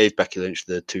day, they gave Becky Lynch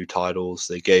the 2 titles.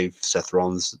 They gave Seth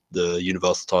Rollins the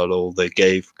Universal title. They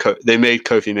made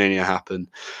Kofi Mania happen.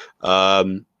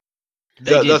 Kofi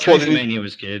Mania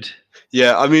was good.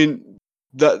 Yeah, I mean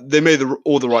that they made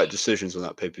all the right decisions on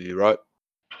that pay-per-view, right?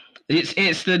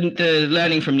 It's the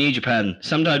learning from New Japan.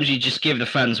 Sometimes you just give the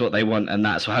fans what they want, and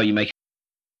that's how you make.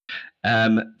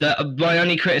 My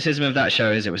only criticism of that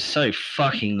show is it was so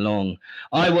fucking long.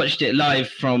 I watched it live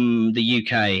from the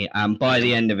UK, and by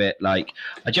the end of it, like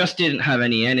I just didn't have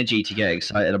any energy to get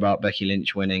excited about Becky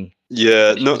Lynch winning.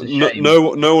 Yeah, no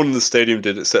one in the stadium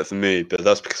did except for me, but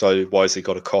that's because I wisely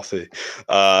got a coffee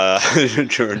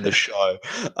during the show.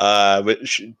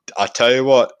 Which I tell you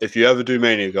what, if you ever do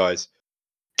Mania, guys,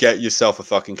 get yourself a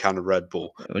fucking can of Red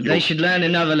Bull. They should learn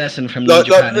another lesson from New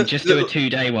Japan and just do a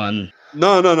 2-day one.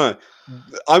 No.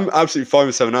 I'm absolutely fine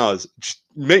with 7 hours. Just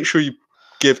make sure you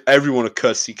give everyone a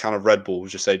courtesy can of Red Bull.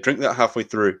 Just say, drink that halfway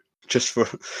through. Just for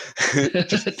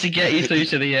to get you through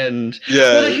to the end.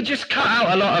 Yeah. Well, they could just cut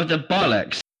out a lot of the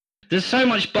bollocks. There's so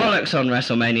much bollocks on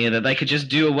WrestleMania that they could just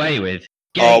do away with.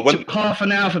 It took half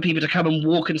an hour for people to come and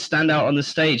walk and stand out on the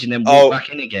stage and then walk back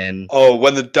in again. Oh,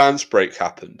 when the dance break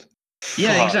happened.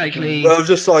 Yeah, exactly. I was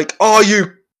just like,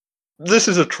 this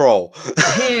is a troll.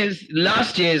 Here's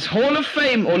last night's Hall of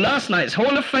Fame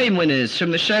winners from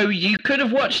the show you could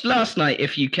have watched last night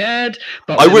if you cared,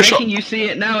 but we're making you see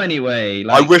it now anyway.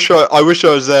 I wish I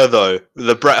was there though.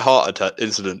 The Bret Hart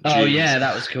incident. Oh yeah,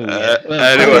 that was cool.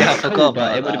 Anyway, I forgot,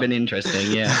 but it would have been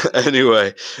interesting. Yeah.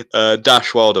 Anyway,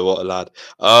 Dash Wilder, what a lad.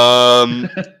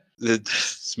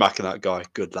 Smacking that guy,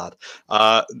 good lad.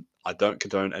 I don't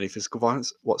condone any physical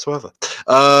violence whatsoever.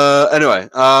 Anyway,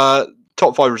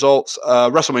 top 5 results.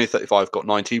 WrestleMania 35 got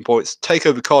 19 points.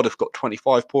 TakeOver Cardiff got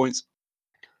 25 points.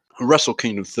 Wrestle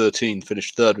Kingdom 13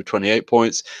 finished 3rd with 28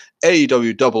 points.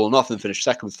 AEW Double or Nothing finished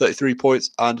 2nd with 33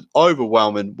 points. And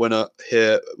overwhelming winner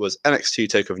here was NXT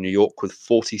TakeOver New York with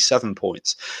 47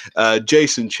 points.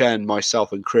 Jason, Chen,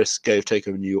 myself, and Chris gave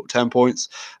TakeOver New York 10 points.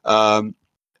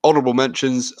 Honorable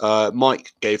mentions,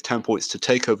 Mike gave 10 points to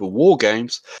TakeOver War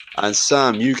Games, and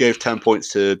Sam, you gave 10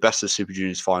 points to Best of Super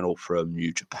Juniors Final from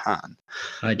New Japan.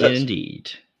 I did indeed.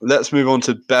 Let's move on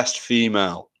to Best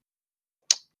Female.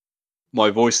 My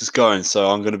voice is going,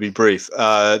 so I'm going to be brief.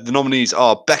 The nominees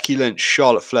are Becky Lynch,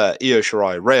 Charlotte Flair, Io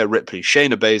Shirai, Rhea Ripley,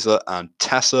 Shayna Baszler, and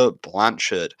Tessa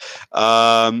Blanchard.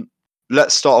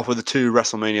 Let's start off with the 2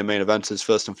 WrestleMania main eventers.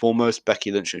 First and foremost,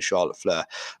 Becky Lynch and Charlotte Flair.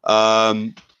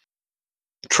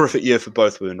 Terrific year for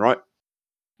both women, right?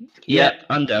 Yeah,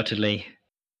 undoubtedly.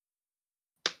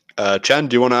 Chen,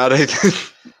 do you want to add anything?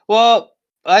 Well,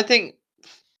 I think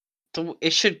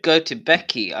it should go to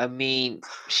Becky. I mean,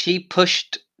 she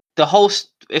pushed the whole.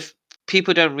 If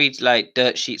people don't read like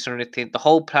dirt sheets or anything, the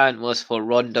whole plan was for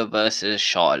Ronda versus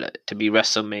Charlotte to be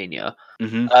WrestleMania.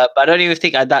 Mm-hmm. But I don't even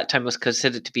think at that time was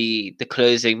considered to be the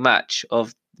closing match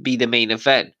be the main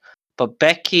event. But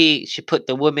Becky, she put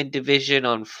the women division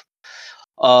on.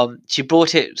 She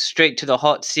brought it straight to the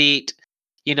hot seat.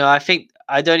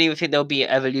 I don't even think there'll be an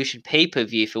Evolution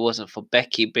pay-per-view if it wasn't for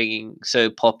Becky being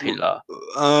so popular.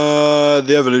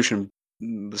 The Evolution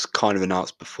was kind of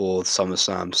announced before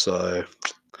SummerSlam, so.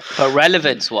 But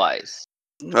relevance-wise,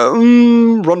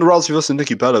 Ronda Rousey versus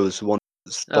Nikki Bella was one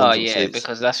Oh yeah,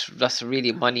 because that's a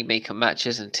really money maker match,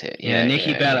 isn't it? Yeah,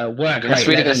 Nikki Bella, work That's rate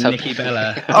really better gonna than Nikki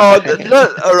Bella. All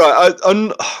right.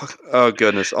 Oh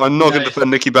goodness, I'm not going to defend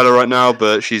Nikki Bella right now,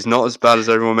 but she's not as bad as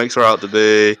everyone makes her out to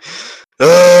be.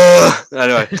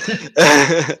 Anyway,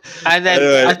 And then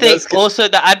Anyway, I think let's get- also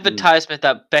the advertisement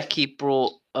that Becky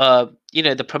brought,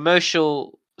 the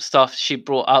promotional stuff she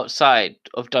brought outside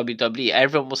of WWE,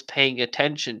 everyone was paying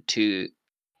attention to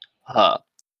her.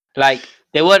 Like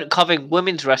they weren't covering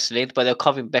women's wrestling, but they're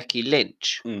covering Becky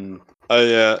Lynch. Oh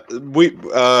yeah,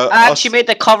 And she made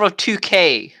the cover of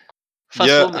 2K. First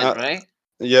Yeah, woman, right?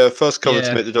 yeah, first cover to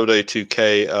Yeah. make the WWE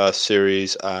 2K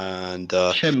series, and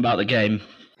Show 'em about the game.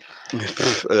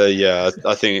 yeah,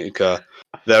 I think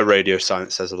their radio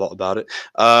silence says a lot about it.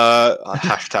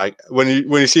 Hashtag when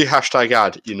you see hashtag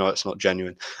ad, you know it's not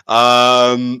genuine.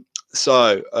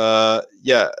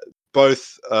 Yeah,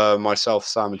 both myself,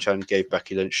 Sam, and Chen gave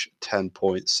Becky Lynch 10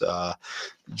 points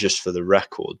just for the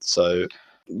record. So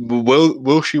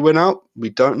will she win out? We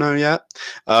don't know yet.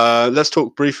 Let's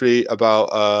talk briefly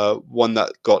about one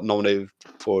that got nominated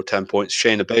for 10 points,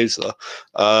 Shayna Baszler.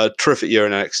 Terrific year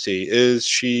in NXT. Is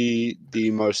she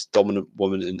the most dominant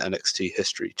woman in NXT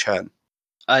history, Chen?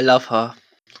 I love her.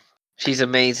 She's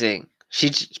amazing.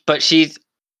 She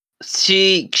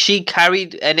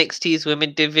carried NXT's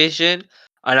women division,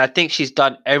 and I think she's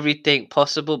done everything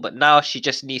possible. But now she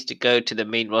just needs to go to the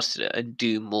main roster and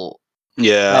do more.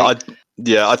 Yeah,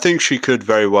 I think she could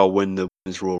very well win the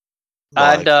women's Raw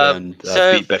and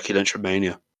beat Becky Lynch at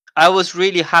Mania. I was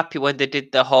really happy when they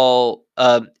did the whole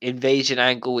invasion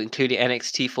angle, including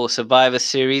NXT for Survivor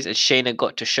Series, and Shayna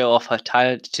got to show off her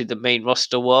talent to the main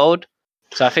roster world.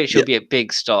 So I think she'll be a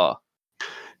big star.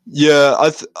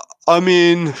 Yeah, I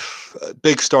mean,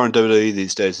 big star in WWE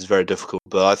these days is very difficult,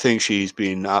 but I think she's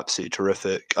been absolutely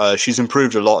terrific. She's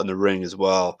improved a lot in the ring as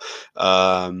well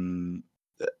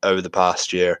over the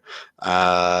past year,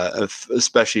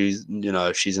 especially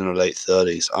she's in her late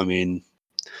 30s. I mean,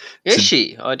 is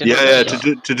she? I didn't know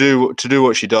that. to do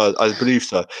what she does, I believe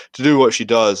so. To do what she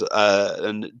does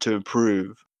and to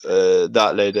improve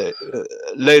that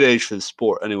late age for the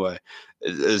sport anyway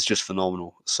is just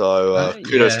phenomenal. So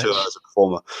kudos to her as a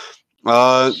performer.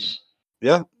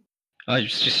 Yeah.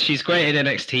 She's great at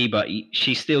NXT, but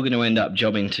she's still going to end up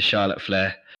jobbing to Charlotte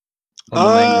Flair on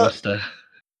the main roster.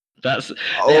 That's it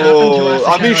happened to us.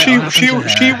 I mean,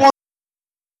 she won.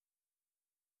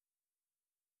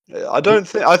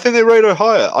 I think they rate her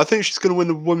higher. I think she's going to win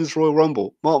the Women's Royal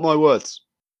Rumble. Mark my words.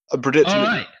 I'm predicting. All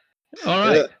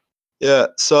right. Yeah.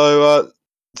 So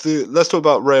let's talk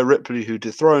about Rhea Ripley, who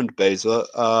dethroned Baszler.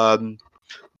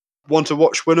 Want to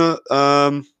watch winner?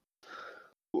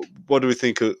 What do we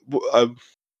think of?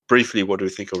 Briefly, what do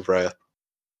we think of Rhea?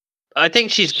 I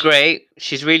think she's great.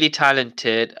 She's really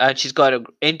talented, and she's got an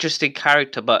interesting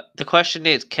character. But the question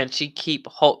is, can she keep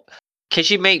hot? Can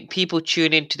she make people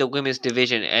tune into the women's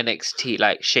division NXT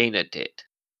like Shayna did?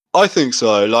 I think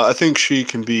so. Like, I think she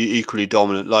can be equally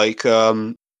dominant. Like,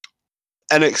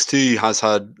 NXT has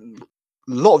had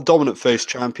a lot of dominant face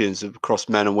champions across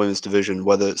men and women's division,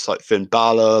 whether it's like Finn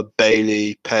Balor,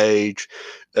 Bayley, Paige,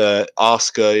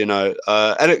 Asuka.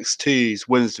 NXT's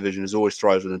women's division has always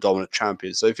thrived on a dominant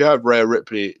champion. So if you have Rhea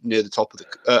Ripley near the top of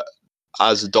the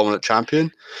as a dominant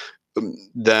champion,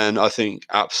 then I think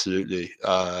absolutely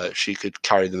she could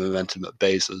carry the momentum that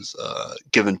Baszler's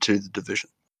given to the division.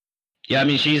 Yeah, I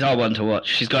mean, she's our one to watch.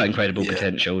 She's got incredible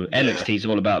potential. NXT's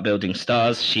all about building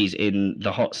stars. She's in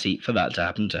the hot seat for that to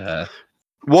happen to her.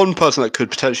 One person that could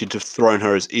potentially dethrone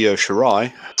her is Io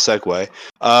Shirai. Segue.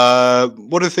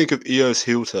 What do you think of Io's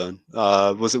heel turn?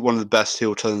 Was it one of the best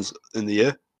heel turns in the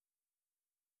year?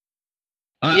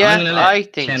 I'm going to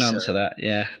let Ken answer that.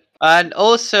 Yeah. And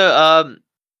also,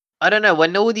 I don't know,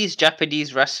 when all these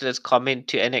Japanese wrestlers come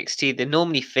into NXT, they're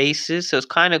normally faces, so it's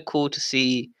kind of cool to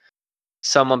see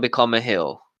someone become a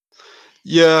heel.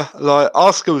 Yeah, like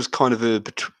Asuka was kind of a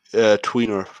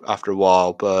tweener after a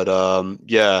while, but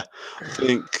yeah, I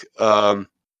think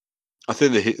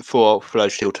the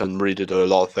full-fledged heel turn really did her a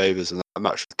lot of favors, and that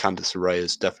match with Candice LeRae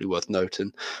is definitely worth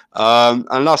noting.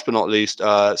 And last but not least,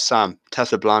 Sam,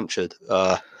 Tessa Blanchard,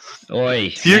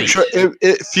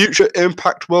 future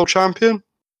Impact World Champion.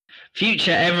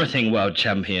 Future everything world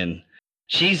champion.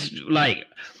 She's like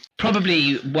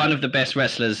probably one of the best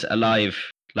wrestlers alive,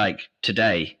 like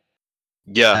today.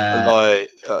 Yeah,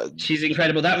 she's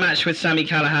incredible. That match with Sami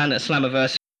Callihan at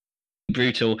Slammiversary,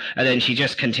 brutal, and then she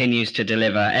just continues to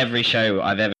deliver every show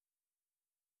I've ever.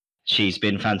 She's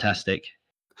been fantastic.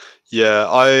 Yeah,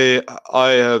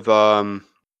 I have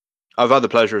I've had the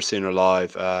pleasure of seeing her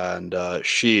live, and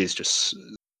she's just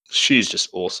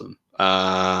awesome.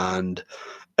 And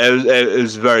It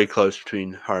was very close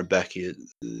between her and Becky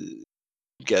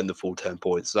getting the full 10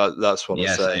 points. That's what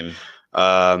Yeah, I'll say.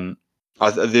 same.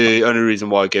 The only reason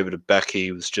why I gave it to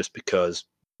Becky was just because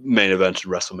main event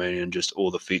of WrestleMania and just all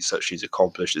the feats that she's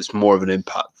accomplished. It's more of an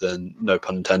impact than, no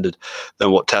pun intended, than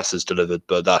what Tessa's delivered.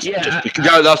 But that's just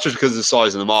because of the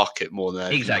size of the market more than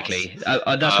anything Exactly. else.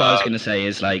 That's what I was going to say.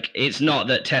 Is like it's not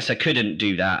that Tessa couldn't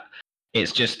do that.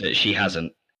 It's just that she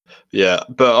hasn't. Yeah,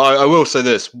 but I will say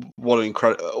this: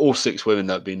 all 6 women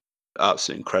that have been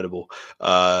absolutely incredible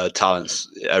talents,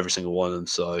 every single one of them.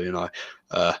 So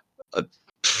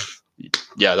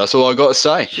yeah, that's all I got to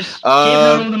say. Just give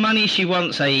her all the money she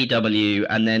wants, AEW,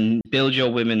 and then build your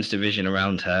women's division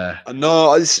around her.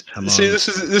 No, Come see, on. this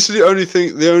is the only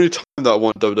time that I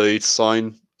want WWE to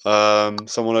sign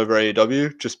someone over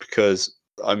AEW, just because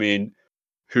I mean,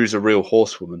 who's a real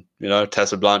horsewoman?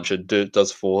 Tessa Blanchard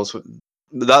does for horsewomen.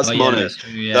 That's money. Yeah, that's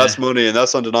true, yeah. That's money, and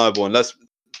that's undeniable. And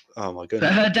oh my goodness,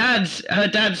 But her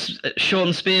dad's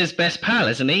Sean Spears' best pal,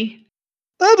 isn't he?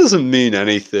 that doesn't mean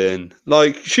anything.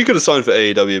 Like, she could have signed for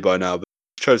AEW by now, but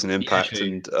chosen Impact true.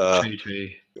 and True.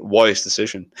 wise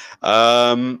decision.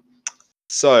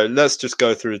 So let's just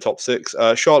go through the top 6.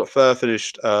 Charlotte Flair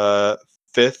finished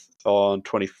 5th on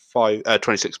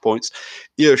 26 points.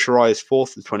 Io Shirai is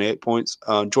 4th with 28 points.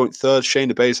 Joint 3rd,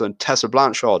 Shayna Baszler and Tessa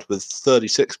Blanchard with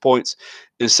 36 points.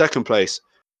 In 2nd place,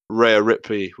 Rhea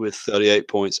Ripley with 38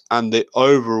 points. And the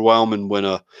overwhelming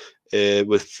winner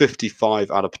with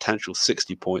 55 out of potential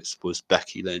 60 points was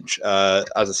Becky Lynch. As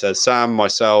I said, Sam,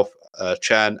 myself,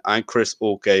 Chen, and Chris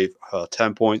all gave her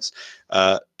 10 points.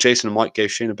 Jason and Mike gave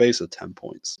Shayna Baszler 10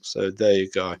 points. So there you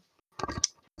go.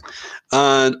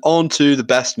 And on to the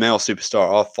best male superstar,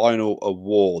 our final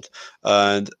award.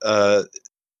 And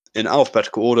in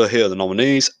alphabetical order, here are the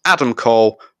nominees: Adam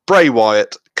Cole, Bray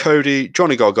Wyatt, Cody,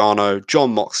 Johnny Gargano,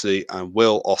 Jon Moxley, and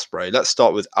Will Ospreay. Let's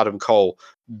start with Adam Cole,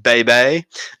 baby.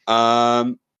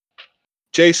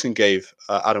 Jason gave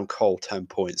Adam Cole 10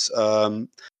 points. Do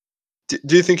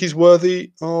you think he's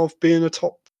worthy of being a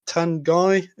top 10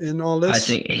 guy in our list? I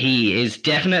think he is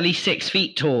definitely 6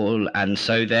 feet tall, and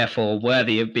so therefore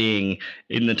worthy of being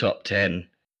in the top 10.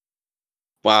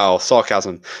 Wow,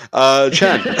 sarcasm.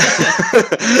 Chen.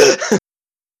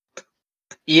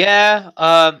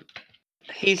 Yeah,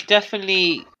 he's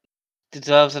definitely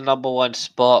deserves a number 1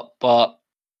 spot, but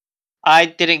I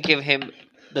didn't give him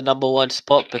the number 1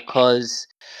 spot because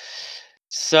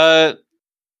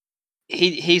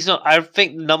he's not. I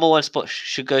think the number 1 spot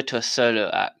should go to a solo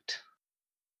act,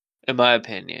 in my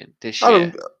opinion, this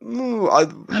year. I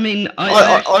mean,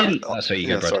 sorry, you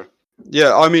go, brother. Sorry.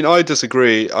 Yeah, I mean, I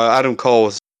disagree. Adam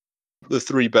Cole's the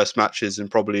 3 best matches in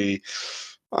probably,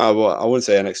 well, I wouldn't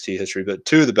say NXT history, but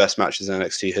 2 of the best matches in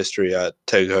NXT history at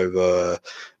TakeOver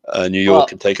New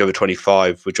York and TakeOver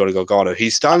 25 with Johnny Gargano. He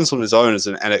stands on his own as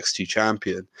an NXT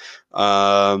champion.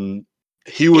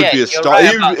 He would be a star.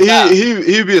 Right,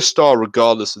 he would be a star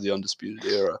regardless of the Undisputed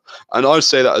Era, and I would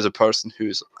say that as a person who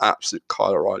is an absolute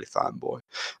Kyle O'Reilly fanboy.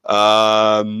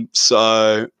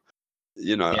 So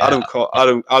yeah.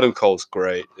 Adam Cole's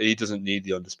great. He doesn't need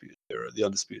the Undisputed Era. The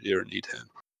Undisputed Era need him.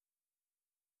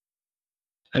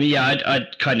 I mean, yeah,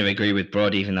 I'd kind of agree with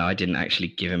Brod, even though I didn't actually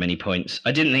give him any points.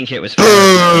 I didn't think it was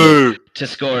fair to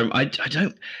score him.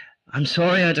 I'm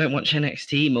sorry, I don't watch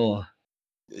NXT more.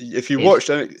 If you watched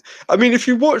the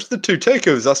 2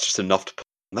 takeovers, that's just enough to put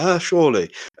on there,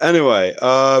 surely. Anyway,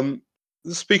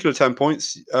 speaking of 10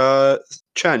 points,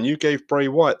 Chan, you gave Bray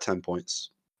Wyatt 10 points.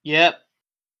 Yep,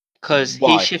 because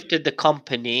he shifted the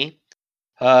company.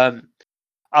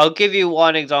 I'll give you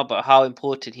one example of how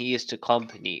important he is to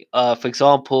company. For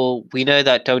example, we know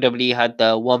that WWE had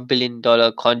the $1 billion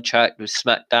contract with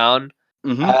SmackDown.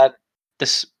 Mm-hmm.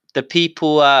 The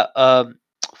people at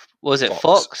was it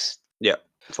Fox? Yeah,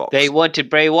 Fox. They wanted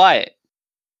Bray Wyatt.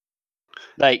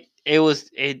 Like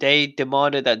they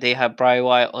demanded that they have Bray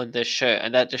Wyatt on the show,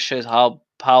 and that just shows how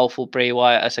powerful Bray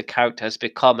Wyatt as a character has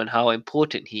become and how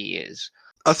important he is.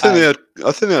 I think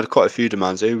they had quite a few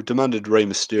demands. They demanded Rey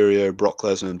Mysterio, Brock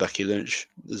Lesnar, and Becky Lynch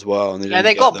as well. And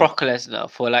they got Brock Lesnar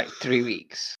for like 3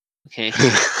 weeks. Okay.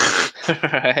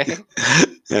 Right.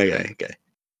 Okay.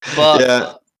 But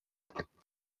yeah.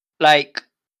 Like,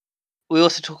 we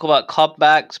also talk about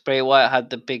comebacks. Bray Wyatt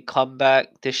had the big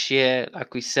comeback this year,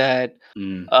 like we said.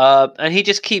 And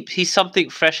he's something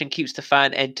fresh and keeps the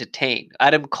fan entertained.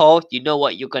 Adam Cole, you know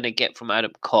what you're gonna get from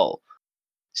Adam Cole.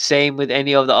 Same with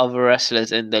any of the other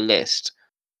wrestlers in the list.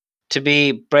 To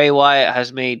me, Bray Wyatt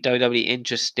has made WWE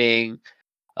interesting.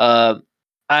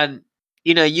 And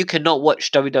you cannot watch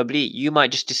WWE. You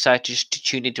might just decide to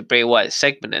tune into Bray Wyatt's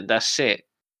segment, and that's it.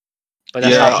 But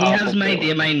he has made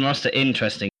the main roster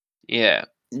interesting. Yeah.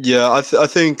 Yeah, I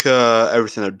think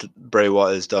everything that Bray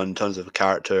Wyatt has done in terms of a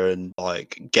character and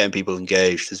like getting people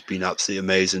engaged has been absolutely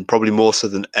amazing. Probably more so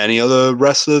than any other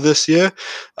wrestler this year.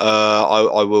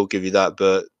 I will give you that,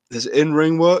 but his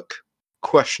in-ring work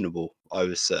questionable, I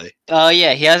would say. Oh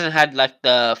yeah, he hasn't had like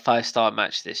the 5-star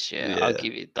match this year. I'll Yeah.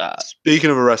 give you that. Speaking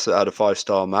of a wrestler that had a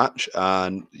 5-star match,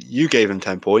 and you gave him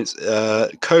 10 points,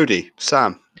 Cody,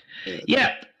 Sam.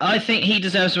 Yeah, I think he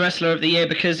deserves Wrestler of the Year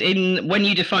because when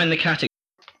you define the category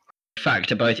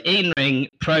factor both in-ring,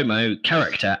 promo,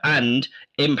 character, and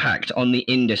impact on the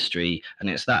industry, and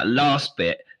it's that last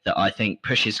bit that I think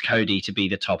pushes Cody to be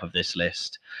the top of this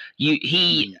list.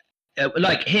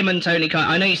 Like him and Tony Khan.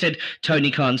 I know you said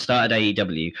Tony Khan started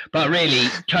AEW, but really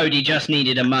Cody just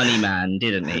needed a money man,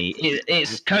 didn't he?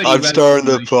 It's Cody. I'm stirring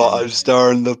the pot. I'm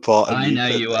stirring the pot. I know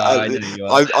you are. I know you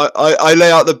are. I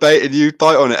lay out the bait and you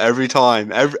bite on it every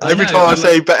time. Every time I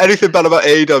say anything bad about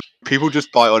AEW, people just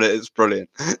bite on it. It's brilliant.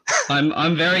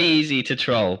 I'm very easy to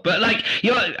troll, but like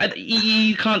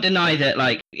you can't deny that.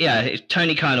 Like, yeah,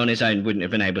 Tony Khan on his own wouldn't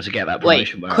have been able to get that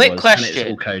promotion. Wait, where quick it was, question. And it's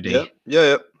all Cody.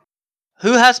 Yeah.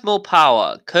 Who has more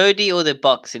power, Cody or the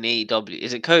Bucks in AEW?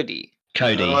 Is it Cody?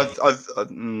 Cody. I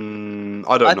don't know.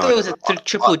 I thought it was a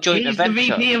triple joint He's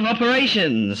adventure. the VP of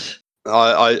operations.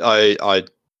 I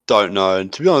don't know,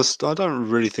 and to be honest, I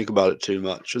don't really think about it too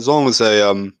much. As long as they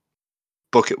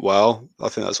book it well, I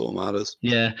think that's all that matters.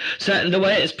 Yeah, certainly the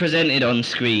way it's presented on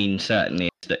screen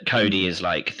certainly is that Cody is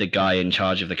like the guy in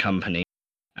charge of the company,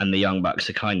 and the Young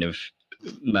Bucks are kind of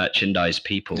merchandise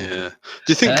people. Yeah.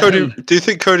 Do you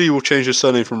think Cody will change his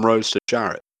surname from Rose to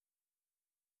Jarrett?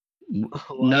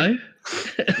 No.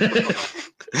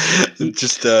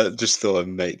 just thought I'd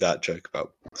make that joke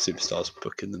about superstars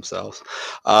booking themselves.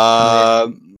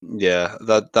 Yeah,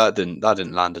 that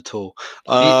didn't land at all.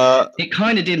 It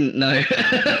kind of didn't. No.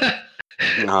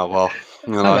 Oh well.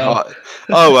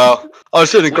 Oh well. I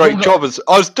was doing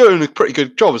a pretty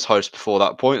good job as host before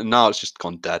that point, and now it's just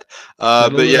gone dead.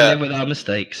 But yeah, live with our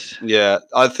mistakes. Yeah,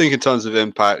 I think in terms of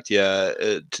impact,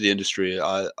 to the industry,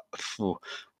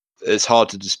 it's hard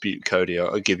to dispute Cody.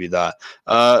 I'll give you that.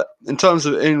 In terms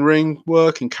of in-ring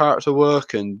work and character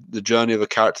work and the journey of a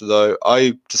character, though,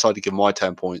 I decided to give my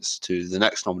 10 points to the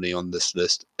next nominee on this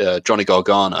list, Johnny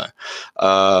Gargano.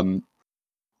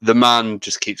 The man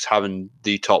just keeps having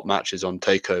the top matches on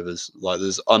takeovers. Like,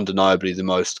 there's undeniably the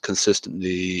most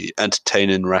consistently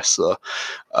entertaining wrestler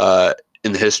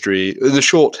in the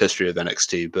short history of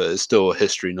NXT, but it's still a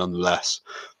history nonetheless.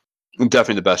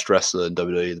 Definitely the best wrestler in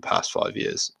WWE the past 5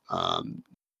 years. I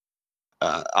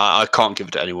can't give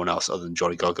it to anyone else other than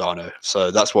Johnny Gargano,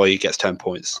 so that's why he gets 10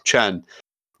 points. Chen,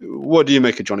 what do you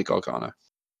make of Johnny Gargano?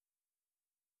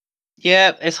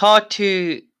 Yeah, it's hard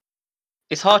to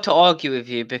argue with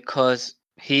you because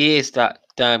he is that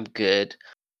damn good.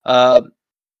 Like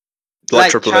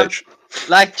Triple H.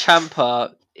 Like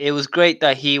Ciampa, it was great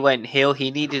that he went heel.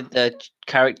 He needed the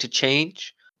character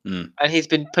change, and he's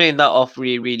been putting that off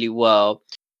really, really well.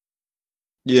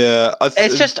 Yeah,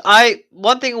 it's just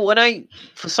one thing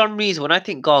for some reason when I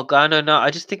think Gargano now, I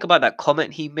just think about that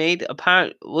comment he made.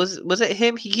 Apparently, was it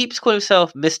him? He keeps calling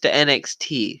himself Mr.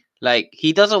 NXT. Like,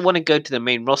 he doesn't want to go to the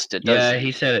main roster, does he?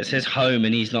 He said it's his home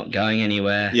and he's not going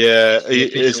anywhere. Yeah,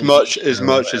 as much as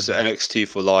NXT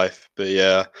for life. But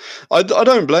yeah, I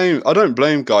don't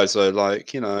blame guys though.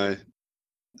 Like,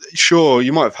 sure,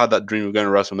 you might have had that dream of going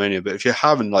to WrestleMania, but if you're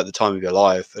having like the time of your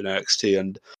life in NXT,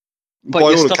 and but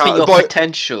you're stopping your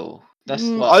potential. That's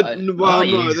what.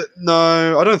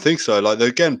 No, I don't think so. Like,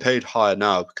 they're getting paid higher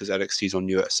now because NXT's on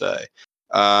USA,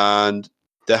 and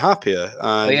they're happier.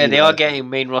 And, they are getting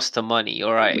main roster money.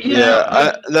 You're right.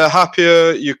 Yeah, they're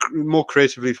happier. You're more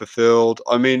creatively fulfilled.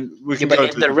 We can go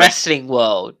in the wrestling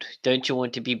world, don't you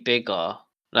want to be bigger?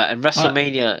 Like, and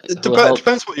WrestleMania. It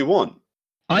depends what you want.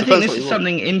 I think this is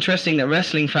something interesting that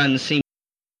wrestling fans seem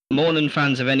more than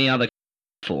fans of any other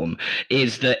form,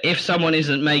 is that if someone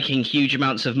isn't making huge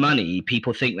amounts of money,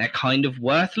 people think they're kind of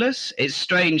worthless. It's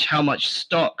strange how much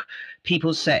stock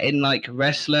people set in like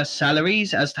wrestler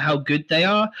salaries as to how good they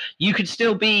are. You could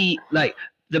still be like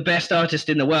the best artist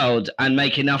in the world and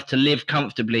make enough to live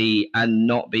comfortably and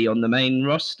not be on the main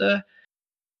roster.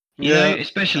 You know,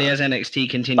 especially as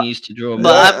NXT continues to draw more.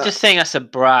 But I'm just saying, as a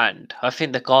brand, I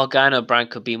think the Gargano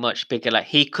brand could be much bigger. Like,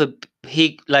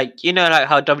 like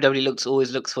how WWE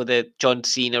always looks for the John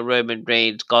Cena, Roman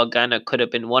Reigns. Gargano could have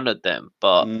been one of them,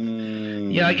 but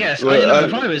yeah, I guess. I don't know,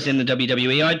 if I was in the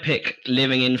WWE, I'd pick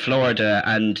living in Florida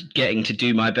and getting to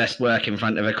do my best work in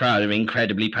front of a crowd of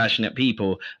incredibly passionate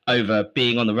people over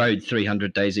being on the road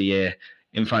 300 days a year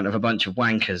in front of a bunch of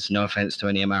wankers. No offense to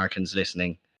any Americans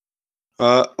listening.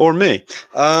 Or me.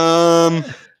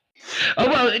 Oh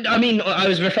well, I mean, I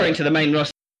was referring to the main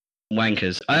roster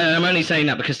wankers. I'm only saying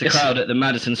that because the crowd at the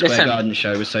Madison Square Listen. Garden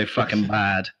show was so fucking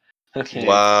bad. Okay.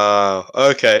 Wow.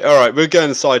 Okay. All right. We're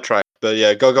getting sidetracked, but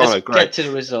yeah, Gargano, Let's great. get to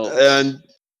the results. And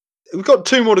we've got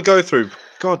 2 more to go through.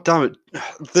 God damn it!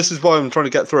 This is why I'm trying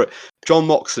to get through it. John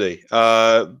Moxley,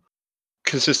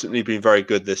 consistently been very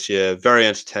good this year. Very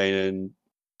entertaining.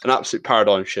 An absolute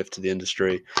paradigm shift to the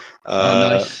industry. Oh,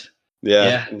 nice.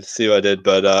 Yeah, see what I did,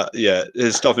 but yeah,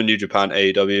 his stuff in New Japan,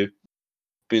 AEW,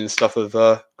 being stuff of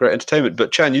great entertainment.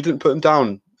 But Chen, you didn't put him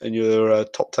down in your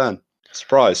top 10.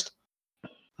 Surprised?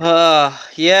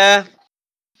 Yeah.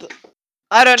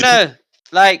 I don't know.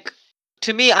 Like,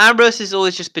 to me, Ambrose has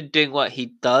always just been doing what he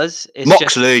does. It's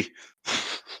Moxley.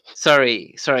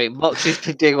 Sorry. Moxley's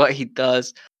been doing what he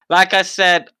does. Like I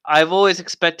said, I've always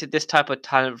expected this type of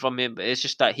talent from him, but it's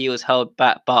just that he was held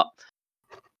back. But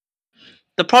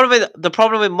the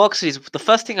problem with Moxley is the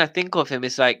first thing I think of him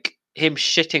is like him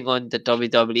shitting on the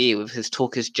WWE with his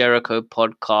Talk Is Jericho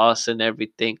podcast and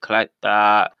everything like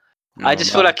that. I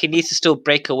just feel like he needs to still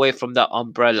break away from that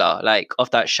umbrella, like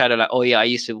of that shadow. Like, oh yeah, I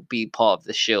used to be part of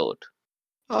the Shield.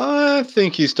 I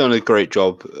think he's done a great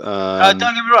job. Don't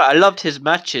get me wrong, I loved his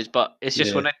matches, but it's just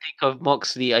Yeah. when I think of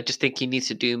Moxley, I just think he needs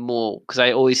to do more because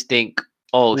I always think,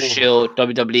 oh, Yeah. Shield,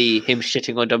 WWE, him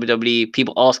shitting on WWE,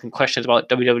 people asking questions about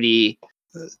WWE.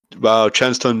 Wow,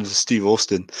 Chen's turned into Steve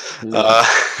Austin.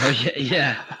 Oh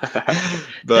yeah.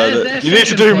 But Their you need to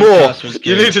second do more. podcast was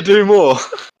You need good. to do more.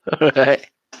 Right.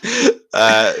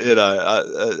 You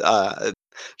know,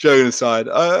 joking aside,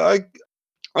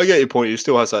 I get your point. He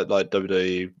still has that like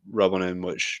WWE rub on him,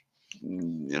 which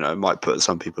you know might put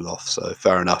some people off. So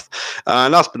fair enough.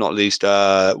 And last but not least,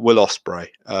 Will Ospreay.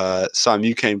 Sam,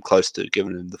 you came close to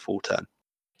giving him the full 10.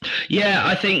 Yeah,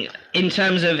 I think in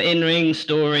terms of in-ring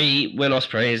story, Will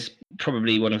Ospreay is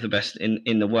probably one of the best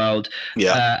in the world.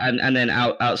 Yeah. And then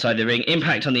outside the ring,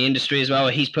 impact on the industry as well.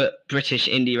 He's put British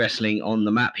indie wrestling on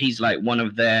the map. He's like one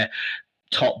of their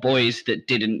top boys that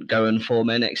didn't go and form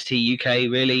NXT UK.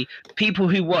 Really, people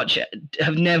who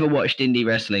have never watched indie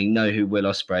wrestling know who Will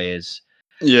Ospreay is.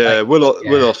 Yeah, Will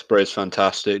Ospreay is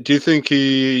fantastic. Do you think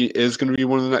he is going to be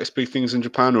one of the next big things in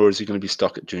Japan, or is he going to be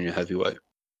stuck at junior heavyweight?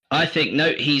 I think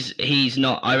no, he's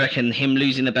not. I reckon him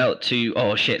losing the belt to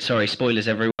sorry, spoilers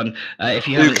everyone. If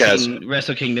you haven't seen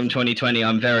Wrestle Kingdom 2020,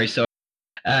 I'm very sorry.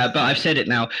 But I've said it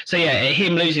now. So yeah,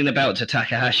 him losing the belt to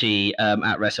Takahashi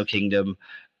at Wrestle Kingdom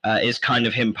is kind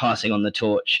of him passing on the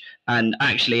torch. And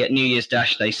actually, at New Year's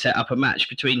Dash, they set up a match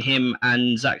between him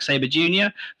and Zack Sabre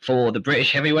Jr. for the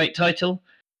British heavyweight title,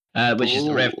 which is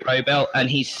the Rev Pro belt. And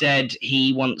he said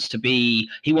he wants to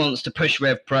push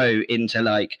Rev Pro into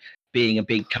like being a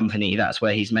big company. That's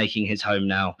where he's making his home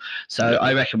now. So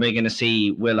I reckon we're going to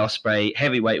see Will Ospreay,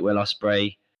 heavyweight Will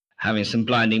Ospreay, having some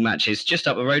blinding matches just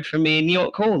up the road from me in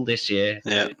York Hall this year.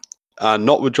 Yeah.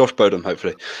 Not with Josh Bodum,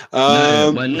 hopefully.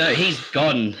 No, he's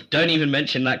gone. Don't even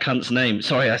mention that cunt's name.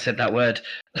 Sorry, I said that word.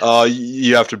 Oh,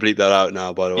 you have to bleep that out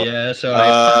now, by the way. Yeah, sorry.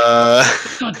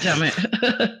 God damn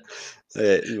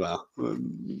it. Well,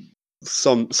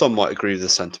 some might agree with the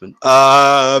sentiment.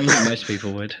 Most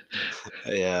people would.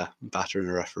 Yeah, battering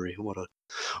a referee.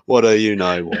 What a you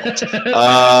know what.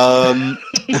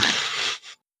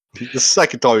 The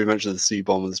second time we mentioned the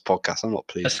C-bomb on this podcast, I'm not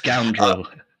pleased. A scoundrel.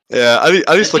 Yeah, at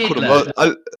least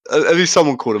at least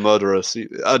someone called a murderer.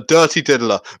 A dirty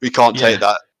diddler. We can't take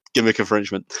that gimmick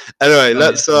infringement. Anyway,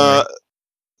 let's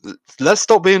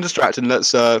stop being distracted and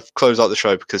let's close out the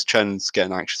show because Chen's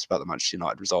getting anxious about the Manchester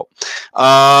United result.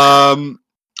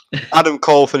 Adam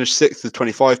Cole finished 6th with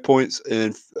 25 points.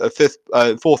 In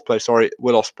fourth place,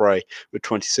 Will Ospreay with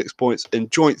 26 points. In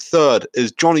joint third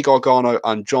is Johnny Gargano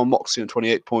and John Moxley on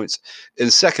 28 points. In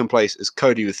second place is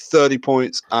Cody with 30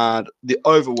 points. And the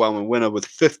overwhelming winner with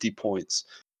 50 points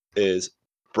is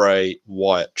Bray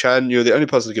Wyatt. Chen, you're the only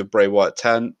person to give Bray Wyatt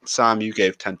 10. Sam, you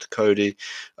gave 10 to Cody.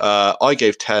 I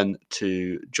gave 10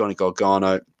 to Johnny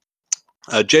Gargano.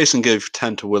 Jason gave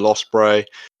 10 to Will Ospreay.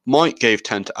 Mike gave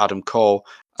 10 to Adam Cole.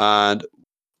 And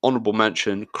honorable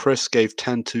mention, Chris gave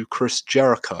 10 to Chris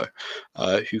Jericho,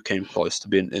 who came close to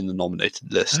being in the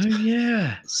nominated list. Oh,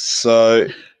 yeah. So,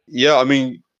 yeah, I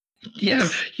mean... Yeah,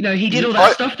 you know, he did all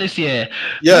that stuff this year.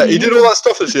 Yeah, he did all that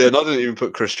stuff this year, and I didn't even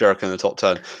put Chris Jericho in the top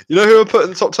 10. You know who I put in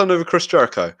the top 10 over Chris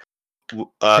Jericho?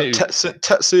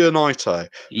 Tetsuya Naito.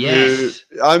 Yes.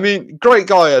 Who, I mean, great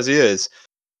guy as he is.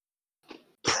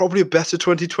 Probably a better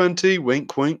 2020.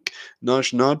 Wink, wink.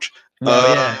 Nudge, nudge.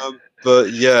 Well, yeah.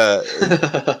 But yeah,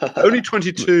 only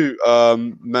 22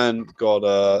 men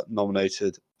got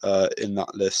nominated in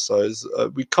that list. So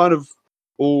we kind of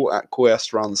all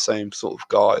acquiesced around the same sort of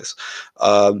guys.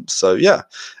 So yeah.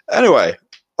 Anyway,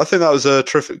 I think that was a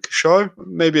terrific show,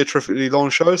 maybe a terrifically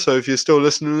long show. So if you're still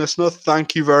listening, listener,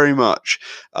 thank you very much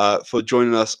for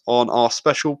joining us on our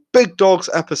special Big Dogs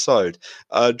episode.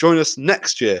 Join us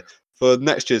next year for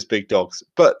next year's Big Dogs.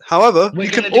 But however, We're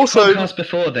you going to can do also podcast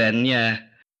before then, yeah.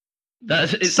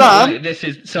 It's Sam? not like this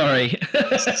is... Sorry.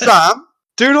 Sam,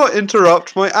 do not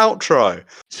interrupt my outro.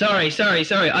 Sorry. I just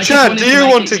Chad, wanted do you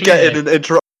make want it to get in clear. and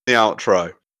interrupt the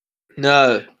outro?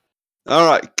 No. All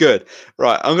right, good.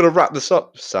 Right, I'm going to wrap this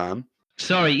up, Sam.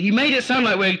 Sorry, you made it sound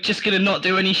like we're just going to not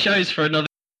do any shows for another...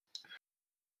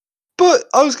 But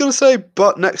I was going to say,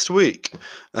 but next week.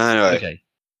 Anyway, Okay.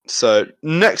 so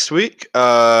next week,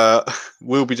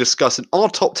 we'll be discussing our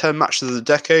top 10 matches of the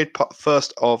decade,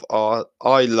 first of our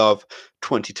I Love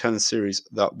 2010 series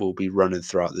that will be running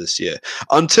throughout this year.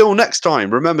 Until next time,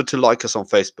 remember to like us on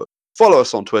Facebook, follow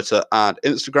us on Twitter and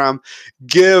Instagram,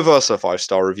 give us a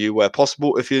 5-star review where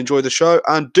possible if you enjoy the show,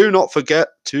 and do not forget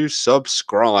to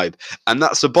subscribe. And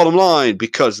that's the bottom line,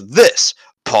 because this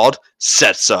pod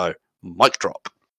said so. Mic drop.